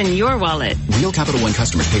 What's in your wallet? Real Capital One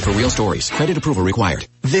customers pay for real stories. Credit approval required.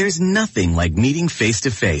 There's nothing like meeting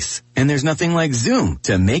face-to-face. And there's nothing like Zoom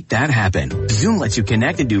to make that happen. Zoom lets you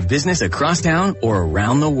connect and do business across town or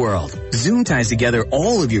around the world. Zoom ties together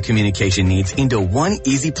all of your communication needs into one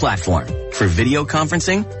easy platform for video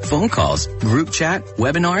conferencing, phone calls, group chat,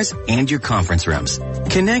 webinars, and your conference rooms.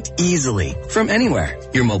 Connect easily from anywhere.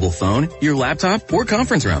 Your mobile phone, your laptop, or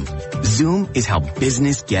conference room. Zoom is how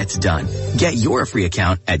business gets done. Get your free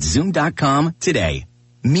account at Zoom.com today.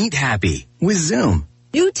 Meet happy with Zoom.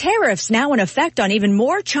 New tariffs now in effect on even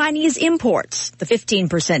more Chinese imports. The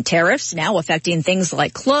 15% tariffs now affecting things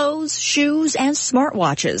like clothes, shoes, and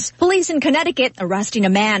smartwatches. Police in Connecticut arresting a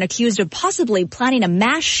man accused of possibly planning a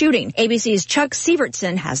mass shooting. ABC's Chuck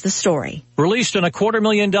Sievertson has the story. Released on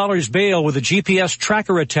 $250,000 bail with a GPS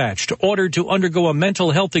tracker attached, ordered to undergo a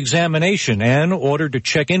mental health examination, and ordered to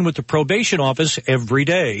check in with the probation office every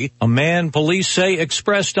day. A man police say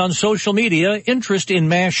expressed on social media interest in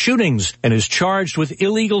mass shootings and is charged with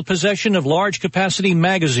illegal possession of large-capacity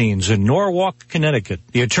magazines in Norwalk, Connecticut.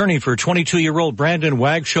 The attorney for 22-year-old Brandon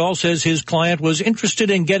Wagshaw says his client was interested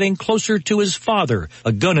in getting closer to his father,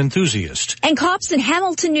 a gun enthusiast. And cops in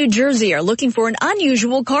Hamilton, New Jersey are looking for an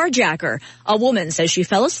unusual carjacker. A woman says she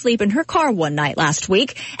fell asleep in her car one night last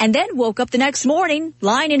week and then woke up the next morning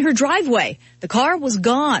lying in her driveway. The car was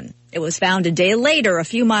gone. It was found a day later a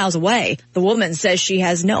few miles away. The woman says she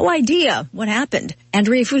has no idea what happened.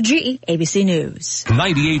 Andrea Fuji, ABC News.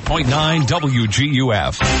 98.9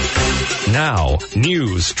 WGUF. Now,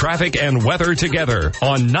 news, traffic, and weather together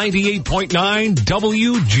on 98.9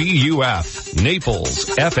 WGUF. Naples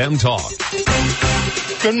FM Talk.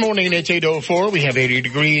 Good morning. It's 8:04. We have 80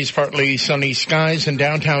 degrees, partly sunny skies in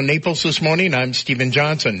downtown Naples this morning. I'm Stephen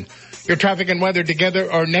Johnson. Your traffic and weather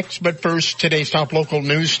together are next, but first, today's top local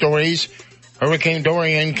news stories. Hurricane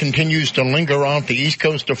Dorian continues to linger off the east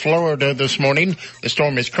coast of Florida this morning. The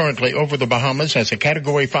storm is currently over the Bahamas as a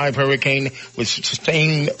Category 5 hurricane with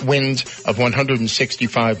sustained winds of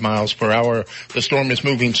 165 miles per hour. The storm is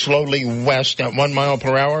moving slowly west at 1 mile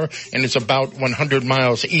per hour and is about 100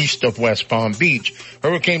 miles east of West Palm Beach.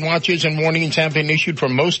 Hurricane watches and warnings have been issued for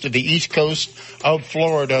most of the east coast of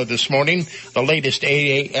Florida this morning. The latest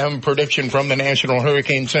 8 a.m. prediction from the National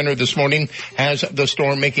Hurricane Center this morning has the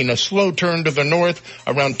storm making a slow turn to the north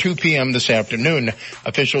around 2 p.m. this afternoon.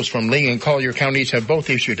 Officials from Lee and Collier counties have both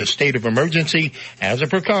issued a state of emergency as a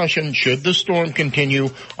precaution should the storm continue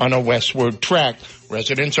on a westward track.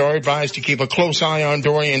 Residents are advised to keep a close eye on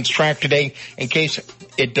Dorian's track today in case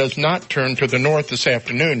it does not turn to the north this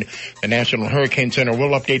afternoon. The National Hurricane Center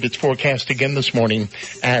will update its forecast again this morning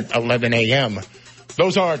at 11 a.m.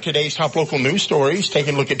 Those are today's top local news stories.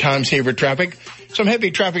 Taking a look at time-saver traffic. Some heavy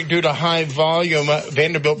traffic due to high volume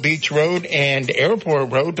Vanderbilt Beach Road and Airport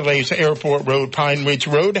Road. Delays Airport Road, Pine Ridge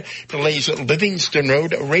Road. Delays Livingston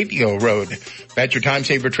Road, Radio Road. That's your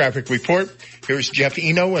time-saver traffic report. Here's Jeff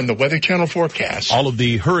Eno and the Weather Channel forecast. All of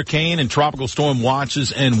the hurricane and tropical storm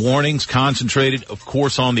watches and warnings concentrated, of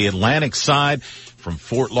course, on the Atlantic side. From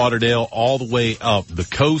Fort Lauderdale all the way up the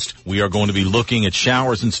coast, we are going to be looking at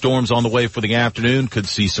showers and storms on the way for the afternoon. Could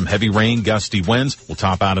see some heavy rain, gusty winds. We'll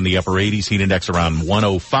top out in the upper 80s, heat index around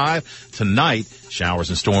 105. Tonight, showers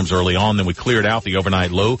and storms early on, then we cleared out the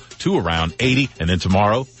overnight low to around 80. And then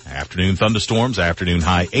tomorrow, afternoon thunderstorms, afternoon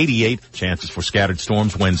high 88. Chances for scattered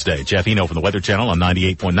storms Wednesday. Jeff Eno from the Weather Channel on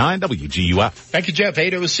 98.9 WGUF. Thank you, Jeff.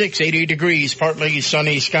 8:06, 80 degrees, partly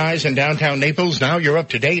sunny skies in downtown Naples. Now you're up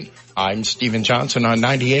to date. I'm Stephen Johnson on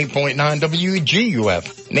 98.9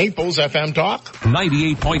 WGUF. Naples FM Talk.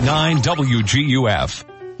 98.9 WGUF.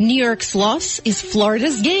 New York's loss is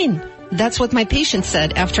Florida's gain. That's what my patient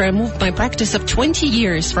said after I moved my practice of 20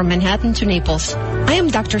 years from Manhattan to Naples. I am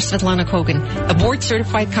Dr. Svetlana Kogan, a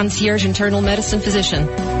board-certified concierge internal medicine physician.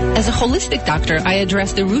 As a holistic doctor, I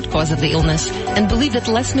address the root cause of the illness and believe that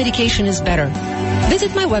less medication is better.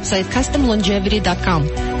 Visit my website, customlongevity.com.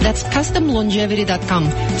 That's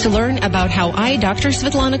customlongevity.com to learn about how I, Dr.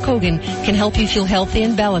 Svetlana Kogan, can help you feel healthy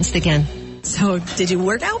and balanced again. So, did you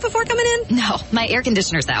work out before coming in? No, my air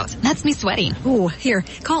conditioner's out. That's me sweating. Ooh, here,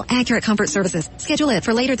 call Accurate Comfort Services. Schedule it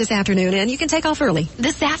for later this afternoon and you can take off early.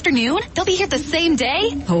 This afternoon? They'll be here the same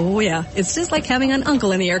day? Oh, yeah. It's just like having an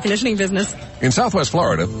uncle in the air conditioning business. In Southwest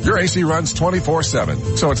Florida, your AC runs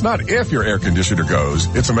 24/7. So it's not if your air conditioner goes,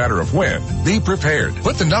 it's a matter of when. Be prepared.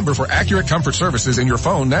 Put the number for Accurate Comfort Services in your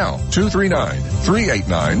phone now.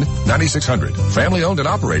 239-389-9600. Family owned and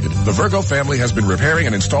operated, the Virgo family has been repairing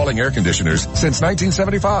and installing air conditioners since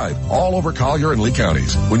 1975, all over Collier and Lee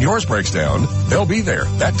counties. When yours breaks down, they'll be there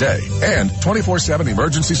that day. And 24/7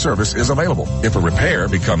 emergency service is available. If a repair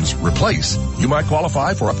becomes replace, you might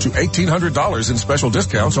qualify for up to $1,800 in special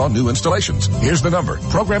discounts on new installations. Here's the number.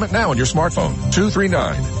 Program it now on your smartphone.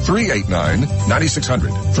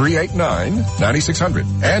 239-389-9600. 389-9600.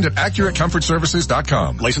 And at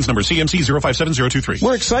AccurateComfortServices.com. License number CMC 057023.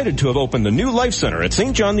 We're excited to have opened the new Life Center at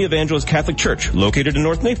St. John the Evangelist Catholic Church, located in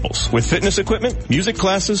North Naples. With fitness equipment, music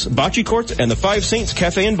classes, bocce courts, and the Five Saints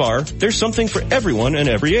Cafe and Bar, there's something for everyone and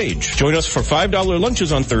every age. Join us for $5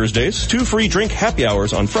 lunches on Thursdays, 2 free drink happy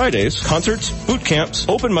hours on Fridays, concerts, boot camps,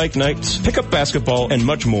 open mic nights, pickup basketball, and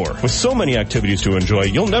much more. With so many activities to enjoy,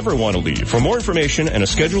 you'll never want to leave. For more information and a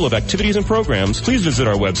schedule of activities and programs, please visit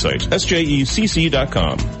our website,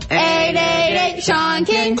 sjecc.com. 888 Sean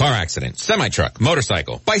King. Car accident, semi-truck,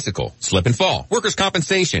 motorcycle, bicycle, slip and fall, workers'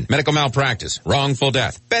 compensation, medical malpractice, wrongful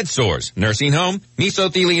death, bed sores, nursing home,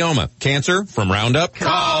 mesothelioma, cancer from Roundup.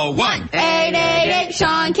 Call 1-888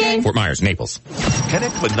 Sean King. Fort Myers, Naples.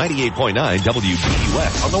 Connect with 98.9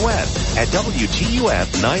 WGUF on the web at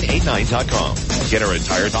WGUF989.com. Get our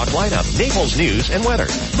entire talk lineup, Naples news and weather.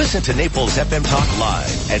 Listen to Naples FM Talk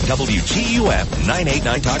live at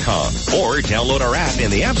WGUF989.com or download our app in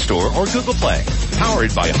the App Store or Google Play.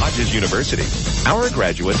 Powered by Hodges University. Our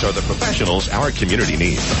graduates are the professionals our community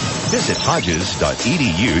needs. Visit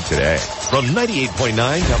Hodges.edu today. From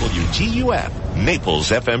 98.9 WGUF, Naples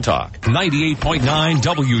FM Talk. 98.9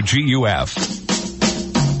 WGUF.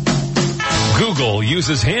 Google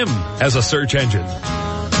uses him as a search engine.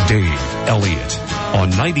 Dave Elliott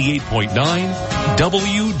on 98.9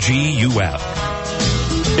 WGUF.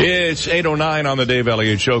 It's 8:09 on the Dave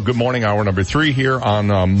Elliott Show. Good morning, hour number 3 here on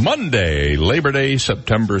Monday, Labor Day,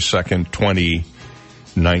 September 2nd,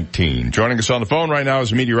 2019. Joining us on the phone right now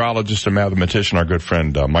is meteorologist and mathematician, our good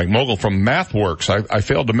friend Mike Mogil from MathWorks. I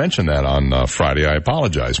failed to mention that on Friday. I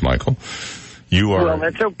apologize, Michael. Well,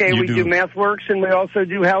 that's okay. We do MathWorks, and we also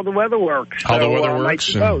do How the Weather Works. How the Weather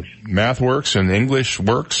Works, and Math Works, and English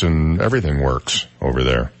works, and everything works over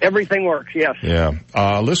there. Everything works, yes. Yeah.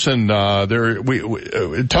 Listen,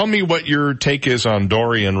 tell me what your take is on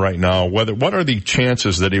Dorian right now. What are the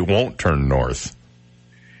chances that it won't turn north?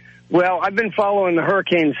 Well, I've been following the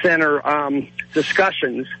Hurricane Center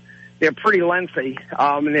discussions. They're pretty lengthy,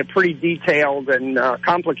 and they're pretty detailed and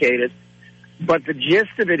complicated. But the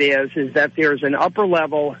gist of it is that there's an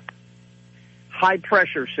upper-level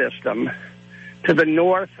high-pressure system to the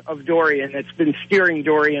north of Dorian that's been steering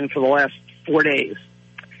Dorian for the last 4 days.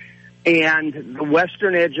 And the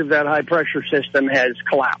western edge of that high-pressure system has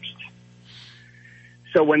collapsed.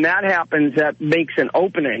 So when that happens, that makes an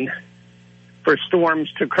opening for storms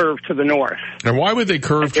to curve to the north. And why would they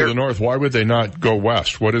curve to the north? Why would they not go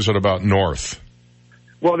west? What is it about north?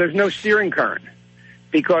 Well, there's no steering current,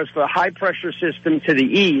 because the high-pressure system to the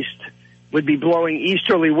east would be blowing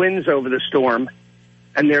easterly winds over the storm,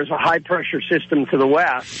 and there's a high-pressure system to the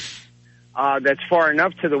west that's far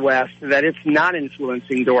enough to the west that it's not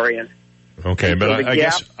influencing Dorian. Okay, but so the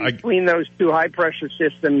gap between those two high-pressure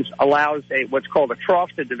systems allows what's called a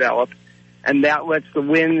trough to develop, and that lets the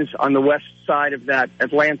winds on the west side of that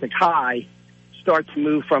Atlantic high start to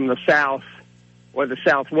move from the south or the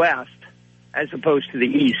southwest, as opposed to the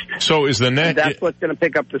east. So is the net... That's what's going to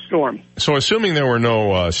pick up the storm. So assuming there were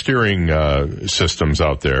no steering systems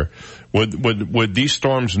out there, would these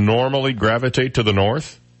storms normally gravitate to the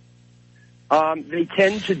north? They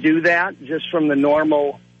tend to do that just from the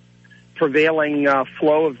normal prevailing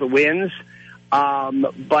flow of the winds.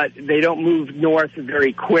 But they don't move north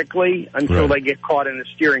very quickly until they get caught in the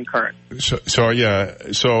steering current. So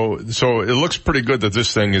it looks pretty good that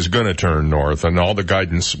this thing is going to turn north, and all the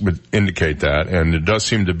guidance would indicate that. And it does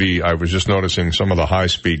seem to be, I was just noticing some of the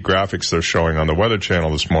high-speed graphics they're showing on the Weather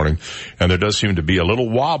Channel this morning, and there does seem to be a little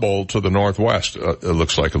wobble to the northwest, it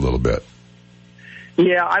looks like a little bit.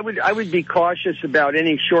 Yeah, I would be cautious about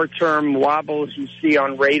any short-term wobbles you see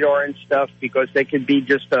on radar and stuff, because they could be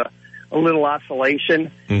just a little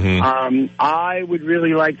oscillation. Mm-hmm. I would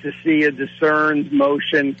really like to see a discerned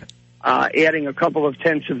motion, adding a couple of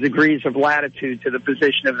tenths of degrees of latitude to the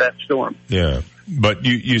position of that storm. Yeah, but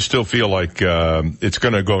you still feel like it's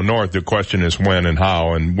going to go north. The question is when and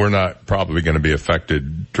how, and we're not probably going to be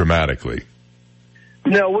affected dramatically.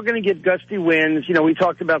 No, we're going to get gusty winds. We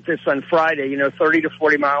talked about this on Friday, 30 to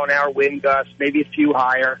 40 mile an hour wind gusts, maybe a few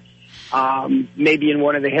higher. Maybe in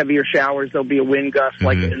one of the heavier showers, there'll be a wind gust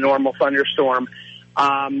like in a normal thunderstorm.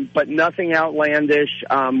 But nothing outlandish.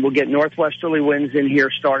 We'll get northwesterly winds in here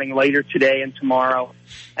starting later today and tomorrow.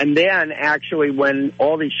 And then actually when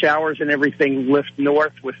all these showers and everything lift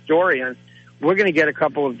north with Dorian, we're going to get a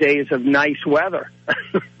couple of days of nice weather.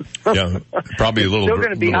 Yeah, probably a little. Still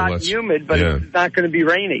going to be hot less, and humid, but it's not going to be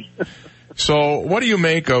rainy. So what do you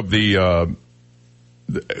make of the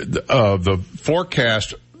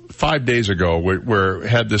forecast 5 days ago where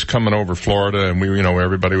had this coming over Florida and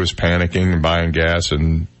everybody was panicking and buying gas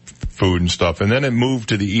and food and stuff, and then it moved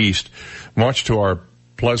to the east, much to our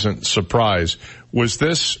pleasant surprise. Was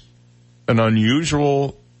this an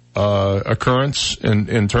unusual occurrence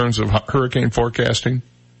in terms of hurricane forecasting?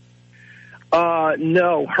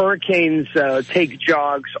 No, hurricanes take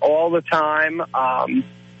jogs all the time.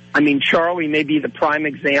 Charlie may be the prime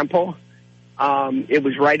example. It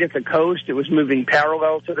was right at the coast. It was moving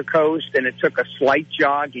parallel to the coast, and it took a slight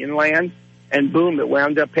jog inland, and boom, it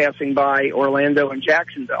wound up passing by Orlando and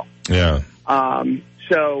Jacksonville. Yeah.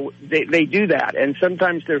 So they do that, and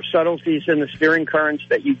sometimes there's subtleties in the steering currents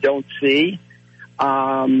that you don't see.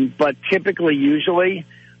 But typically, usually,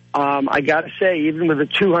 I got to say, even with a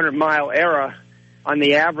 200-mile era on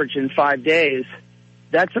the average in 5 days,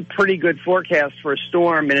 that's a pretty good forecast for a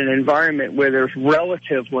storm in an environment where there's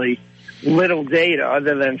relatively little data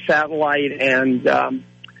other than satellite and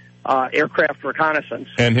aircraft reconnaissance.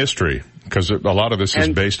 And history, because a lot of this is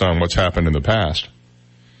based on what's happened in the past.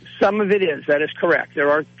 Some of it is. That is correct.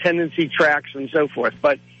 There are tendency tracks and so forth.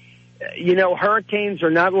 But, hurricanes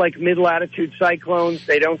are not like mid-latitude cyclones.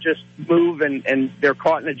 They don't just move and they're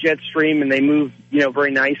caught in a jet stream and they move,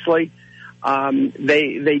 very nicely.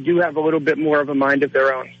 They do have a little bit more of a mind of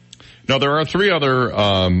their own. Now, there are 3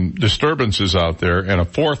 other disturbances out there and a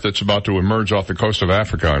 4th that's about to emerge off the coast of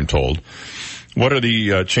Africa, I'm told. What are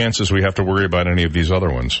the chances we have to worry about any of these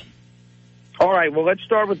other ones? All right, well, let's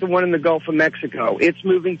start with the one in the Gulf of Mexico. It's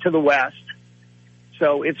moving to the west,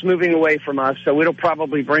 so it's moving away from us, so it'll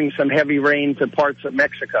probably bring some heavy rain to parts of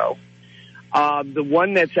Mexico. The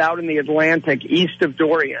one that's out in the Atlantic east of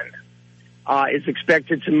Dorian is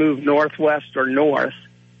expected to move northwest or north,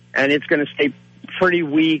 and it's going to stay pretty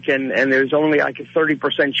weak, and there's only like a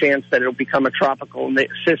 30% chance that it'll become a tropical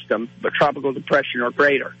system, but tropical depression or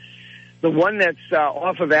greater. The one that's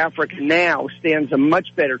off of Africa now stands a much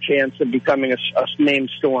better chance of becoming a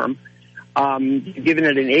named storm, giving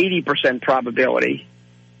it an 80% probability,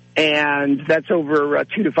 and that's over a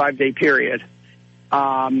 2 to 5 day period.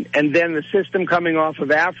 And then the system coming off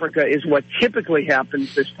of Africa is what typically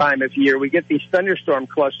happens this time of year. We get these thunderstorm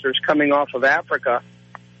clusters coming off of Africa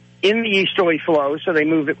in the easterly flow, so they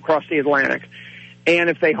move across the Atlantic.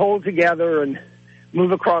 And if they hold together and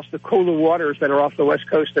move across the cooler waters that are off the west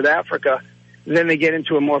coast of Africa, then they get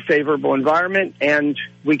into a more favorable environment, and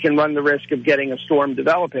we can run the risk of getting a storm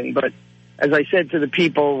developing. But as I said to the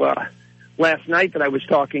people last night that I was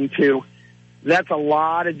talking to, that's a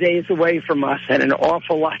lot of days away from us, and an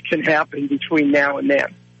awful lot can happen between now and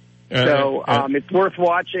then. So it's worth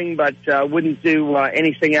watching, but wouldn't do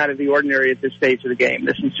anything out of the ordinary at this stage of the game.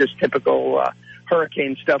 This is just typical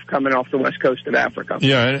hurricane stuff coming off the west coast of Africa.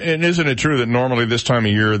 Yeah, and isn't it true that normally this time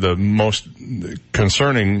of year the most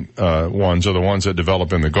concerning ones are the ones that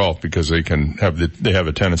develop in the Gulf, because they have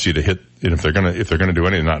a tendency to hit, if they're gonna do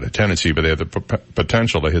anything, not a tendency, but they have the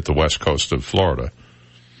potential to hit the west coast of Florida.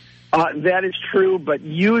 That is true, but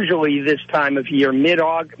usually this time of year,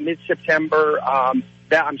 mid-September.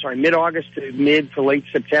 Mid-August to mid to late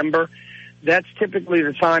September. That's typically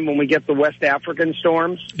the time when we get the West African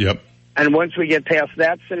storms. Yep. And once we get past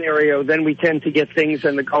that scenario, then we tend to get things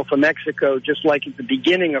in the Gulf of Mexico, just like at the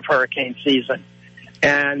beginning of hurricane season.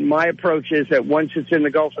 And my approach is that once it's in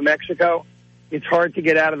the Gulf of Mexico, it's hard to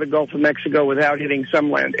get out of the Gulf of Mexico without hitting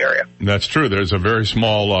some land area. That's true. There's a very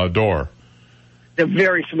small door. A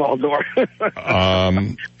very small door.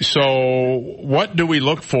 So what do we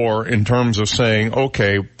look for in terms of saying,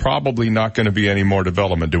 okay, probably not going to be any more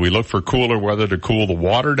development? Do we look for cooler weather to cool the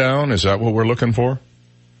water down? Is that what we're looking for?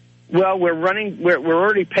 Well, we're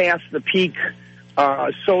already past the peak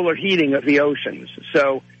solar heating of the oceans.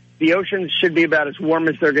 So the oceans should be about as warm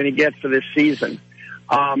as they're going to get for this season.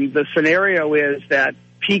 The scenario is that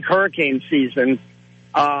peak hurricane season,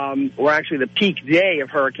 or actually the peak day of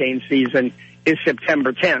hurricane season, is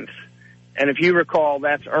September 10th. And if you recall,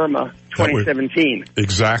 that's Irma 2017.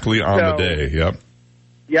 Exactly on the day, yep.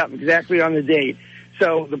 Yep, exactly on the date.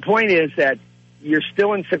 So the point is that you're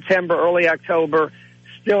still in September, early October,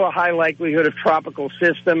 still a high likelihood of tropical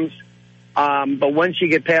systems. But once you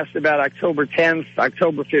get past about October 10th,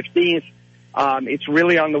 October 15th, it's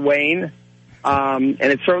really on the wane. And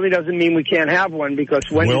it certainly doesn't mean we can't have one, because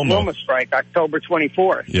when did Wilma strike? October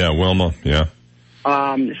 24th. Yeah, Wilma, yeah.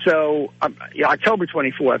 October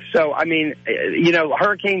 24th. So, I mean,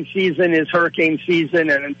 hurricane season is hurricane season,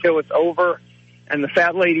 and until it's over and the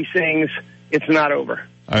fat lady sings, it's not over.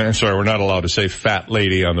 I'm sorry, we're not allowed to say fat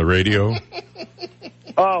lady on the radio.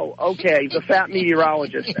 Oh, okay. The fat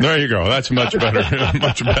meteorologist. There you go. That's much better.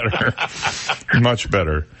 Much better. Much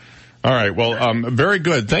better. All right. Well, very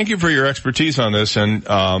good. Thank you for your expertise on this. And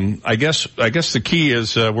I guess the key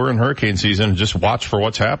is we're in hurricane season. Just watch for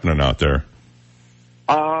what's happening out there.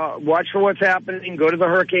 Watch for what's happening. Go to the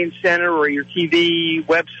Hurricane Center or your TV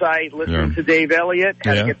website. Listen to Dave Elliott.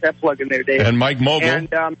 Had to get that plug in there, Dave. And Mike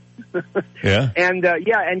Mogil.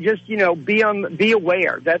 And just be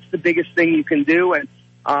aware. That's the biggest thing you can do. And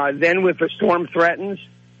then if a storm threatens,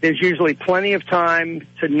 there's usually plenty of time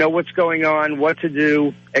to know what's going on, what to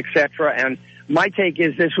do, etc. And my take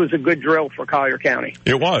is this was a good drill for Collier County.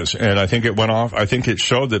 It was, and I think it went off. I think it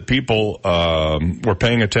showed that people were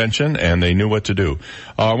paying attention and they knew what to do.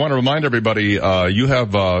 I want to remind everybody, you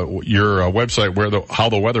have your website how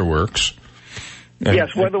the weather works.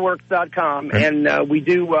 Yes, weatherworks.com, and we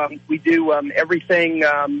do everything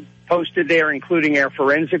posted there, including our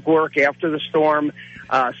forensic work after the storm,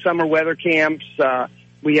 summer weather camps.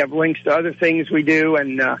 We have links to other things we do,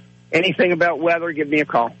 and anything about weather, give me a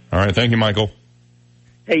call. All right, thank you, Michael.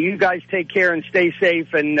 Hey, you guys take care and stay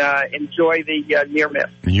safe and enjoy the near miss.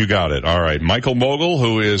 You got it. All right. Michael Mogil,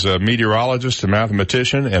 who is a meteorologist, a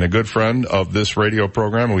mathematician, and a good friend of this radio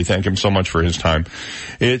program, and we thank him so much for his time.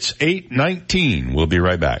 It's 8:19. We'll be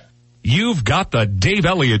right back. You've got the Dave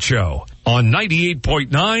Elliott Show on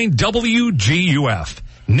 98.9 WGUF,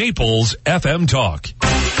 Naples FM Talk.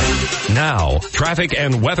 Now, traffic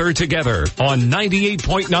and weather together on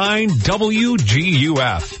 98.9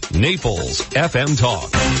 WGUF, Naples FM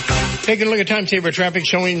Talk. Taking a look at time saver traffic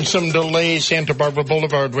showing some delays. Santa Barbara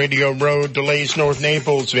Boulevard, Radio Road, delays North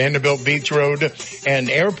Naples, Vanderbilt Beach Road, and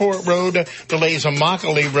Airport Road, delays on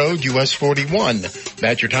Mogil Road, US 41.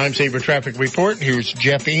 That's your time saver traffic report. Here's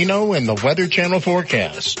Jeff Eno and the Weather Channel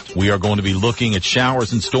forecast. We are going to be looking at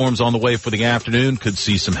showers and storms on the way for the afternoon. Could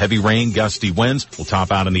see some heavy rain, gusty winds. We'll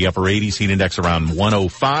top out in the upper 80s, heat index around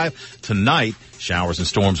 105. Tonight, showers and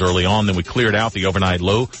storms early on, then we cleared out the overnight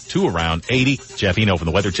low to around 80. Jeff Eno from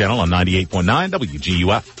the Weather Channel on 98.9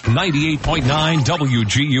 WGUF. 98.9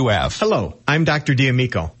 WGUF. Hello, I'm Dr.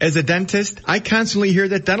 D'Amico. As a dentist, I constantly hear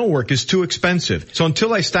that dental work is too expensive. So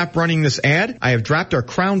until I stop running this ad, I have dropped our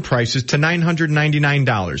crown prices to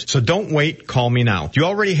 $999. So don't wait, call me now. Do you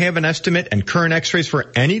already have an estimate and current x-rays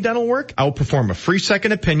for any dental work? I will perform a free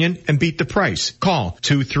second opinion and beat the price. Call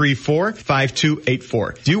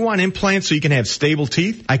 234-5284. Do you want implants so you can have stable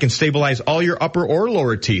teeth? I can stabilize all your upper or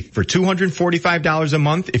lower teeth for $245 a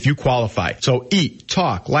month if you qualify. So eat,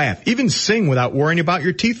 talk, laugh, even sing without worrying about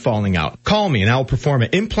your teeth falling out. Call me and I will perform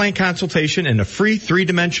an implant consultation and a free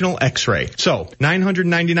 3-dimensional x-ray. So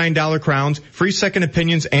 $999 crowns, free second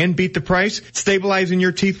opinions, and beat the price. Stabilizing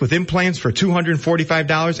your teeth with implants for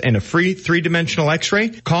 $245 and a free 3-dimensional x-ray.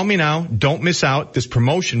 Call me now. Don't miss out. This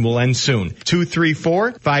promotion will end soon.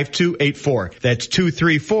 234-5284. That's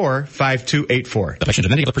 234-5284. The patient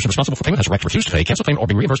and any other person responsible for payment has a right to refuse to pay, cancel payment, or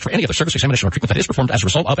be reimbursed for any other service, examination, or treatment that is performed as a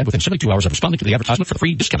result of and within 72 hours of responding to the advertisement for the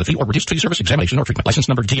free, discounted fee, or reduced fee service, examination, or treatment. License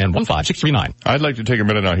number GN15639. I'd like to take a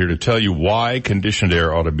minute out here to tell you why conditioned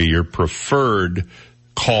air ought to be your preferred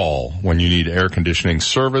call when you need air conditioning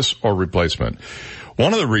service or replacement.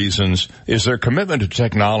 One of the reasons is their commitment to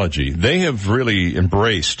technology. They have really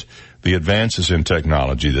embraced the advances in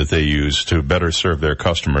technology that they use to better serve their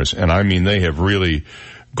customers. And I mean, they have really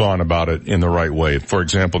gone about it in the right way. For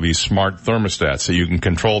example, these smart thermostats that you can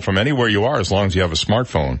control from anywhere you are as long as you have a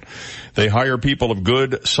smartphone. They hire people of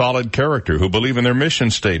good, solid character who believe in their mission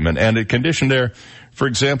statement. And at Conditioned Air, for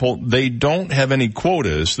example, they don't have any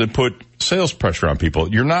quotas that put sales pressure on people.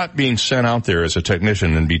 You're not being sent out there as a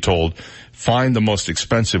technician and be told, find the most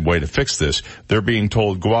expensive way to fix this. They're being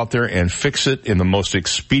told, go out there and fix it in the most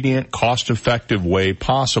expedient, cost-effective way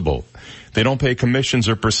possible. They don't pay commissions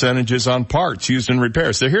or percentages on parts used in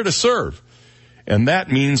repairs. They're here to serve. And that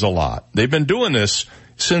means a lot. They've been doing this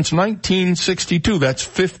since 1962. That's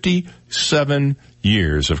 57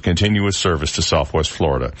 years of continuous service to Southwest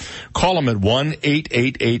Florida. Call them at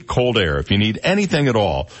 1-888-COLD-AIR if you need anything at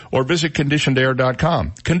all, or visit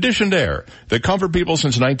conditionedair.com. Conditioned Air, the comfort people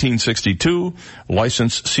since 1962,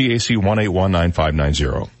 license CAC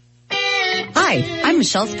 1819590. Hi, Hi, I'm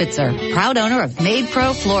Michelle Spitzer, proud owner of Made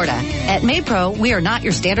Pro Florida. At Made Pro, we are not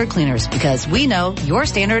your standard cleaners because we know your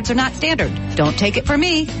standards are not standard. Don't take it from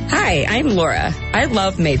me. Hi, I'm Laura. I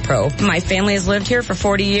love Made Pro. My family has lived here for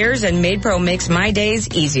 40 years and Made Pro makes my days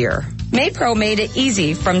easier. Made Pro made it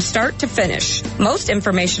easy from start to finish. Most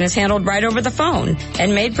information is handled right over the phone,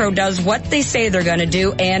 and Made Pro does what they say they're going to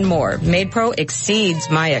do and more. Made Pro exceeds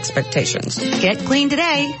my expectations. Get clean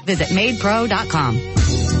today. Visit MadePro.com.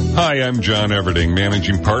 Hi, I'm John Everding,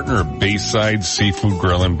 managing partner of Bayside Seafood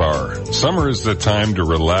Grill and Bar. Summer is the time to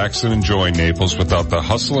relax and enjoy Naples without the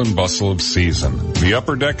hustle and bustle of season. The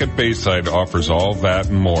Upper Deck at Bayside offers all that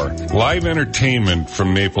and more. Live entertainment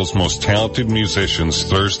from Naples' most talented musicians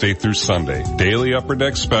Thursday through Sunday. Daily Upper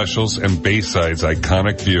Deck specials and Bayside's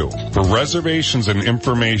iconic view. For reservations and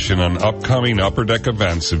information on upcoming Upper Deck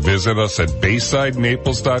events, visit us at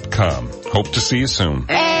BaysideNaples.com. Hope to see you soon.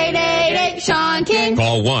 888-SEAN King.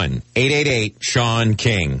 Call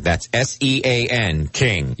 1-888-SEAN-KING. That's S-E-A-N,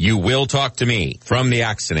 King. You will talk to me from the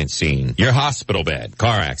accident scene. Your hospital bed,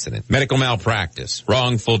 car accident, medical malpractice,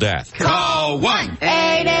 wrongful death. Call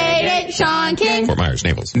 1-888-SEAN King. Fort Myers,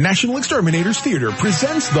 Naples. National Exterminators Theater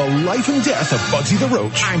presents the life and death of Bugsy the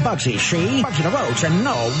Roach. I'm Bugsy, see? Bugsy the Roach, and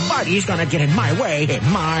nobody's gonna get in my way in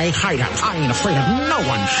my hideout. I ain't afraid of no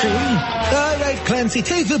one, see? All right, Clancy,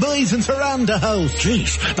 take the boys and surround the house.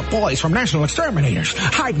 Jeez, the boys from National Exterminators.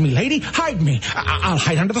 Hide me, lady, hide me. I'll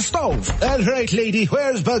hide under the stove. All right, lady,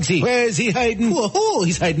 where's Bugsy? Where's he hiding? Whoa,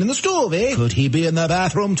 he's hiding in the stove, eh? Could he be in the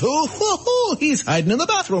bathroom, too? Whoa, he's hiding in the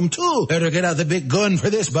bathroom, too. Better get out the big gun for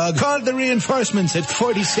this bug. Call the reinforcements at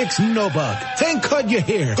 46 No Bug. Thank God you're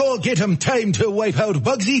here. Go get him time to wipe out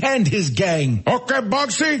Bugsy and his gang. Okay,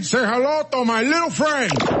 Bugsy, say hello to my little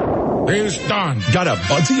friend. He's done. Got a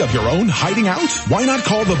Bugsy of your own hiding out? Why not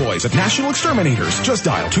call the boys at National Exterminators? Just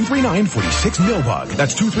dial 239-46-NO-BUG.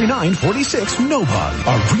 That's 239-46-NO-BUG.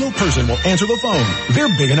 A real person will answer the phone. They're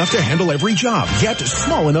big enough to handle every job, yet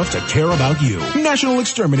small enough to care about you. National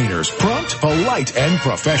Exterminators. Prompt, polite, and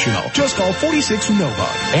professional. Just call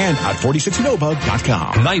 46-NO-BUG and at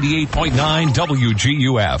 46nobug.com. 98.9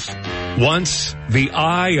 WGUF. Once, the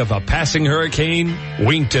eye of a passing hurricane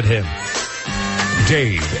winked at him.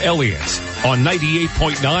 Dave Elliott on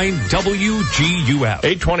 98.9 WGUF.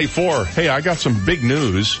 824. Hey, I got some big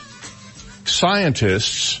news.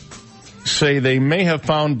 Scientists say they may have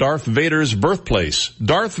found Darth Vader's birthplace.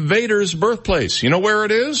 Darth Vader's birthplace. You know where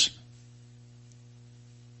it is?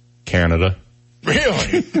 Canada.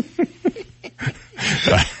 Really?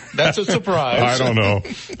 That's a surprise. I don't know.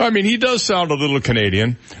 I mean, he does sound a little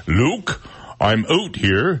Canadian. Luke, I'm out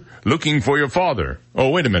here looking for your father. Oh,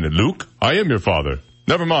 wait a minute, Luke. I am your father.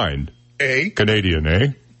 Never mind. Canadian,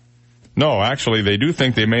 eh? No, actually, they do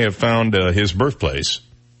think they may have found his birthplace,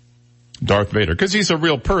 Darth Vader, because he's a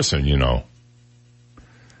real person, you know.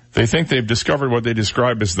 They think they've discovered what they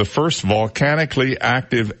describe as the first volcanically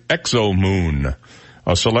active exomoon,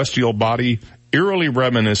 a celestial body eerily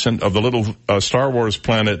reminiscent of the little Star Wars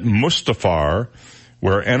planet Mustafar,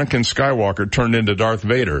 where Anakin Skywalker turned into Darth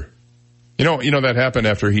Vader. You know that happened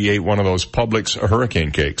after he ate one of those Publix hurricane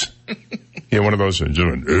cakes. He had one of those and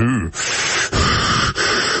doing, ooh.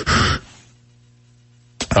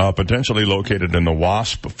 Potentially located in the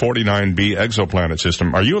WASP 49b exoplanet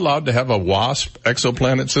system. Are you allowed to have a WASP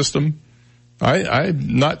exoplanet system?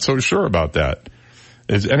 I'm not so sure about that.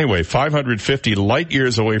 Anyway, 550 light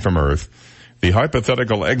years away from Earth, the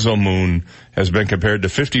hypothetical exomoon has been compared to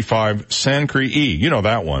 55 Sancri E. You know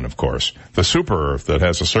that one, of course. The super-Earth that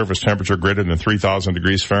has a surface temperature greater than 3,000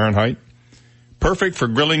 degrees Fahrenheit. Perfect for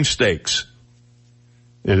grilling steaks.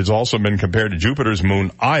 It has also been compared to Jupiter's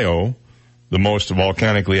moon Io, the most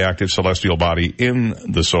volcanically active celestial body in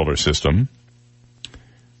the solar system.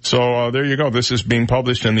 So there you go. This is being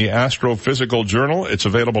published in the Astrophysical Journal. It's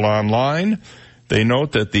available online. They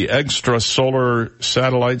note that the extrasolar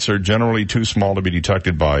satellites are generally too small to be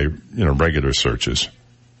detected by, regular searches.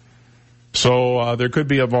 So there could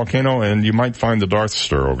be a volcano, and you might find the Darth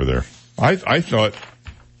Star over there. I thought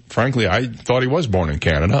he was born in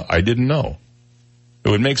Canada. I didn't know. It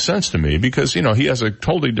would make sense to me because, he has a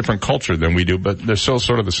totally different culture than we do, but they're still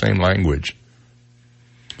sort of the same language.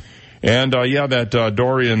 And, that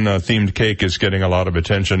Dorian-themed cake is getting a lot of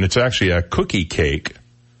attention. It's actually a cookie cake.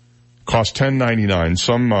 Cost $10.99.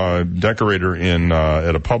 Some decorator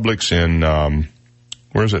at a Publix in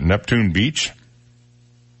Neptune Beach.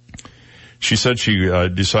 She said she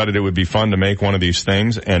decided it would be fun to make one of these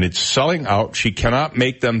things, and it's selling out. She cannot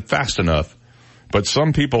make them fast enough, but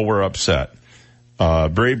some people were upset.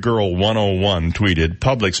 Brave Girl 101 tweeted,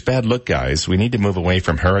 "Publix, bad look, guys. We need to move away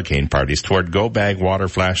from hurricane parties toward go bag water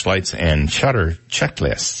flashlights and shutter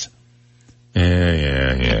checklists."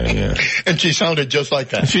 Yeah. And she sounded just like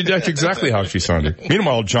that. That's exactly how she sounded.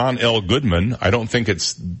 Meanwhile, John L. Goodman, I don't think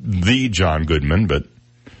it's the John Goodman, but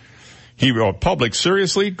he wrote, Publix,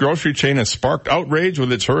 seriously? Grocery chain has sparked outrage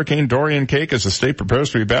with its Hurricane Dorian cake as the state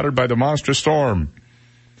prepares to be battered by the monster storm.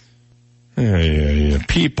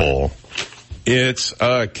 People, it's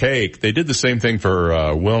a cake. They did the same thing for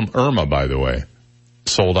Irma, by the way.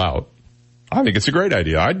 Sold out. I think it's a great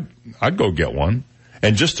idea. I'd go get one.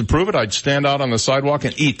 And just to prove it, I'd stand out on the sidewalk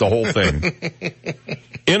and eat the whole thing.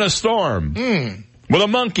 In a storm. With a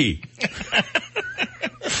monkey.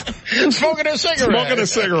 Smoking a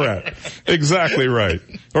cigarette. Exactly right.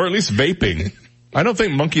 Or at least vaping. I don't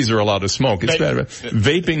think monkeys are allowed to smoke. It's bad.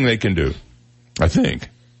 Vaping they can do. I think.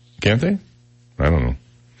 Can't they? I don't know.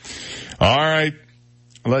 All right.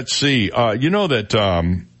 Let's see. You know that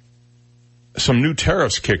some new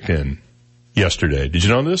tariffs kicked in yesterday. Did you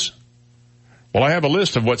know this? Well, I have a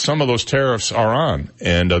list of what some of those tariffs are on.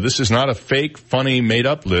 And this is not a fake, funny,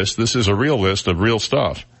 made-up list. This is a real list of real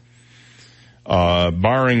stuff.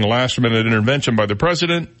 Barring last-minute intervention by the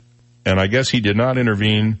president, and I guess he did not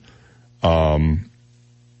intervene, you don't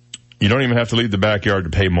even have to leave the backyard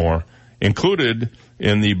to pay more. Included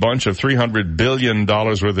in the bunch of $300 billion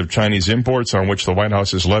worth of Chinese imports on which the White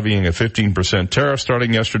House is levying a 15% tariff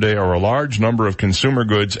starting yesterday are a large number of consumer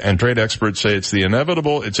goods, and trade experts say it's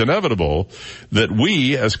inevitable that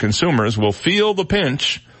we as consumers will feel the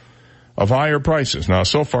pinch of higher prices. Now,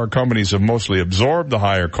 so far companies have mostly absorbed the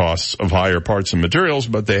higher costs of higher parts and materials,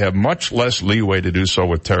 but they have much less leeway to do so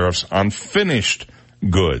with tariffs on finished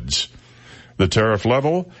goods. The tariff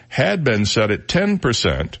level had been set at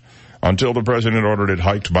 10%. Until the president ordered it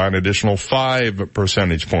hiked by an additional 5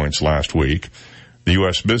 percentage points last week. The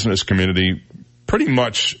U.S. business community pretty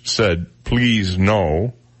much said, please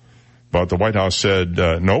no, but the White House said,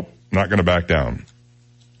 nope, not going to back down.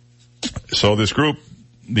 So this group,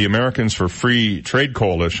 the Americans for Free Trade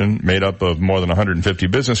Coalition, made up of more than 150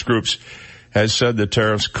 business groups, has said that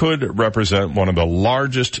tariffs could represent one of the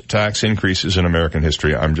largest tax increases in American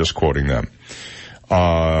history. I'm just quoting them.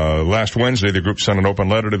 Last Wednesday, the group sent an open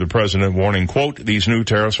letter to the president warning, quote, these new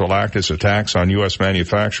tariffs will act as a tax on U.S.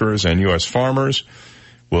 manufacturers and U.S. farmers.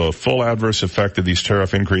 The full adverse effect of these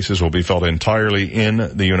tariff increases will be felt entirely in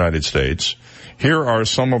the United States. Here are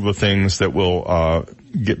some of the things that will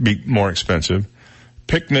be more expensive.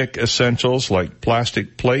 Picnic essentials like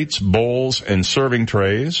plastic plates, bowls, and serving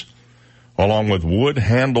trays, along with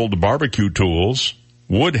wood-handled barbecue tools,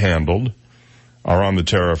 wood-handled, are on the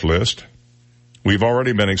tariff list. We've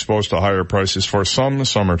already been exposed to higher prices for some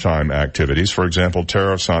summertime activities. For example,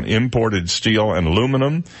 tariffs on imported steel and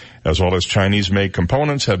aluminum, as well as Chinese-made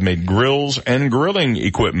components, have made grills and grilling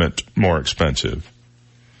equipment more expensive.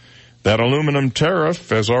 That aluminum tariff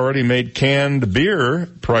has already made canned beer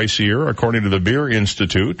pricier, according to the Beer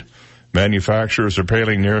Institute. Manufacturers are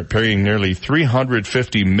paying nearly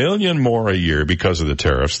 $350 million more a year because of the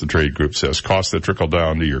tariffs, the trade group says, costs that trickle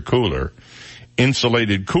down to your cooler.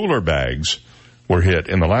 Insulated cooler bags were hit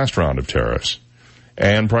in the last round of tariffs,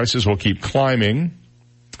 and prices will keep climbing.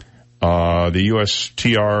 The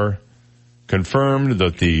USTR confirmed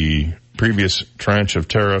that the previous tranche of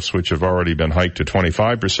tariffs, which have already been hiked to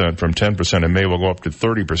 25% from 10% in May, will go up to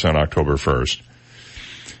 30% October 1st.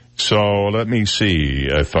 So let me see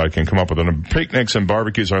if I can come up with them. Picnics and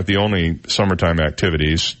barbecues aren't the only summertime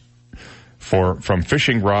activities. From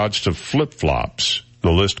fishing rods to flip-flops,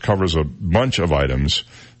 the list covers a bunch of items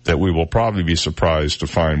that we will probably be surprised to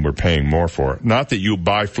find we're paying more for. Not that you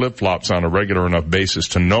buy flip-flops on a regular enough basis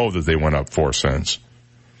to know that they went up 4 cents.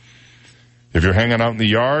 If you're hanging out in the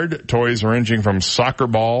yard, toys ranging from soccer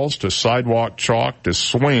balls to sidewalk chalk to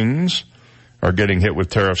swings are getting hit with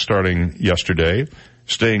tariffs starting yesterday.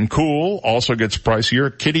 Staying cool also gets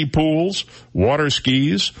pricier. Kiddie pools, water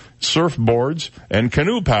skis, surfboards, and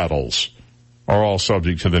canoe paddles are all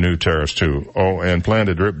subject to the new tariffs too. Oh, and plan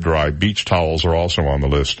to drip dry beach towels are also on the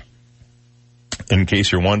list. In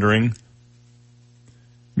case you're wondering,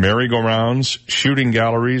 merry-go-rounds, shooting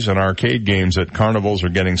galleries, and arcade games at carnivals are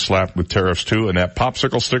getting slapped with tariffs too. And that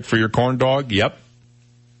popsicle stick for your corn dog? Yep.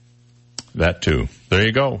 That too. There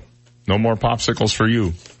you go. No more popsicles for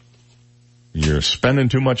you. You're spending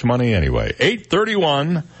too much money anyway.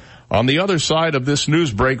 8:31. On the other side of this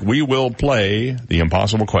news break, we will play the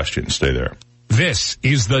impossible question. Stay there. This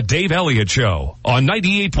is the Dave Elliott Show on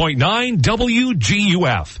 98.9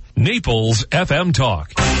 WGUF, Naples FM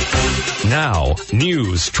Talk. Now,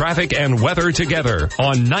 news, traffic, and weather together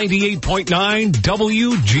on 98.9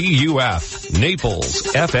 WGUF, Naples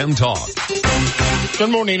FM Talk. Good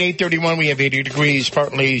morning, 8:31. We have 80 degrees,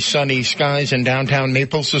 partly sunny skies in downtown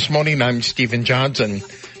Naples this morning. I'm Stephen Johnson.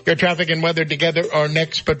 Your traffic and weather together are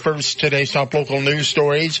next, but first, today's top local news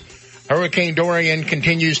stories. Hurricane Dorian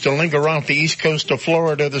continues to linger off the east coast of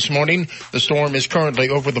Florida this morning. The storm is currently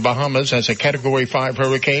over the Bahamas as a Category 5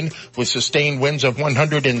 hurricane with sustained winds of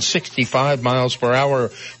 165 miles per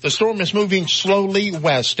hour. The storm is moving slowly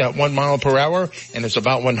west at 1 mile per hour and is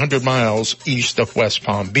about 100 miles east of West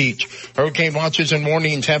Palm Beach. Hurricane watches and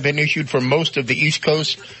warnings have been issued for most of the east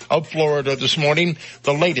coast of Florida this morning.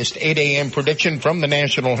 The latest 8 a.m. prediction from the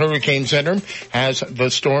National Hurricane Center has the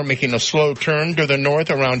storm making a slow turn to the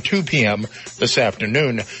north around 2 p.m. this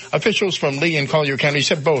afternoon. Officials from Lee and Collier counties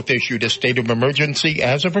have both issued a state of emergency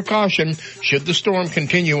as a precaution should the storm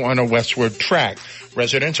continue on a westward track.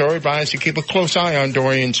 Residents are advised to keep a close eye on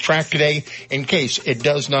Dorian's track today in case it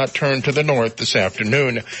does not turn to the north this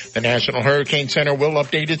afternoon. The National Hurricane Center will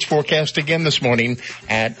update its forecast again this morning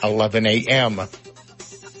at 11 a.m.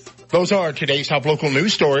 Those are today's top local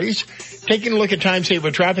news stories. Taking a look at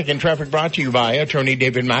time-saver traffic, and traffic brought to you by Attorney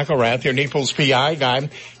David McElrath, your Naples PI guy.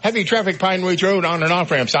 Heavy traffic Pine Ridge Road on and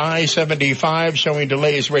off ramps. I-75 showing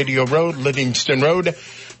delays Radio Road, Livingston Road.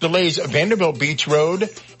 Delays Vanderbilt Beach Road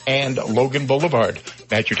and Logan Boulevard.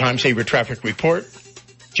 That's your time-saver traffic report.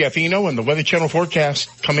 Jeff Eno and the Weather Channel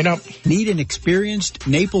forecast coming up. Need an experienced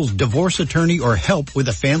Naples divorce attorney or help with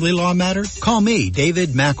a family law matter? Call me,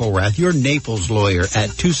 David McElrath, your Naples lawyer at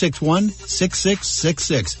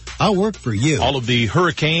 261-6666. I'll work for you. All of the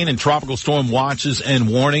hurricane and tropical storm watches and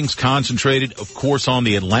warnings concentrated, of course, on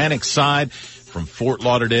the Atlantic side. From Fort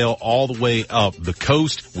Lauderdale all the way up the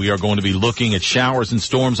coast. We are going to be looking at showers and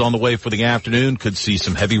storms on the way for the afternoon. Could see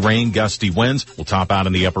some heavy rain, gusty winds. We'll top out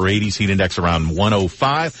in the upper 80s, heat index around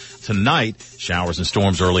 105. Tonight, showers and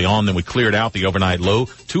storms early on. Then we cleared out the overnight low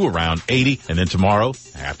to around 80. And then tomorrow,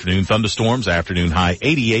 afternoon thunderstorms, afternoon high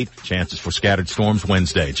 88. Chances for scattered storms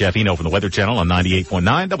Wednesday. Jeff Eno from the Weather Channel on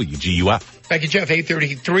 98.9 WGUF. Thank you, Jeff.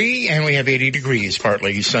 8:33, and we have 80 degrees,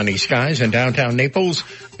 partly sunny skies in downtown Naples.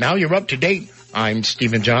 Now you're up to date. I'm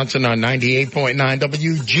Stephen Johnson on 98.9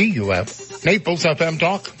 WGUF. Naples FM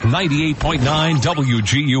Talk. 98.9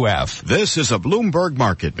 WGUF. This is a Bloomberg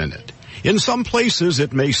Market Minute. In some places,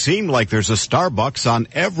 it may seem like there's a Starbucks on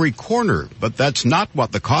every corner, but that's not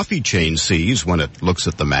what the coffee chain sees when it looks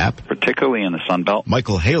at the map. Particularly in the Sun Belt.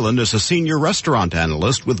 Michael Halen is a senior restaurant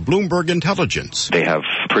analyst with Bloomberg Intelligence. They have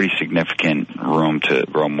pretty significant room to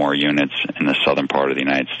grow more units in the southern part of the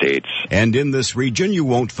United States. And in this region, you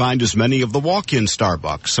won't find as many of the walk-in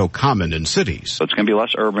Starbucks so common in cities. So it's going to be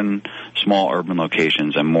less urban, small urban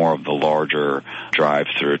locations and more of the larger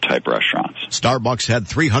drive-through type restaurants. Starbucks had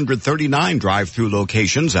 339 drive-through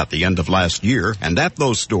locations at the end of last year, and at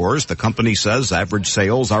those stores, the company says average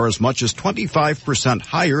sales are as much as 25%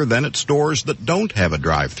 higher than at stores that don't have a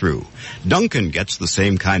drive-through. Dunkin' gets the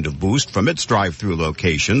same kind of boost from its drive-through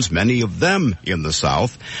locations, many of them in the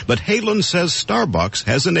South, but Halen says Starbucks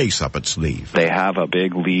has an ace up its sleeve. They have a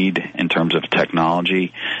big lead in terms of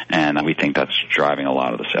technology, and we think that's driving a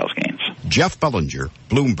lot of the sales gains. Jeff Bellinger,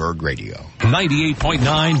 Bloomberg Radio.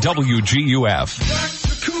 98.9 WGUF.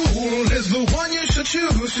 Cool is the one you should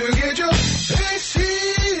choose to get your AC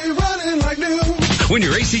running like new. When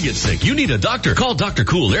your AC gets sick, you need a doctor. Call Dr.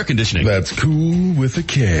 Cool Air Conditioning. That's cool with a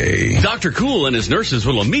K. Dr. Cool and his nurses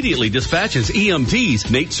will immediately dispatch his EMTs,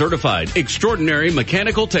 NATE certified, extraordinary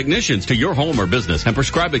mechanical technicians to your home or business and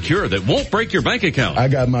prescribe a cure that won't break your bank account. I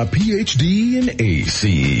got my PhD in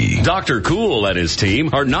AC. Dr. Cool and his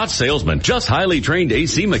team are not salesmen, just highly trained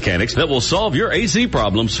AC mechanics that will solve your AC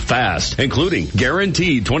problems fast, including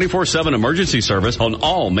guaranteed 24/7 emergency service on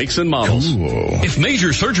all makes and models. Cool. If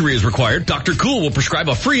major surgery is required, Dr. Cool will prescribe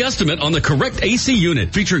a free estimate on the correct AC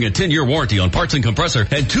unit, featuring a 10-year warranty on parts and compressor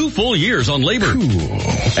and 2 full years on labor. Cool.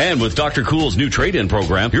 And with Dr. Cool's new trade-in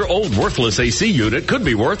program, your old worthless AC unit could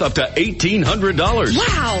be worth up to $1,800.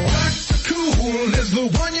 Wow! Cool is the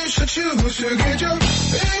one you should choose to get your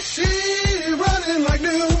AC running like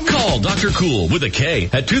new. Call Dr. Cool with a K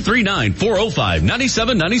at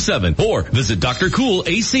 239-405-9797 or visit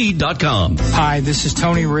drcoolac.com. Hi, this is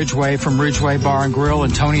Tony Ridgway from Ridgway Bar and Grill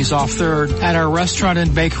and Tony's Off 3rd. At our restaurant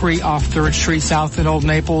and bakery off 3rd Street South in Old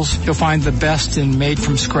Naples, you'll find the best in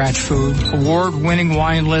made-from-scratch food, award-winning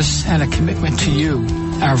wine lists, and a commitment to you,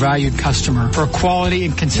 our valued customer. For quality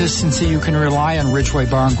and consistency, you can rely on Ridgway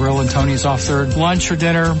Bar and Grill and Tony's Off 3rd. Lunch or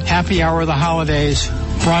dinner, happy hour of the holidays,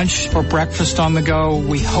 brunch or breakfast on the go,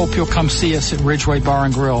 we hope you'll come see us at Ridgway Bar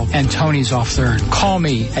and Grill and Tony's Off 3rd. Call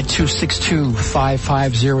me at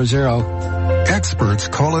 262-5500. Experts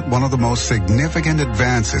call it one of the most significant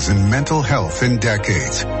advances in mental health in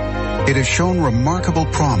decades. It has shown remarkable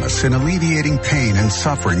promise in alleviating pain and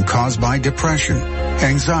suffering caused by depression,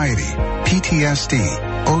 anxiety, PTSD,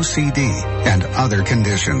 OCD, and other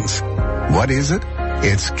conditions. What is it?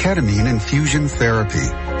 It's ketamine infusion therapy,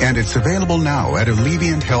 and it's available now at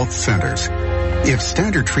Alleviant Health Centers. If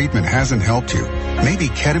standard treatment hasn't helped you, maybe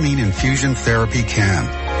ketamine infusion therapy can.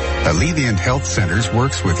 Alleviant Health Centers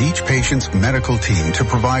works with each patient's medical team to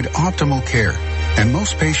provide optimal care, and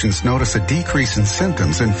most patients notice a decrease in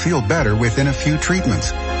symptoms and feel better within a few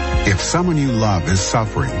treatments. If someone you love is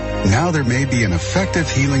suffering, now there may be an effective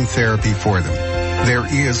healing therapy for them. There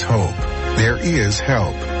is hope. There is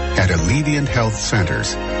help at Alleviant Health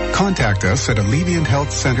Centers. Contact us at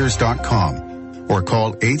AlleviantHealthCenters.com or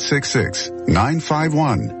call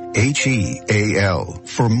 866-951-HEAL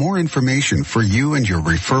for more information for you and your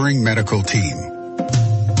referring medical team.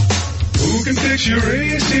 Who can fix your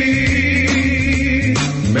AC?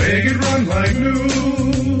 Make it run like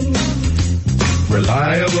new.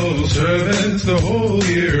 Reliable service the whole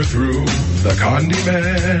year through. The Condi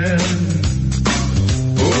Man.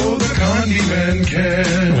 Oh, the Condi Man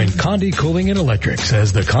can. When Condi Cooling and Electric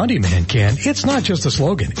says the Condi Man can, it's not just a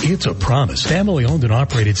slogan, it's a promise. Family owned and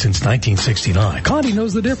operated since 1969. Condi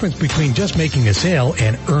knows the difference between just making a sale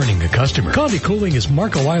and earning a customer. Condi Cooling is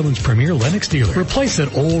Marco Island's premier Lennox dealer. Replace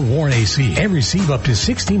that old worn AC and receive up to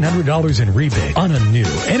 $1,600 in rebate on a new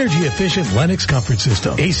energy efficient Lennox comfort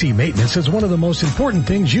system. AC maintenance is one of the most important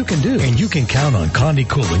things you can do, and you can count on Condi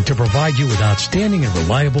Cooling to provide you with outstanding and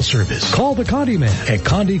reliable service. Call the Condi Man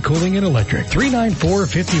at Condi Cooling and Electric,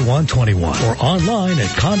 394-5121, or online at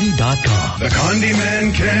Condi.com. The Condi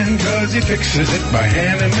Man can, 'cause he fixes it by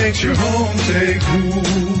hand and makes your home stay cool.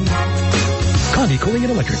 Condi Cooling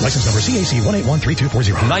and Electric, license number CAC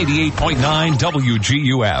 1813240. 98.9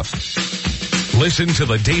 WGUF. Listen to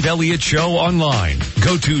the Dave Elliott Show online.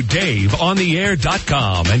 Go to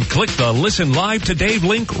DaveOnTheAir.com and click the Listen Live to Dave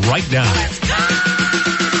link right now.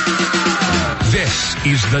 This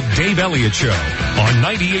is the Dave Elliott Show on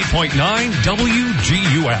 98.9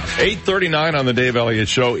 WGUF. 8:39 on the Dave Elliott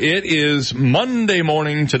Show. It is Monday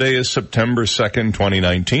morning. Today is September 2nd,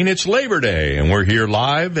 2019. It's Labor Day, and we're here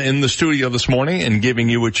live in the studio this morning and giving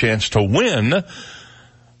you a chance to win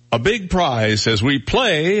a big prize as we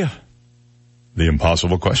play the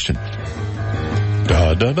impossible question.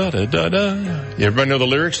 Da da da da da da. Everybody know the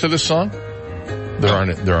lyrics to this song? There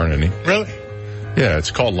aren't any. Really? Yeah,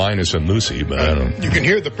 it's called Linus and Lucy, but I don't. You can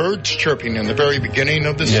hear the birds chirping in the very beginning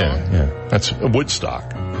of the song. Yeah. That's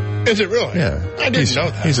Woodstock. Is it really? Yeah. I didn't know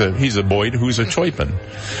that. He's a boy who's a choipin.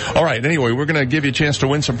 All right. Anyway, we're going to give you a chance to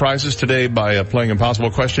win some prizes today by playing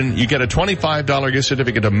Impossible Question. You get a $25 gift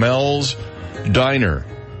certificate to Mel's Diner.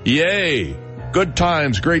 Yay! Good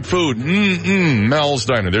times, great food. Mel's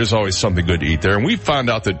Diner. There's always something good to eat there. And we found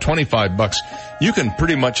out that $25, you can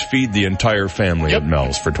pretty much feed the entire family at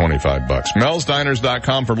Mel's for $25.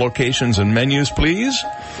 Mel'sDiners.com for locations and menus, please.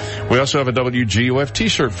 We also have a WGUF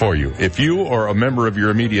t-shirt for you. If you or a member of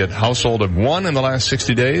your immediate household have won in the last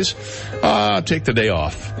 60 days, take the day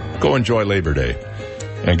off. Go enjoy Labor Day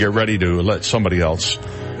and get ready to let somebody else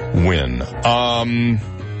win.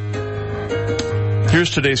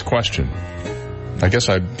 Here's today's question. I guess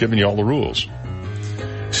I've given you all the rules.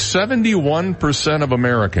 71% of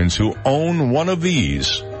Americans who own one of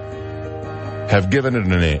these have given it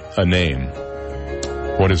a name.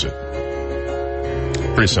 What is it?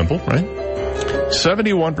 Pretty simple, right?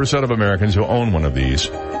 71% of Americans who own one of these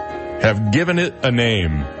have given it a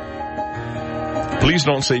name. Please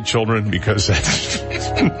don't say children, because that's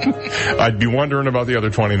I'd be wondering about the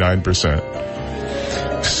other 29%.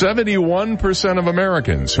 71% of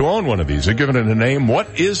Americans who own one of these have given it a name.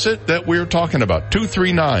 What is it that we're talking about?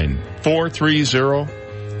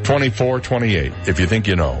 239-430-2428. If you think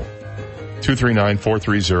you know.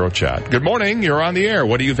 239-430-CHAT. Good morning. You're on the air.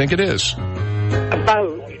 What do you think it is? A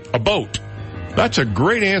boat. A boat. That's a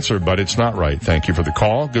great answer, but it's not right. Thank you for the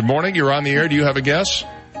call. Good morning. You're on the air. Do you have a guess?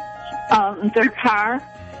 Their car.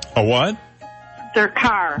 A what? Their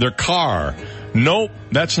car. Their car. Nope,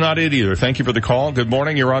 that's not it either. Thank you for the call. Good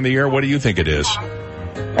morning. You're on the air. What do you think it is?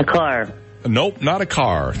 A car. Nope, not a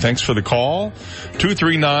car. Thanks for the call.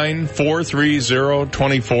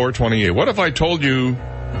 239-430-2428. What if I told you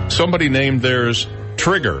somebody named theirs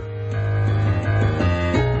Trigger?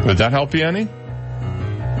 Would that help you any?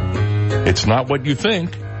 It's not what you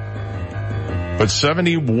think. But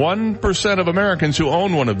 71% of Americans who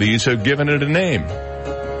own one of these have given it a name.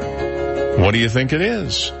 What do you think it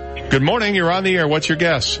is? Good morning. You're on the air. What's your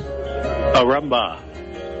guess? A rumba.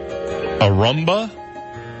 A rumba?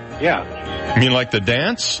 Yeah. You mean like the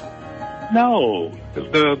dance?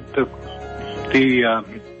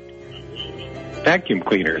 vacuum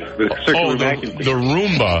cleaners. The circular vacuum cleaners. The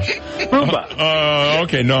Roomba. Roomba.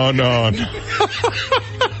 Okay, no.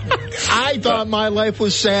 I thought my life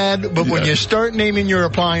was sad, but when you start naming your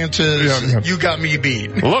appliances, you got me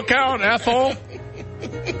beat. Look out, Ethel.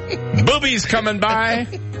 Boobies coming by.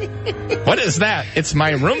 What is that? It's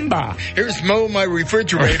my Roomba. Here's Mo, my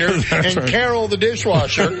refrigerator, and right. Carol, the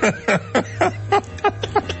dishwasher.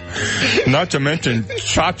 Not to mention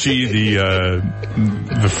Chachi,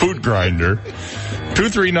 the food grinder.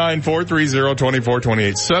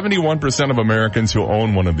 239-430-2428. 71% of Americans who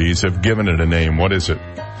own one of these have given it a name. What is it?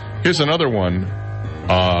 Here's another one.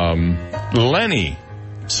 Lenny.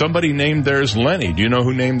 Somebody named theirs Lenny. Do you know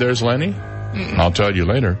who named theirs Lenny? I'll tell you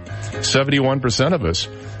later. 71% of us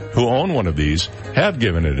who own one of these have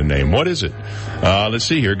given it a name. What is it? Let's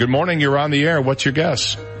see here. Good morning. You're on the air. What's your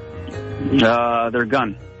guess? Their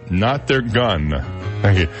gun. Not their gun.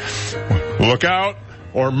 Thank you. Look out,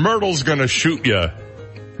 or Myrtle's gonna shoot you.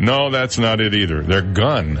 No, that's not it either. Their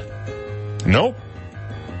gun. Nope.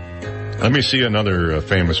 Let me see another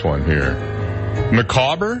famous one here.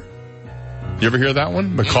 Macabre? You ever hear that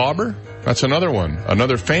one? Macabre? That's another one.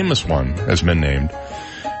 Another famous one has been named.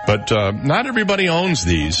 But not everybody owns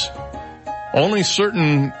these. Only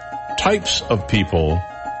certain types of people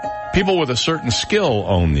with a certain skill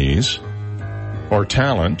own these, or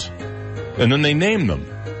talent, and then they name them.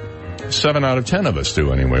 7 out of 10 of us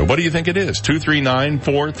do anyway. What do you think it is?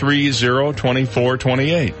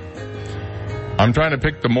 239-430-2428. I'm trying to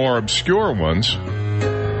pick the more obscure ones.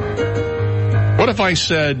 What if I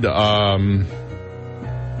said,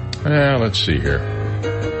 let's see here.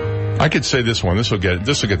 I could say this one. This will get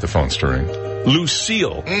the phone stirring.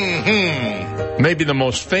 Lucille. Mm-hmm. Maybe the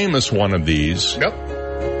most famous one of these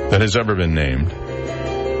that has ever been named.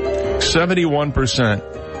 71%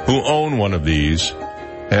 who own one of these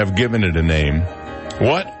have given it a name.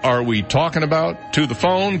 What are we talking about? To the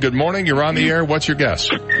phone. Good morning. You're on the air. What's your guess?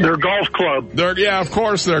 Their golf club. Yeah, of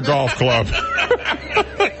course, their golf club.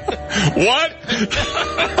 What?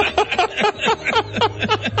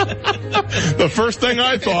 The first thing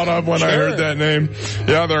I thought of when I heard that name.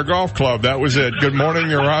 Yeah, their golf club. That was it. Good morning.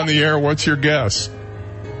 You're on the air. What's your guess?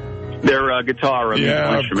 Their guitar.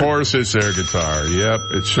 Yeah, of course it's their guitar. Yep,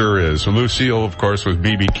 it sure is. Lucille, of course, was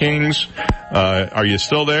B.B. King's. Are you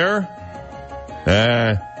still there?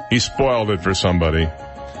 He spoiled it for somebody.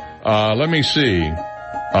 Let me see.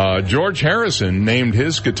 George Harrison named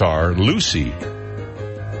his guitar Lucy.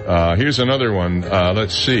 Here's another one.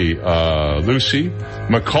 Let's see. Lucy.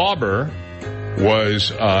 Macabre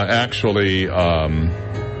was actually, if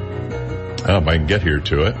I can get here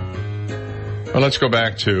to it. Well, let's go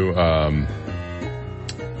back to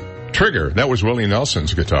Trigger. That was Willie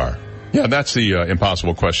Nelson's guitar. Yeah, that's the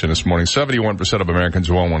impossible question this morning. 71% of Americans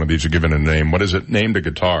who own one of these are given a name. What is it? Named a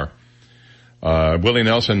guitar. Willie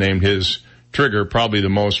Nelson named his Trigger, probably the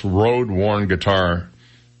most road-worn guitar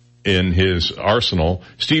in his arsenal.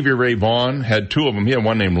 Stevie Ray Vaughan had 2 of them. He had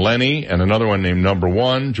one named Lenny and another one named Number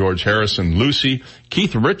One. George Harrison, Lucy.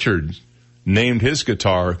 Keith Richards named his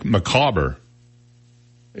guitar Macabre.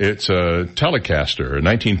 It's a Telecaster, a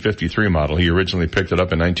 1953 model. He originally picked it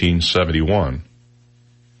up in 1971.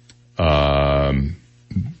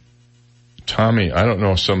 Tommy, I don't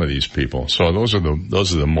know some of these people. So those are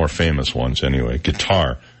the more famous ones anyway.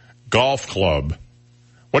 Guitar. Golf club.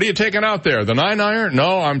 What are you taking out there? The 9-iron?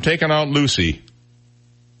 No, I'm taking out Lucy.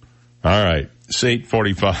 All right. It's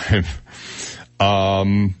 8:45.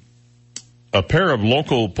 A pair of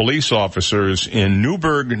local police officers in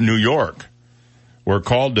Newburgh, New York, were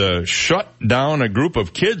called to shut down a group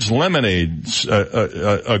of kids' lemonade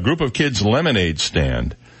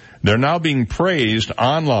stand. They're now being praised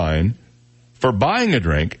online for buying a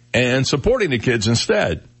drink and supporting the kids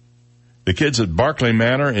instead. The kids at Barclay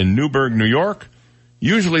Manor in Newburgh, New York,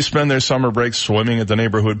 usually spend their summer breaks swimming at the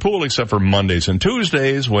neighborhood pool, except for Mondays and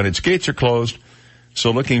Tuesdays when its gates are closed.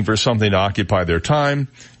 So looking for something to occupy their time,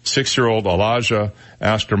 6-year-old Elijah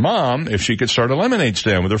asked her mom if she could start a lemonade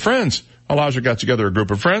stand with her friends. Elijah got together a group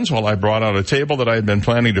of friends while I brought out a table that I had been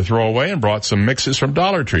planning to throw away and brought some mixes from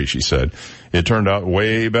Dollar Tree, she said. It turned out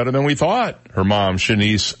way better than we thought. Her mom,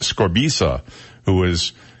 Shanice Scorbisa, who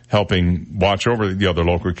was helping watch over the other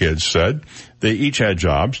local kids, said they each had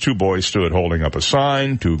jobs. 2 boys stood holding up a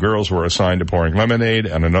sign, 2 girls were assigned to pouring lemonade,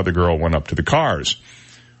 and another girl went up to the cars.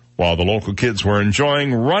 While the local kids were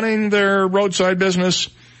enjoying running their roadside business,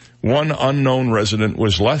 one unknown resident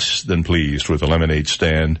was less than pleased with the lemonade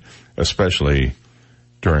stand, especially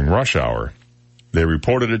during rush hour. They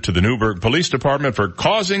reported it to the Newburgh Police Department for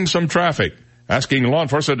causing some traffic, asking law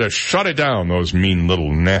enforcement to shut it down, those mean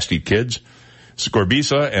little nasty kids.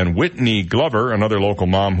 Scorbisa and Whitney Glover, another local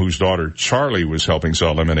mom whose daughter Charlie was helping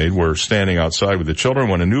sell lemonade, were standing outside with the children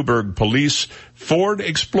when a Newburgh police Ford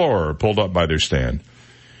Explorer pulled up by their stand.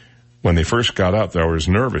 When they first got out, I was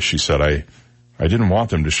nervous, she said. I didn't want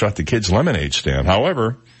them to shut the kids' lemonade stand.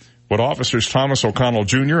 However, what officers Thomas O'Connell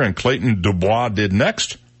Jr. and Clayton Dubois did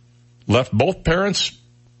next left both parents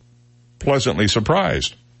pleasantly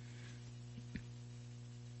surprised.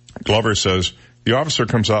 Glover says, the officer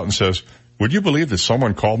comes out and says, would you believe that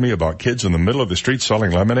someone called me about kids in the middle of the street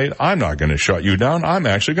selling lemonade? I'm not going to shut you down. I'm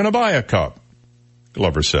actually going to buy a cup,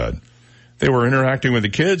 Glover said. They were interacting with the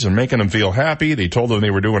kids and making them feel happy. They told them they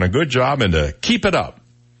were doing a good job and to keep it up.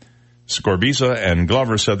 Scorbisa and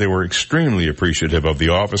Glover said they were extremely appreciative of the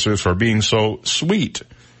officers for being so sweet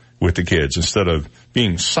with the kids instead of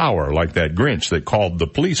being sour like that Grinch that called the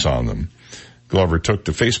police on them. Glover took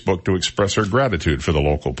to Facebook to express her gratitude for the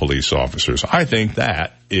local police officers. I think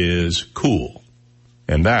that is cool.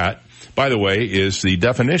 And that, by the way, is the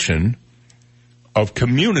definition of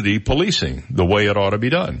community policing, the way it ought to be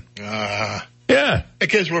done. Yeah. The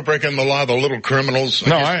kids were breaking the law, the little criminals.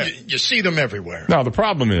 No, you see them everywhere. Now, the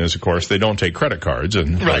problem is, of course, they don't take credit cards,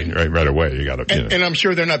 and right away you got to. And I'm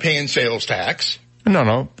sure they're not paying sales tax.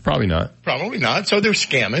 No, probably not. Probably not. So they're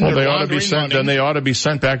scamming. Well, they're they ought to be sent. money. Then they ought to be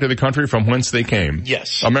sent back to the country from whence they came.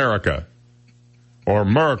 Yes. America. Or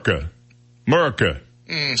America.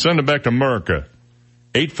 Send them back to America.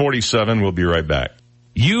 8:47. We'll be right back.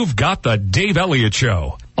 You've got the Dave Elliott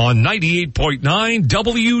Show on 98.9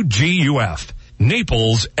 WGUF,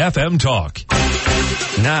 Naples FM Talk.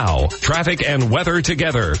 Now, traffic and weather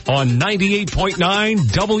together on 98.9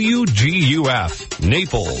 WGUF,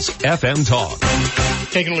 Naples FM Talk.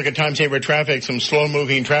 Taking a look at time-saver traffic, some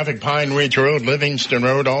slow-moving traffic, Pine Ridge Road, Livingston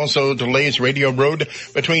Road, also delays Radio Road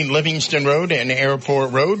between Livingston Road and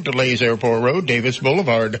Airport Road, delays Airport Road, Davis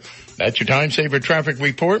Boulevard. That's your time-saver traffic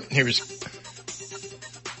report. Here's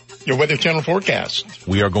your Weather Channel forecast.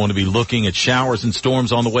 We are going to be looking at showers and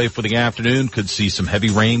storms on the way for the afternoon. Could see some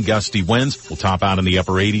heavy rain, gusty winds. We'll top out in the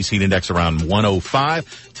upper 80s, heat index around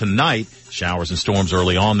 105. Tonight, showers and storms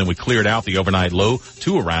early on, then we cleared out the overnight low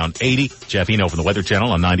to around 80. Jeff Eno from the Weather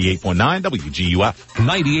Channel on 98.9 WGUF.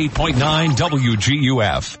 98.9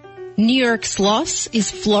 WGUF. New York's loss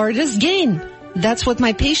is Florida's gain. That's what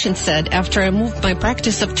my patient said after I moved my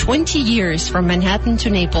practice of 20 years from Manhattan to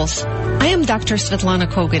Naples. I am Dr. Svetlana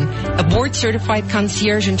Kogan, a board-certified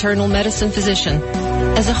concierge internal medicine physician.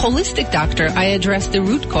 As a holistic doctor, I address the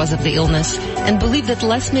root cause of the illness and believe that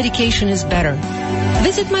less medication is better.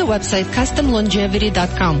 Visit my website,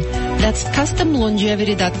 customlongevity.com. That's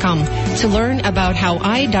customlongevity.com to learn about how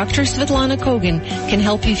I, Dr. Svetlana Kogan, can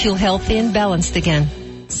help you feel healthy and balanced again.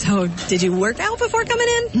 So, did you work out before coming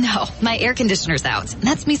in? No, my air conditioner's out.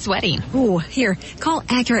 That's me sweating. Ooh, here, call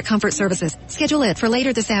Accurate Comfort Services. Schedule it for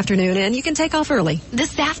later this afternoon and you can take off early.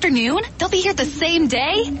 This afternoon? They'll be here the same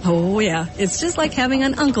day? Oh yeah, it's just like having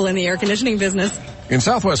an uncle in the air conditioning business. In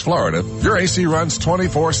Southwest Florida, your AC runs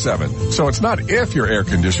 24/7. So it's not if your air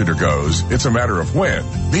conditioner goes, it's a matter of when.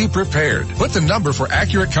 Be prepared. Put the number for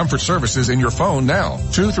Accurate Comfort Services in your phone now.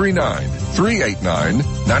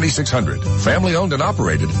 239-389-9600. Family owned and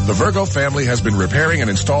operated, the Virgo family has been repairing and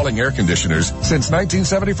installing air conditioners since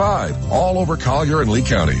 1975, all over Collier and Lee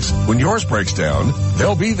counties. When yours breaks down,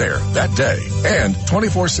 they'll be there that day. And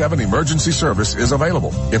 24/7 emergency service is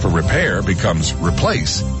available. If a repair becomes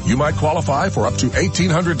replace, you might qualify for up to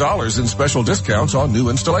 $1,800 in special discounts on new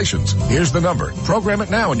installations. Here's the number. Program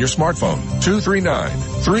it now on your smartphone.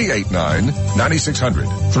 239-389-9600.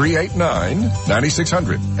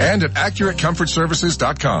 389-9600. And at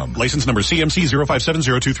AccurateComfortServices.com. License number CMC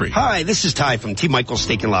 057023. Hi, this is Ty from T. Michael's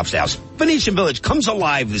Steak and Lobster House. Venetian Village comes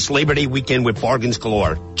alive this Labor Day weekend with bargains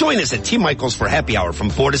galore. Join us at T. Michael's for happy hour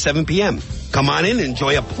from 4 to 7 p.m. Come on in and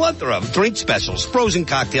enjoy a plethora of drink specials, frozen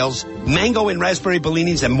cocktails, mango and raspberry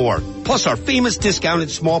bellinis, and more. Plus our famous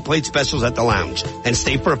discounted small plate specials at the lounge. And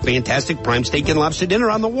stay for a fantastic prime steak and lobster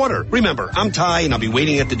dinner on the water. Remember, I'm Ty and I'll be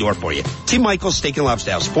waiting at the door for you. T. Michael's Steak and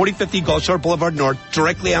Lobster House, 4050 Gulf Shore Boulevard North,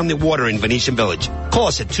 directly on the water in Venetian Village. Call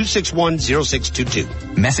us at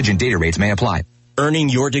 261-0622. Message and data rates may apply. Earning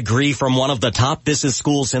your degree from one of the top business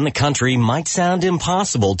schools in the country might sound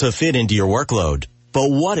impossible to fit into your workload. But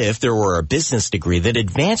what if there were a business degree that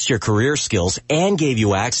advanced your career skills and gave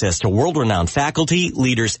you access to world-renowned faculty,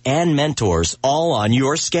 leaders, and mentors all on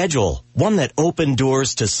your schedule? One that opened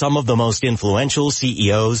doors to some of the most influential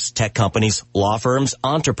CEOs, tech companies, law firms,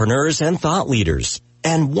 entrepreneurs, and thought leaders.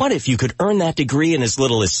 And what if you could earn that degree in as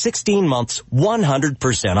little as 16 months,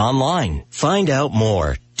 100% online? Find out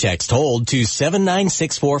more. Text HOLD to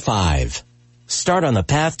 79645. Start on the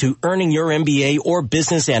path to earning your MBA or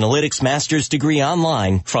Business Analytics Master's degree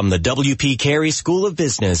online from the W.P. Carey School of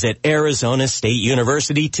Business at Arizona State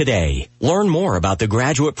University today. Learn more about the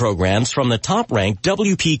graduate programs from the top-ranked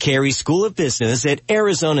W.P. Carey School of Business at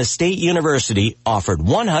Arizona State University, offered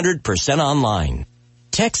 100% online.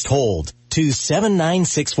 Text HOLD to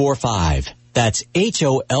 79645. That's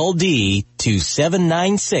HOLD to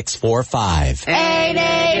 79645.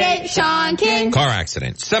 888 Sean King. Car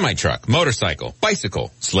accident, semi-truck, motorcycle,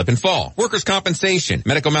 bicycle, slip and fall, workers' compensation,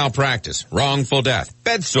 medical malpractice, wrongful death,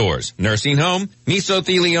 bed sores, nursing home,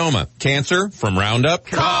 mesothelioma, cancer from Roundup.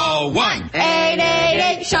 Call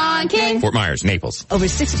 1-888 Sean King. Fort Myers, Naples. Over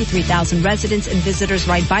 63,000 residents and visitors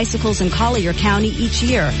ride bicycles in Collier County each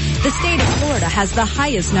year. The state of Florida has the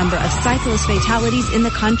highest number of cyclist fatalities in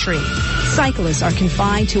the country. Cyclists are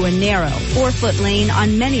confined to a narrow 4-foot lane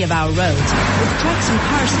on many of our roads, with trucks and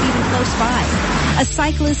cars speeding close by. A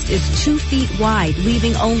cyclist is 2 feet wide,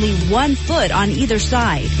 leaving only 1 foot on either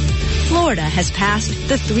side. Florida has passed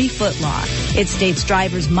the 3-foot law. It states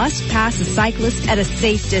drivers must pass a cyclist at a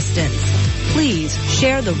safe distance. Please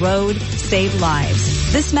share the road, save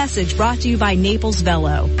lives. This message brought to you by Naples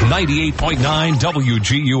Velo. 98.9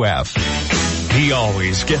 WGUF. He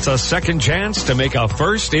always gets a second chance to make a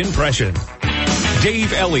first impression.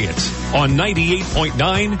 Dave Elliott on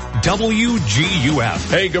 98.9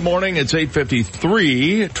 WGUF. Hey, good morning. It's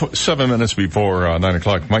 8:53, 7 minutes before 9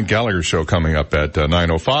 o'clock. Mike Gallagher's show coming up at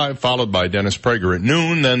 9:05, followed by Dennis Prager at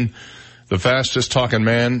noon. Then the fastest talking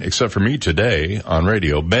man, except for me today on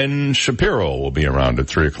radio, Ben Shapiro, will be around at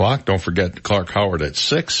 3 o'clock. Don't forget Clark Howard at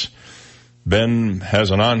 6. Ben has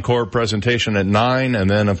an encore presentation at 9, and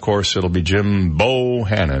then, of course, it'll be Jim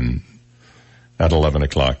Bohannon at 11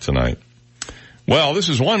 o'clock tonight. Well, this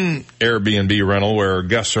is one Airbnb rental where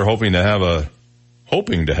guests are hoping to have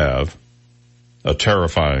a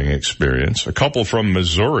terrifying experience. A couple from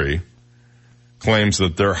Missouri claims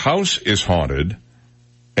that their house is haunted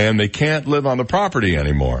and they can't live on the property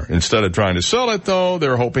anymore. Instead of trying to sell it, though,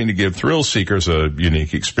 they're hoping to give thrill seekers a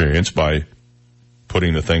unique experience by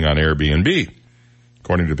putting the thing on Airbnb.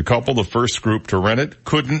 According to the couple, the first group to rent it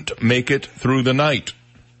couldn't make it through the night.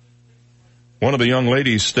 One of the young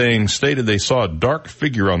ladies staying stated they saw a dark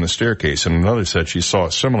figure on the staircase, and another said she saw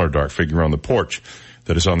a similar dark figure on the porch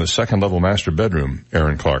that is on the second-level master bedroom,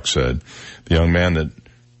 Aaron Clark said. The young man that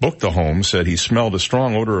booked the home said he smelled a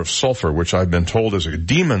strong odor of sulfur, which I've been told is a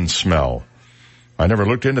demon smell. I never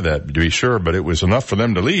looked into that to be sure, but it was enough for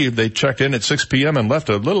them to leave. They checked in at 6 p.m. and left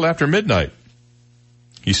a little after midnight.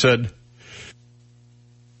 He said,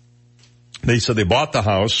 they bought the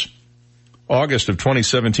house August of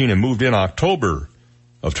 2017 and moved in October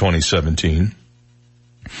of 2017.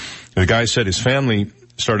 The guy said his family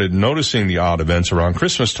started noticing the odd events around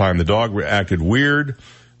Christmas time. The dog acted weird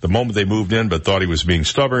the moment they moved in, but thought he was being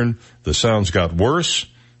stubborn. The sounds got worse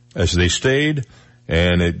as they stayed,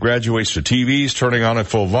 and it graduates to TVs turning on at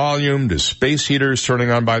full volume, to space heaters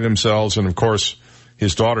turning on by themselves, and of course,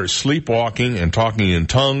 his daughter sleepwalking and talking in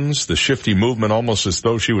tongues, the shifty movement almost as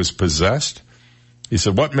though she was possessed. He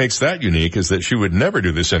said what makes that unique is that she would never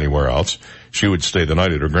do this anywhere else. She would stay the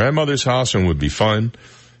night at her grandmother's house and would be fine,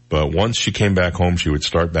 but once she came back home, she would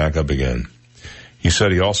start back up again. He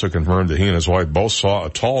said he also confirmed that he and his wife both saw a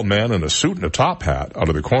tall man in a suit and a top hat out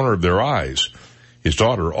of the corner of their eyes. His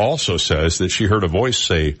daughter also says that she heard a voice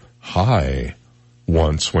say, "Hi,"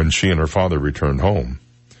 once when she and her father returned home.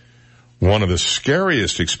 One of the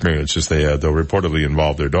scariest experiences they had, though, reportedly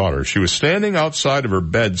involved their daughter. She was standing outside of her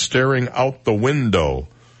bed staring out the window,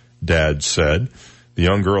 Dad said. The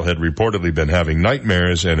young girl had reportedly been having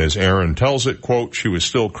nightmares, and as Aaron tells it, quote, she was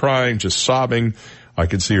still crying, just sobbing. I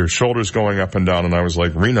could see her shoulders going up and down, and I was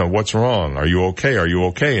like, "Rena, what's wrong? Are you okay? Are you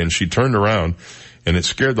okay?" And she turned around, and it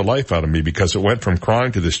scared the life out of me because it went from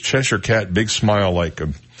crying to this Cheshire Cat big smile like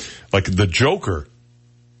the Joker.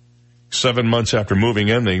 7 months after moving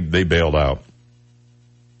in, they bailed out.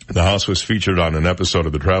 The house was featured on an episode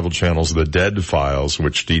of the Travel Channel's The Dead Files,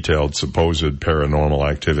 which detailed supposed paranormal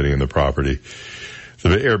activity in the property.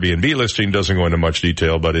 The Airbnb listing doesn't go into much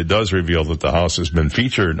detail, but it does reveal that the house has been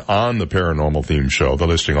featured on the paranormal themed show. The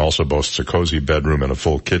listing also boasts a cozy bedroom and a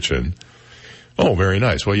full kitchen. Oh, very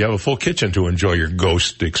nice. Well, you have a full kitchen to enjoy your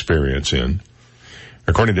ghost experience in.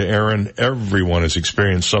 According to Aaron, everyone has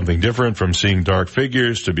experienced something different, from seeing dark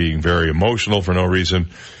figures to being very emotional for no reason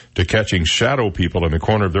to catching shadow people in the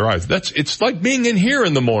corner of their eyes. It's like being in here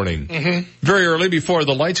in the morning, very early before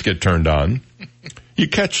the lights get turned on. You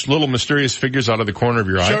catch little mysterious figures out of the corner of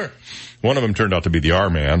your eye. Sure. One of them turned out to be the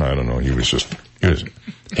R-Man. I don't know. He was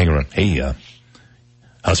hanging around. Hey,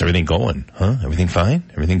 how's everything going? Huh? Everything fine?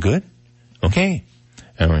 Everything good? Okay.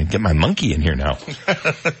 I'm going to get my monkey in here now.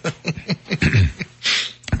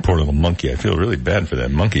 Poor little monkey. I feel really bad for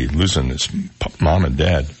that monkey losing its mom and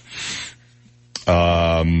dad.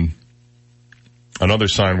 Another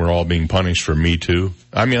sign we're all being punished for Me Too.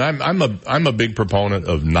 I mean, I'm a big proponent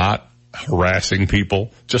of not harassing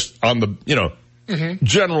people just on the,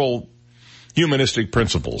 general humanistic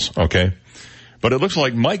principles, okay? But it looks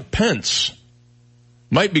like Mike Pence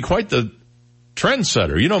might be quite the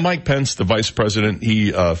trendsetter. You know Mike Pence, the vice president,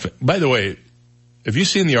 he, by the way, have you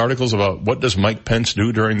seen the articles about what does Mike Pence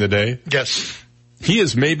do during the day? Yes. He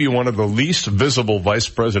is maybe one of the least visible vice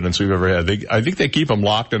presidents we've ever had. I think they keep him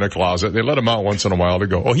locked in a closet. They let him out once in a while to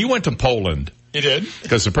go. Oh, he went to Poland. He did?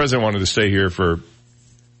 Because the president wanted to stay here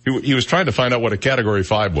he was trying to find out what a Category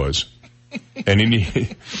 5 was. And he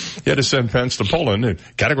had to send Pence to Poland.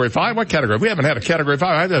 Category 5? What category? We haven't had a Category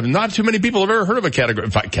 5. Not too many people have ever heard of a Category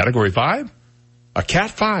 5. Category 5? A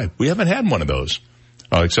Cat 5. We haven't had one of those.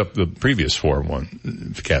 Except the previous Cat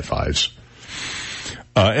 5s.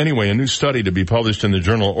 Anyway, a new study to be published in the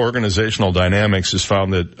journal Organizational Dynamics has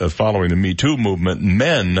found that following the Me Too movement,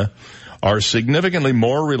 men are significantly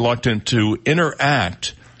more reluctant to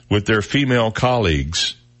interact with their female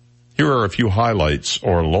colleagues. Here are a few highlights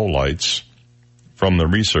or lowlights from the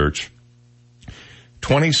research.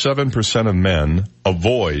 27% of men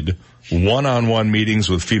avoid one-on-one meetings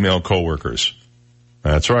with female coworkers.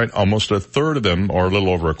 That's right. Almost a third of them, or a little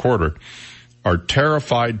over a quarter, are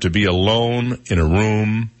terrified to be alone in a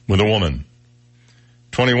room with a woman.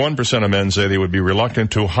 21% of men say they would be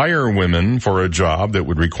reluctant to hire women for a job that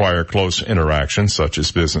would require close interaction, such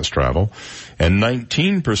as business travel. And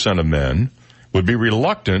 19% of men would be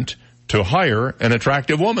reluctant to hire an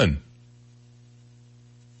attractive woman.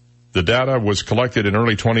 The data was collected in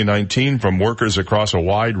early 2019 from workers across a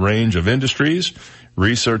wide range of industries.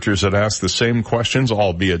 Researchers had asked the same questions,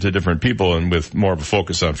 albeit to different people and with more of a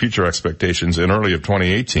focus on future expectations in early of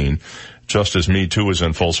 2018, just as Me Too was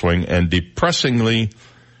in full swing, and depressingly,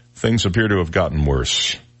 things appear to have gotten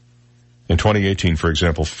worse. In 2018, for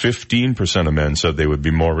example, 15% of men said they would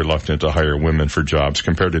be more reluctant to hire women for jobs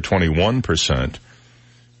compared to 21%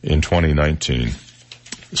 in 2019.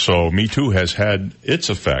 So Me Too has had its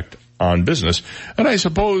effect on business, and I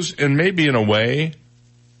suppose, and maybe in a way,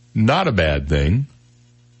 not a bad thing.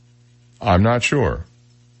 I'm not sure.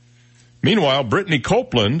 Meanwhile, Brittany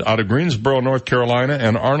Copeland out of Greensboro, North Carolina,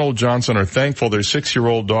 and Arnold Johnson are thankful their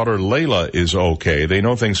 6-year-old daughter Layla is okay. They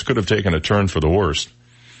know things could have taken a turn for the worst.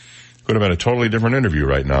 Could have been a totally different interview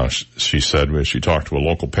right now, she said when she talked to a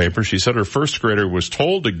local paper. She said her first grader was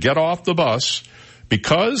told to get off the bus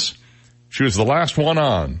because she was the last one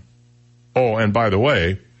on. Oh, and by the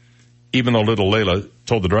way, even though little Layla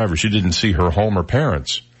told the driver she didn't see her home or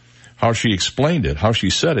parents, how she explained it, how she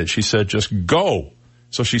said it, she said, just go.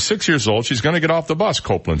 So she's 6 years old. She's going to get off the bus,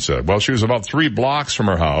 Copeland said. Well, she was about 3 blocks from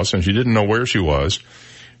her house, and she didn't know where she was.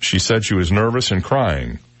 She said she was nervous and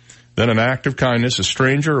crying. Then an act of kindness, a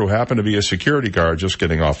stranger who happened to be a security guard just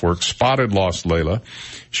getting off work, spotted lost Layla.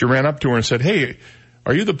 She ran up to her and said, hey,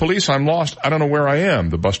 are you the police? I'm lost. I don't know where I am.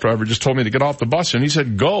 The bus driver just told me to get off the bus, and he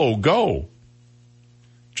said, go, go.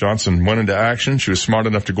 Johnson went into action. She was smart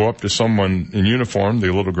enough to go up to someone in uniform,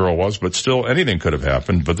 the little girl was, but still anything could have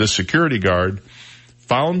happened. But this security guard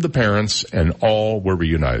found the parents, and all were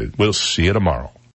reunited. We'll see you tomorrow.